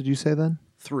frights did you say then?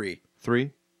 3.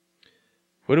 3?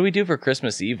 What do we do for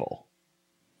Christmas Evil?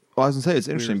 Well, I was going to say, it's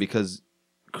interesting because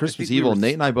Christmas we Evil, were-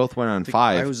 Nate and I both went on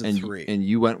 5. I was a and 3. And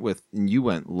you went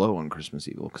low on Christmas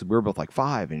Evil because we were both like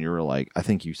 5, and you were like, I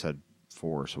think you said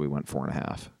 4, so we went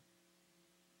 4.5.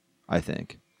 I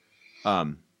think.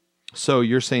 So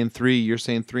you're saying 3, you're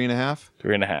saying 3.5?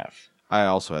 3.5. I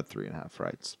also had 3.5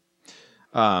 frights.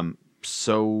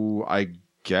 So I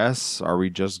guess, are we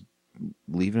just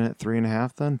leaving it at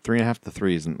 3.5 then? 3.5 to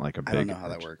 3 isn't like a big. I don't know how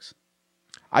that works.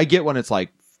 I get when it's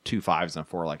like 2 5s and a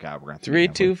 4, like, we're going to 3,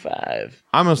 2, 5.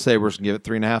 I'm going to say we're just going to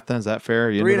give it 3.5 then. Is that fair?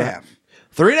 You into 3.5. that?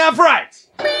 3.5 frights!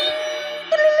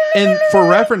 And for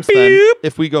reference, then,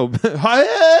 if we go,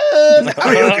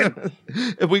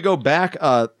 if we go back,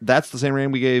 that's the same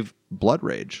rating we gave Blood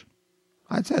Rage.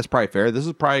 I'd say that's probably fair. This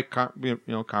is probably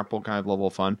comparable kind of level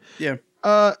of fun. Yeah.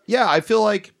 Yeah, I feel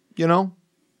like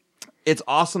it's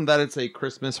awesome that it's a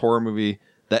Christmas horror movie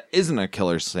that isn't a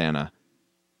killer Santa.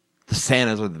 The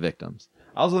Santas are the victims.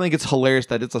 I also think it's hilarious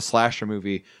that it's a slasher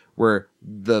movie where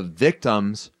the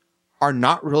victims are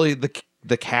not really the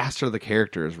cast or the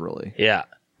characters, really. Yeah.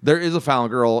 There is a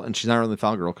found girl, and she's not really a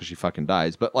found girl because she fucking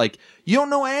dies. But like, you don't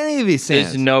know any of these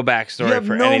Santas. There's no backstory You have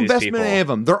for no any of these investment people. in any of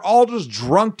them. They're all just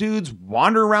drunk dudes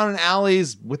wandering around in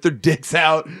alleys with their dicks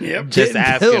out. Yep. Just getting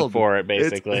asking killed. for it,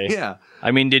 basically. Yeah. I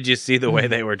mean, did you see the way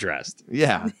they were dressed?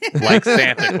 Yeah. Like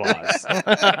Santa Claus.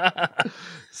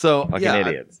 So, Fucking yeah,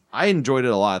 idiots. I enjoyed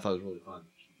it a lot. I thought it was really fun.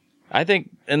 I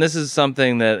think, and this is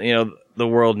something that, the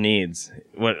world needs.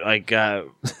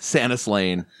 Santa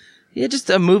Slaying. Yeah, just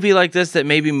a movie like this that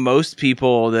maybe most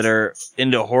people that are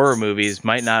into horror movies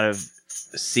might not have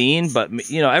seen, but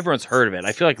everyone's heard of it.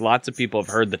 I feel like lots of people have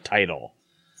heard the title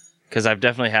because I've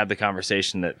definitely had the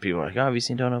conversation that people are like, "Oh, have you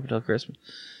seen Don't Open Till Christmas?"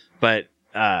 But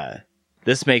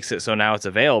this makes it so now it's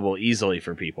available easily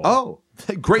for people. Oh,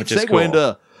 great Which is segue cool.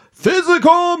 into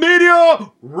Physical Media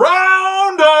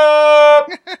Roundup.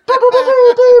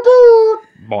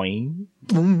 Boing.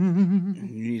 You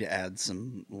need to add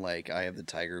some, Eye of the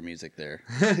Tiger music there.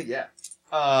 Yeah.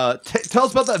 Tell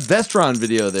us about that Vestron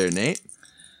video, there, Nate.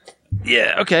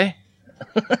 Yeah. Okay.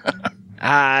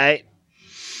 Hi.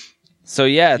 So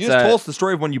yeah, it's You just told us the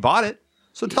story of when you bought it.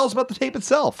 So tell us about the tape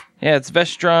itself. yeah, it's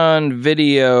Vestron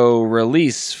Video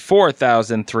Release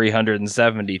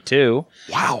 4372.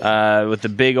 Wow. With the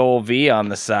big old V on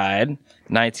the side.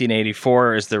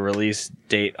 1984 is the release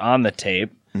date on the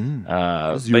tape.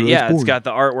 But yeah, it's got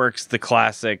the artworks, the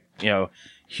classic,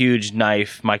 huge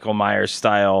knife, Michael Myers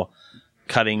style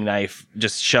cutting knife,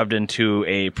 just shoved into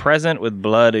a present with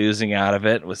blood oozing out of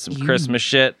it with some Christmas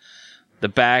shit. The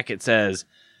back, it says,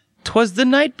 "'Twas the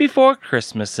night before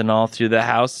Christmas, and all through the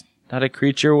house, not a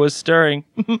creature was stirring.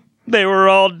 They were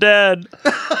all dead."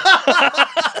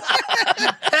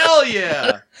 Hell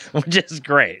yeah. Which is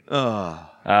great.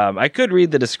 I could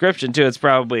read the description too. It's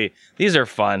probably, these are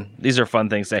fun. These are fun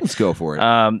things to say. Let's go for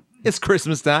it. It's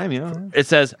Christmas time, It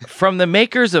says, from the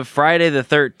makers of Friday the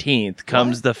 13th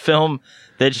comes the film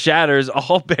that shatters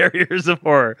all barriers of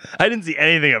horror. I didn't see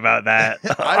anything about that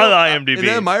on IMDb. And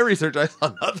then in my research, I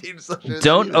saw nothing.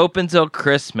 Don't Open Till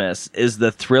Christmas is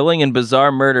the thrilling and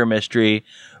bizarre murder mystery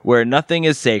where nothing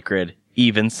is sacred,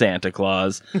 even Santa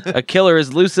Claus. A killer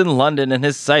is loose in London and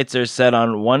his sights are set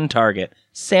on one target,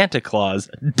 Santa Claus.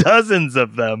 Dozens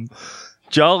of them.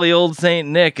 Jolly old Saint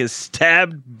Nick is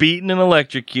stabbed, beaten, and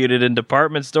electrocuted in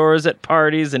department stores, at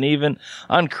parties, and even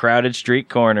on crowded street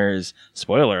corners.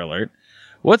 Spoiler alert.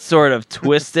 What sort of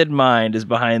twisted mind is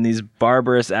behind these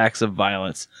barbarous acts of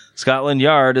violence? Scotland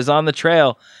Yard is on the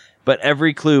trail, but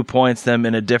every clue points them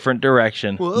in a different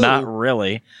direction. Whoa. Not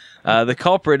really. The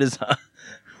culprit is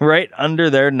right under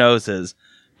their noses.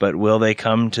 But will they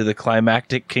come to the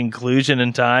climactic conclusion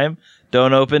in time?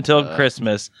 Don't Open Till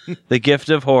Christmas. The gift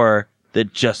of horror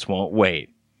that just won't wait.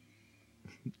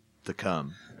 To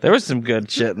come. There was some good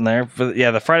shit in there. But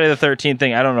yeah, the Friday the 13th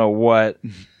thing, I don't know what.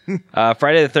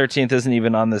 Friday the 13th isn't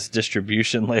even on this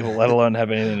distribution label, let alone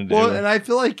have anything to do with Well, it. and I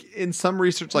feel like in some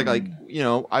research, I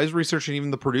was researching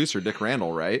even the producer, Dick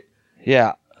Randall, right?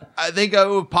 Yeah. I think it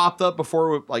would have popped up before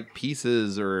with like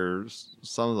Pieces or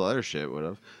some of the other shit would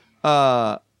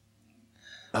have.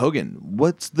 Hogan,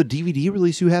 what's the DVD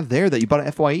release you have there that you bought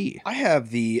at FYE? I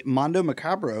have the Mondo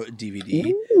Macabro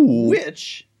DVD, Ooh.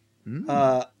 which,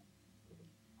 up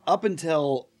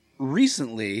until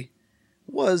recently,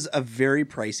 was a very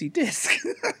pricey disc.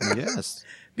 Yes.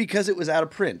 Because it was out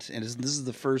of print, and this is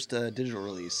the first digital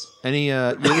release. Any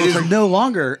It is no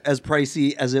longer as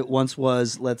pricey as it once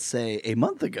was, let's say, a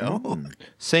month ago.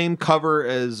 same cover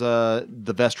as the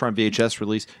Vestron VHS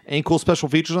release. Any cool special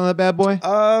features on that bad boy?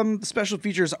 The special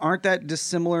features aren't that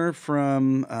dissimilar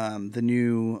from the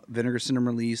new Vinegar Syndrome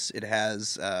release. It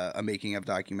has a making of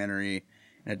documentary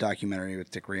and a documentary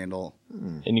with Dick Randall.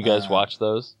 And you guys watch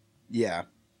those? Yeah.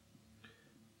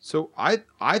 So I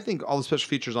think all the special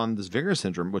features on this Vinegar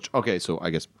Syndrome, so I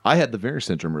guess I had the Vinegar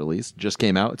Syndrome release, just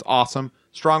came out. It's awesome.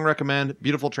 Strong recommend.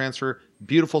 Beautiful transfer.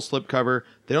 Beautiful slipcover.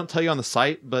 They don't tell you on the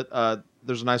site, but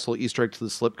there's a nice little Easter egg to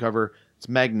the slipcover. It's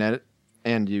magnetic,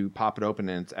 and you pop it open,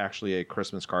 and it's actually a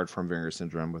Christmas card from Vinegar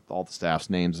Syndrome with all the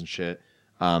staff's names and shit.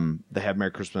 They have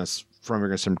Merry Christmas from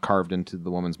Vinegar Syndrome carved into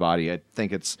the woman's body. I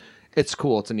think it's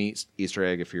cool. It's a neat Easter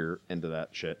egg if you're into that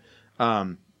shit.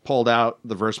 Pulled out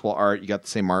the versatile art. You got the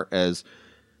same art as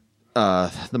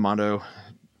the Mondo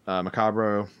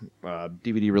Macabro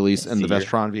DVD release and the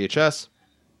Vestron VHS.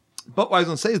 But what I was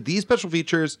going to say is these special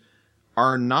features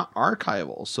are not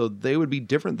archival, so they would be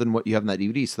different than what you have in that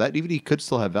DVD. So that DVD could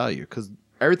still have value because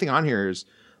everything on here is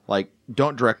like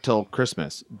Don't Direct Till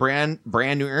Christmas, brand new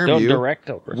interview. Don't direct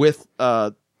till Christmas. With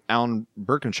Alan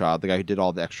Birkinshaw, the guy who did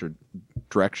all the extra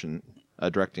directing.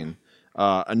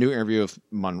 A new interview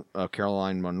of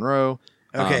Caroline Munro.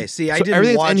 Okay, see, I so didn't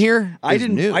everything's watch in here. I is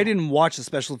didn't. new. I didn't watch the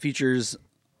special features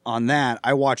on that.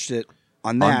 I watched it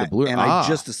on the that, Blu- and I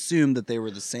just assumed that they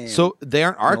were the same. So they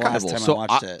aren't the last archival. time I So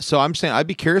watched it. so I'm saying I'd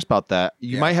be curious about that.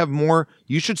 You might have more.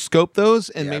 You should scope those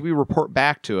and maybe report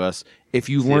back to us if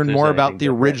you learn there's more anything about the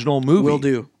different. original movie. will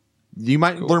do. You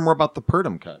might learn more about the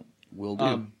Purdom cut. Will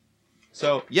do.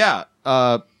 So yeah,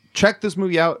 check this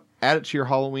movie out. Add it to your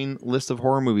Halloween list of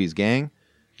horror movies, gang.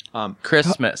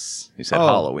 Christmas. You said Oh.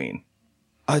 Halloween.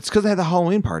 It's because they had the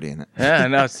Halloween party in it. Yeah,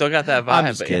 no, it's still got that vibe. I'm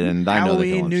just but kidding. I know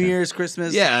they Halloween, don't New understand. Year's,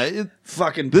 Christmas. Yeah,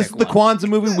 fucking. this is pick the one. Kwanzaa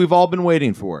movie we've all been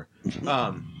waiting for.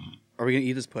 Are we gonna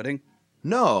eat this pudding?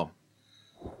 No.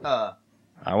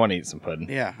 I want to eat some pudding.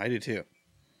 Yeah, I do too.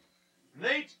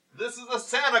 Nate, this is a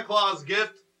Santa Claus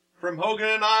gift from Hogan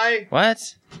and I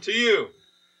What? to you.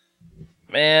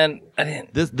 Man, I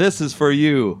didn't. This is for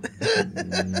you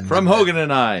from Hogan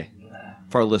and I.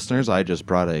 For our listeners, I just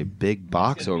brought a big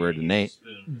box over to Nate.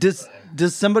 Does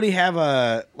somebody have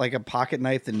a pocket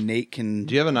knife that Nate can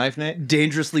Do you have a knife, Nate?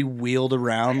 dangerously wield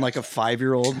around like a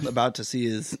 5-year-old about to see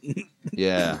his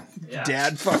Yeah.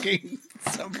 dad fucking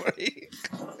So funny.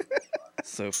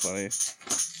 So funny.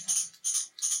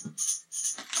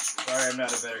 Sorry, I'm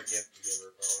not a better gift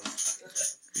giver,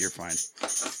 fellas. You're fine.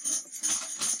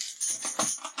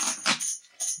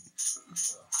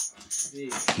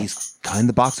 He's behind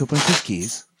the box opening his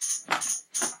keys.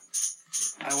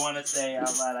 I want to say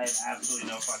out loud, I have absolutely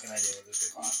no fucking idea what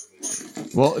this could possibly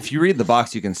be. Well, if you read the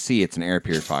box, you can see it's an air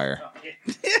purifier.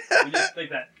 We just think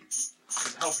that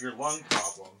would help your lung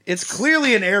problem. It's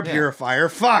clearly an air purifier.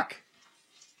 Fuck.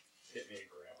 Hit me,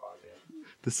 Grandpa. Dude.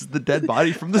 This is the dead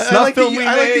body from the I snuff like, film we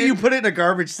I like that made. you put it in a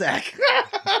garbage sack.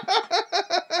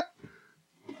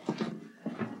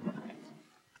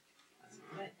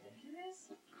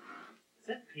 Is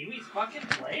that Pee-wee's fucking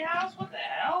playhouse? What the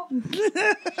hell?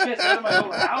 Shit, out of my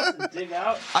old house and dig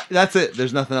out. That's it.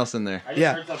 There's nothing else in there. I just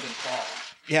Yeah. heard something fall.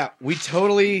 Yeah, we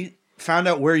totally found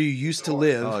out where you used to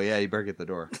live. Oh, yeah, you better get the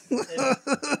door. Dude,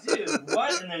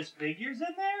 what? And there's figures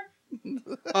in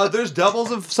there? There's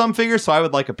doubles of some figures, so I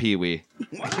would like a Pee-wee.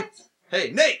 What?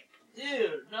 Hey, Nate!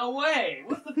 Dude, no way.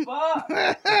 What the fuck?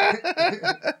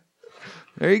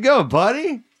 There you go,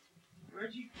 buddy.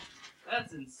 Where'd you...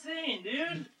 That's insane,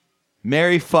 dude.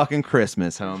 Merry fucking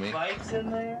Christmas, homie. Bikes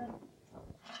in there.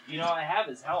 You know, I have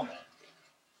his helmet.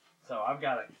 So I've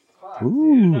got a... Fuck,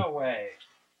 Ooh. dude, no way.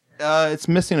 It's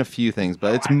missing a few things,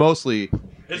 but it's mostly... It's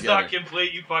together. not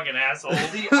complete, you fucking asshole.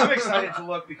 See, I'm excited to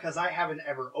look because I haven't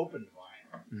ever opened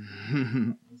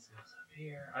mine. This goes up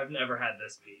here. I've never had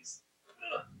this piece.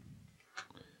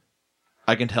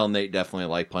 I can tell Nate definitely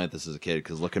liked playing this as a kid,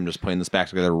 because look at him just putting this back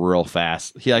together real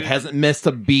fast. He hasn't missed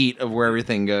a beat of where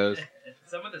everything goes.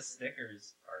 Some of the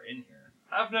stickers are in here.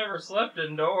 I've never slept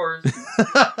indoors.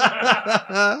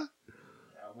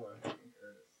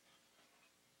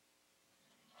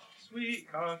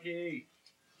 Sweet conky.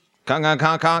 Conky.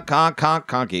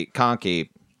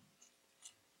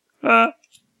 Well,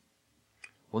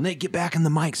 Nate, get back in the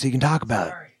mic so you can talk about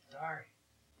it. Sorry.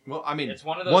 Well, I mean, It's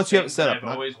one of those once you have it things set that up. I've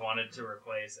always wanted to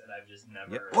replace, and I've just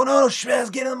never. Yeah. Oh, no, Shmaz,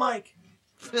 get in the mic.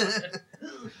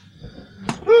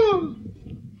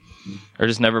 Or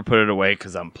just never put it away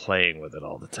because I'm playing with it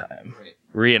all the time. Right.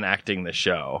 Reenacting the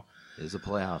show, It's a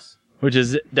playhouse. which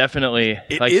is definitely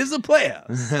It like is a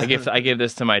playhouse. I gave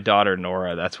this to my daughter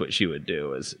Nora. That's what she would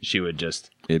do. Is she would just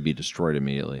It'd be destroyed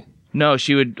immediately. no,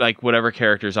 she would like whatever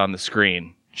character's on the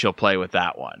screen, she'll play with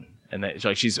that one, and that,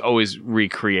 like she's always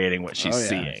recreating what she's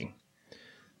seeing.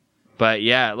 But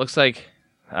yeah, it looks like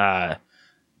the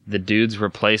dudes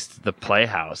replaced the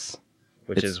playhouse,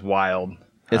 which is wild.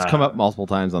 It's come up multiple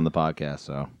times on the podcast,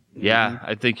 so. Yeah,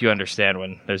 I think you understand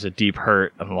when there's a deep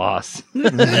hurt and loss.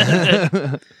 And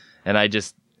I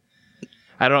don't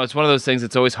know, it's one of those things,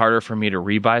 it's always harder for me to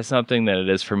rebuy something than it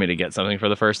is for me to get something for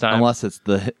the first time. Unless it's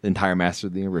the entire Master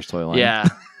of the Universe toy line. Yeah.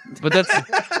 But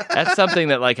that's something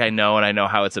that like I know, and I know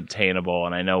how it's obtainable,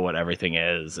 and I know what everything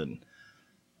is, and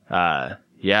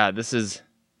yeah, this is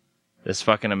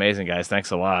fucking amazing, guys.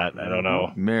 Thanks a lot. I don't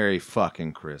know. Merry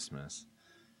fucking Christmas.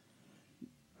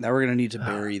 Now we're gonna need to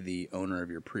bury the owner of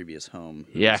your previous home,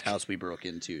 Yeah. whose house we broke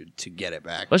into, to get it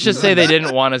back. Let's just say they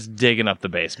didn't want us digging up the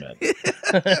basement.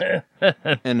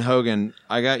 And Hogan,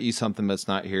 I got you something that's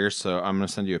not here, so I'm going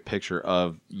to send you a picture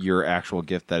of your actual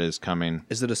gift that is coming.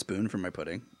 Is it a spoon for my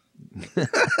pudding? So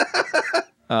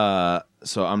I'm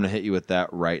going to hit you with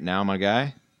that right now, my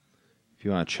guy. If you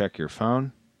want to check your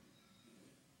phone.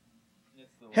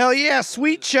 Hell yeah,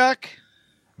 sweet Chuck.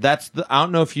 I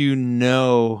don't know if you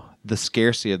know the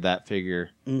scarcity of that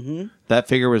figure. Mm-hmm. That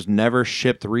figure was never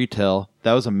shipped retail.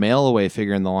 That was a mail away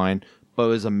figure in the line, but it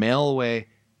was a mail away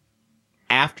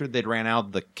after they'd ran out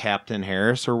of the Captain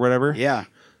Harris or whatever. Yeah.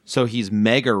 So he's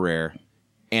mega rare.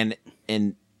 And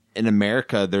in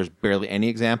America, there's barely any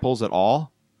examples at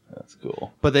all. That's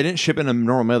cool. But they didn't ship it in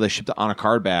normal mail. They shipped it on a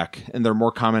card back, and they're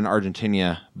more common in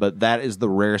Argentina. But that is the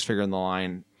rarest figure in the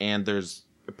line, and there's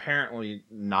apparently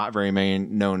not very many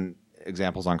known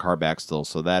examples on card back still.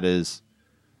 So that's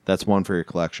one for your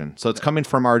collection. So it's coming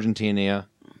from Argentina.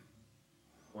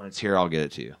 When it's here, I'll get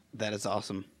it to you. That is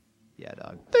awesome. Yeah,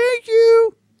 dog. Thank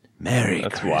you. Merry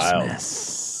That's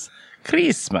Christmas.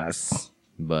 Christmas.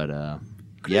 But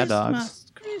yeah,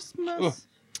 dogs. Christmas.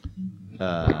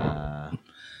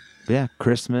 Yeah,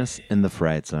 Christmas in the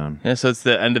Fright Zone. Yeah, so it's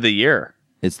the end of the year.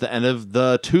 It's the end of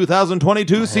the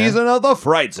 2022 season of the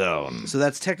Fright Zone. So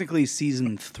that's technically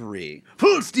season 3.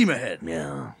 Full steam ahead.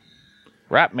 Yeah.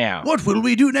 Rap meow. What will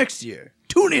we do next year?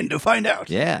 Tune in to find out.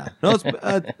 Yeah.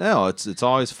 No, it's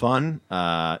always fun.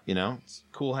 It's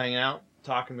cool hanging out,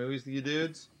 talking movies with you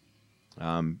dudes.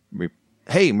 We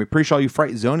appreciate all you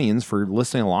Fright Zonians for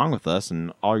listening along with us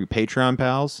and all your Patreon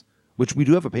pals, which we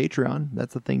do have a Patreon.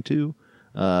 That's the thing too.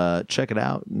 check it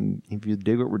out. And if you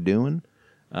dig what we're doing,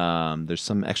 there's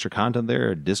some extra content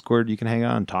there. A Discord you can hang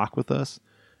on and talk with us.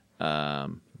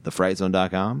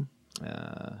 TheFrightZone.com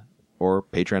or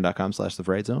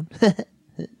Patreon.com/TheFrightZone.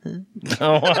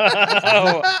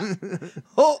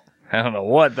 Oh, I don't know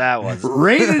what that was.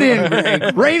 rein it in,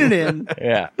 Greg. Rein it in.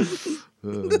 Yeah.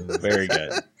 Very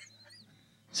good.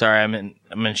 Sorry, I'm in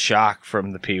shock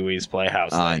from the Pee-wee's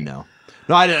Playhouse. I thing. know.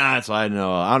 No, I didn't. That's why I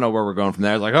know. I don't know where we're going from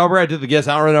there. I was like, oh, we're right to the guest.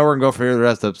 I don't really know where we're gonna go for the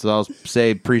rest of it. So I'll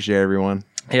say appreciate everyone.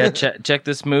 Yeah, check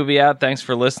this movie out. Thanks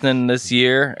for listening this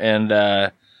year, and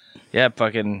yeah,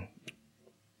 fucking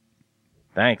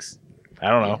thanks. I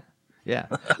don't know. Yeah.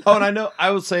 Oh, and I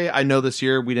will say, I know this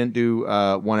year we didn't do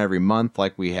one every month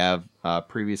like we have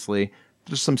previously.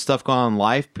 There's some stuff going on in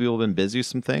life. People have been busy with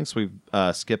some things. We've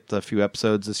skipped a few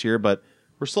episodes this year, but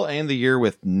we're still ending the year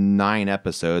with 9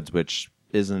 episodes, which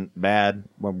isn't bad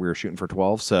when we were shooting for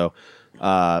 12. So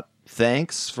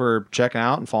thanks for checking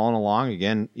out and following along.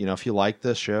 Again, if you like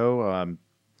this show,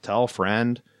 tell a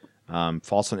friend.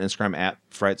 Follow us on Instagram at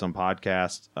Fright Zone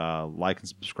Podcast. Like and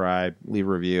subscribe. Leave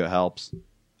a review. It helps.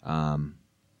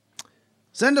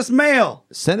 Send us mail.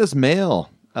 Send us mail.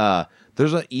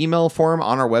 There's an email form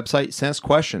on our website. Send us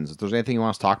questions if there's anything you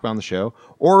want us to talk about on the show,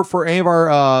 or for any of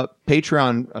our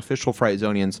Patreon official Fright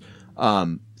Zonians.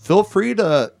 Feel free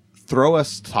to throw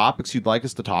us topics you'd like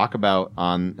us to talk about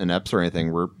on an episode or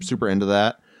anything. We're super into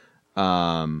that.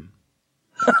 Bump,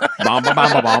 bump,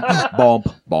 bump, bump, bump,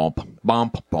 bump,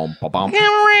 bump, bump, bump.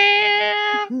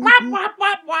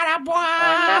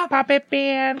 Puppet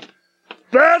band.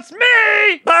 That's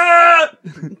me.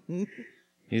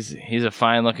 He's a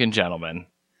fine looking gentleman.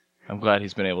 I'm glad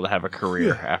he's been able to have a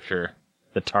career after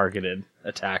the targeted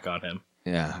attack on him.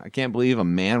 Yeah, I can't believe a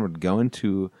man would go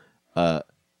into a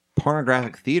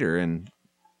pornographic theater and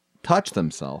touch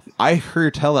themselves. I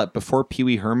heard tell that before Pee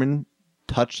Wee Herman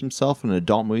touched himself in an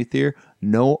adult movie theater,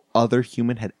 no other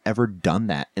human had ever done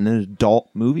that in an adult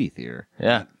movie theater.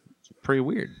 Yeah, It's pretty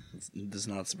weird. It does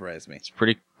not surprise me. it's a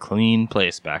pretty clean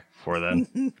place back before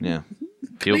then. Yeah.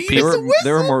 People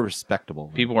They were more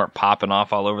respectable. people weren't popping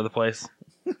off all over the place.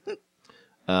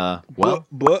 Well,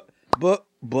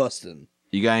 Bustin'.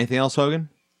 you got anything else, Hogan?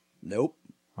 Nope.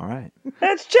 All right.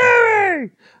 That's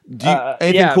Jerry. Do you,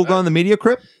 anything cool going on in the Media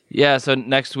Crypt? Yeah, so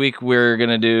next week we're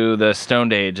gonna do the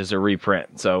Stoned Age as a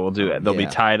reprint. So we'll do it. There'll be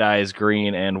Yeah. tie-dyes,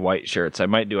 green and white shirts. I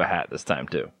might do a hat this time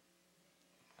too.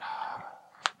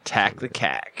 Tack the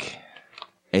cack.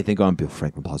 Anything going on Bill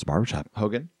Franklin Plaza Barbershop?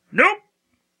 Hogan? Nope.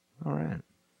 All right.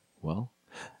 Well,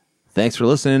 thanks for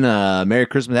listening. Merry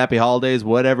Christmas, Happy Holidays,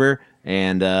 whatever.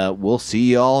 And we'll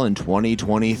see y'all in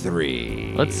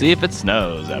 2023. Let's see if it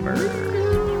snows ever.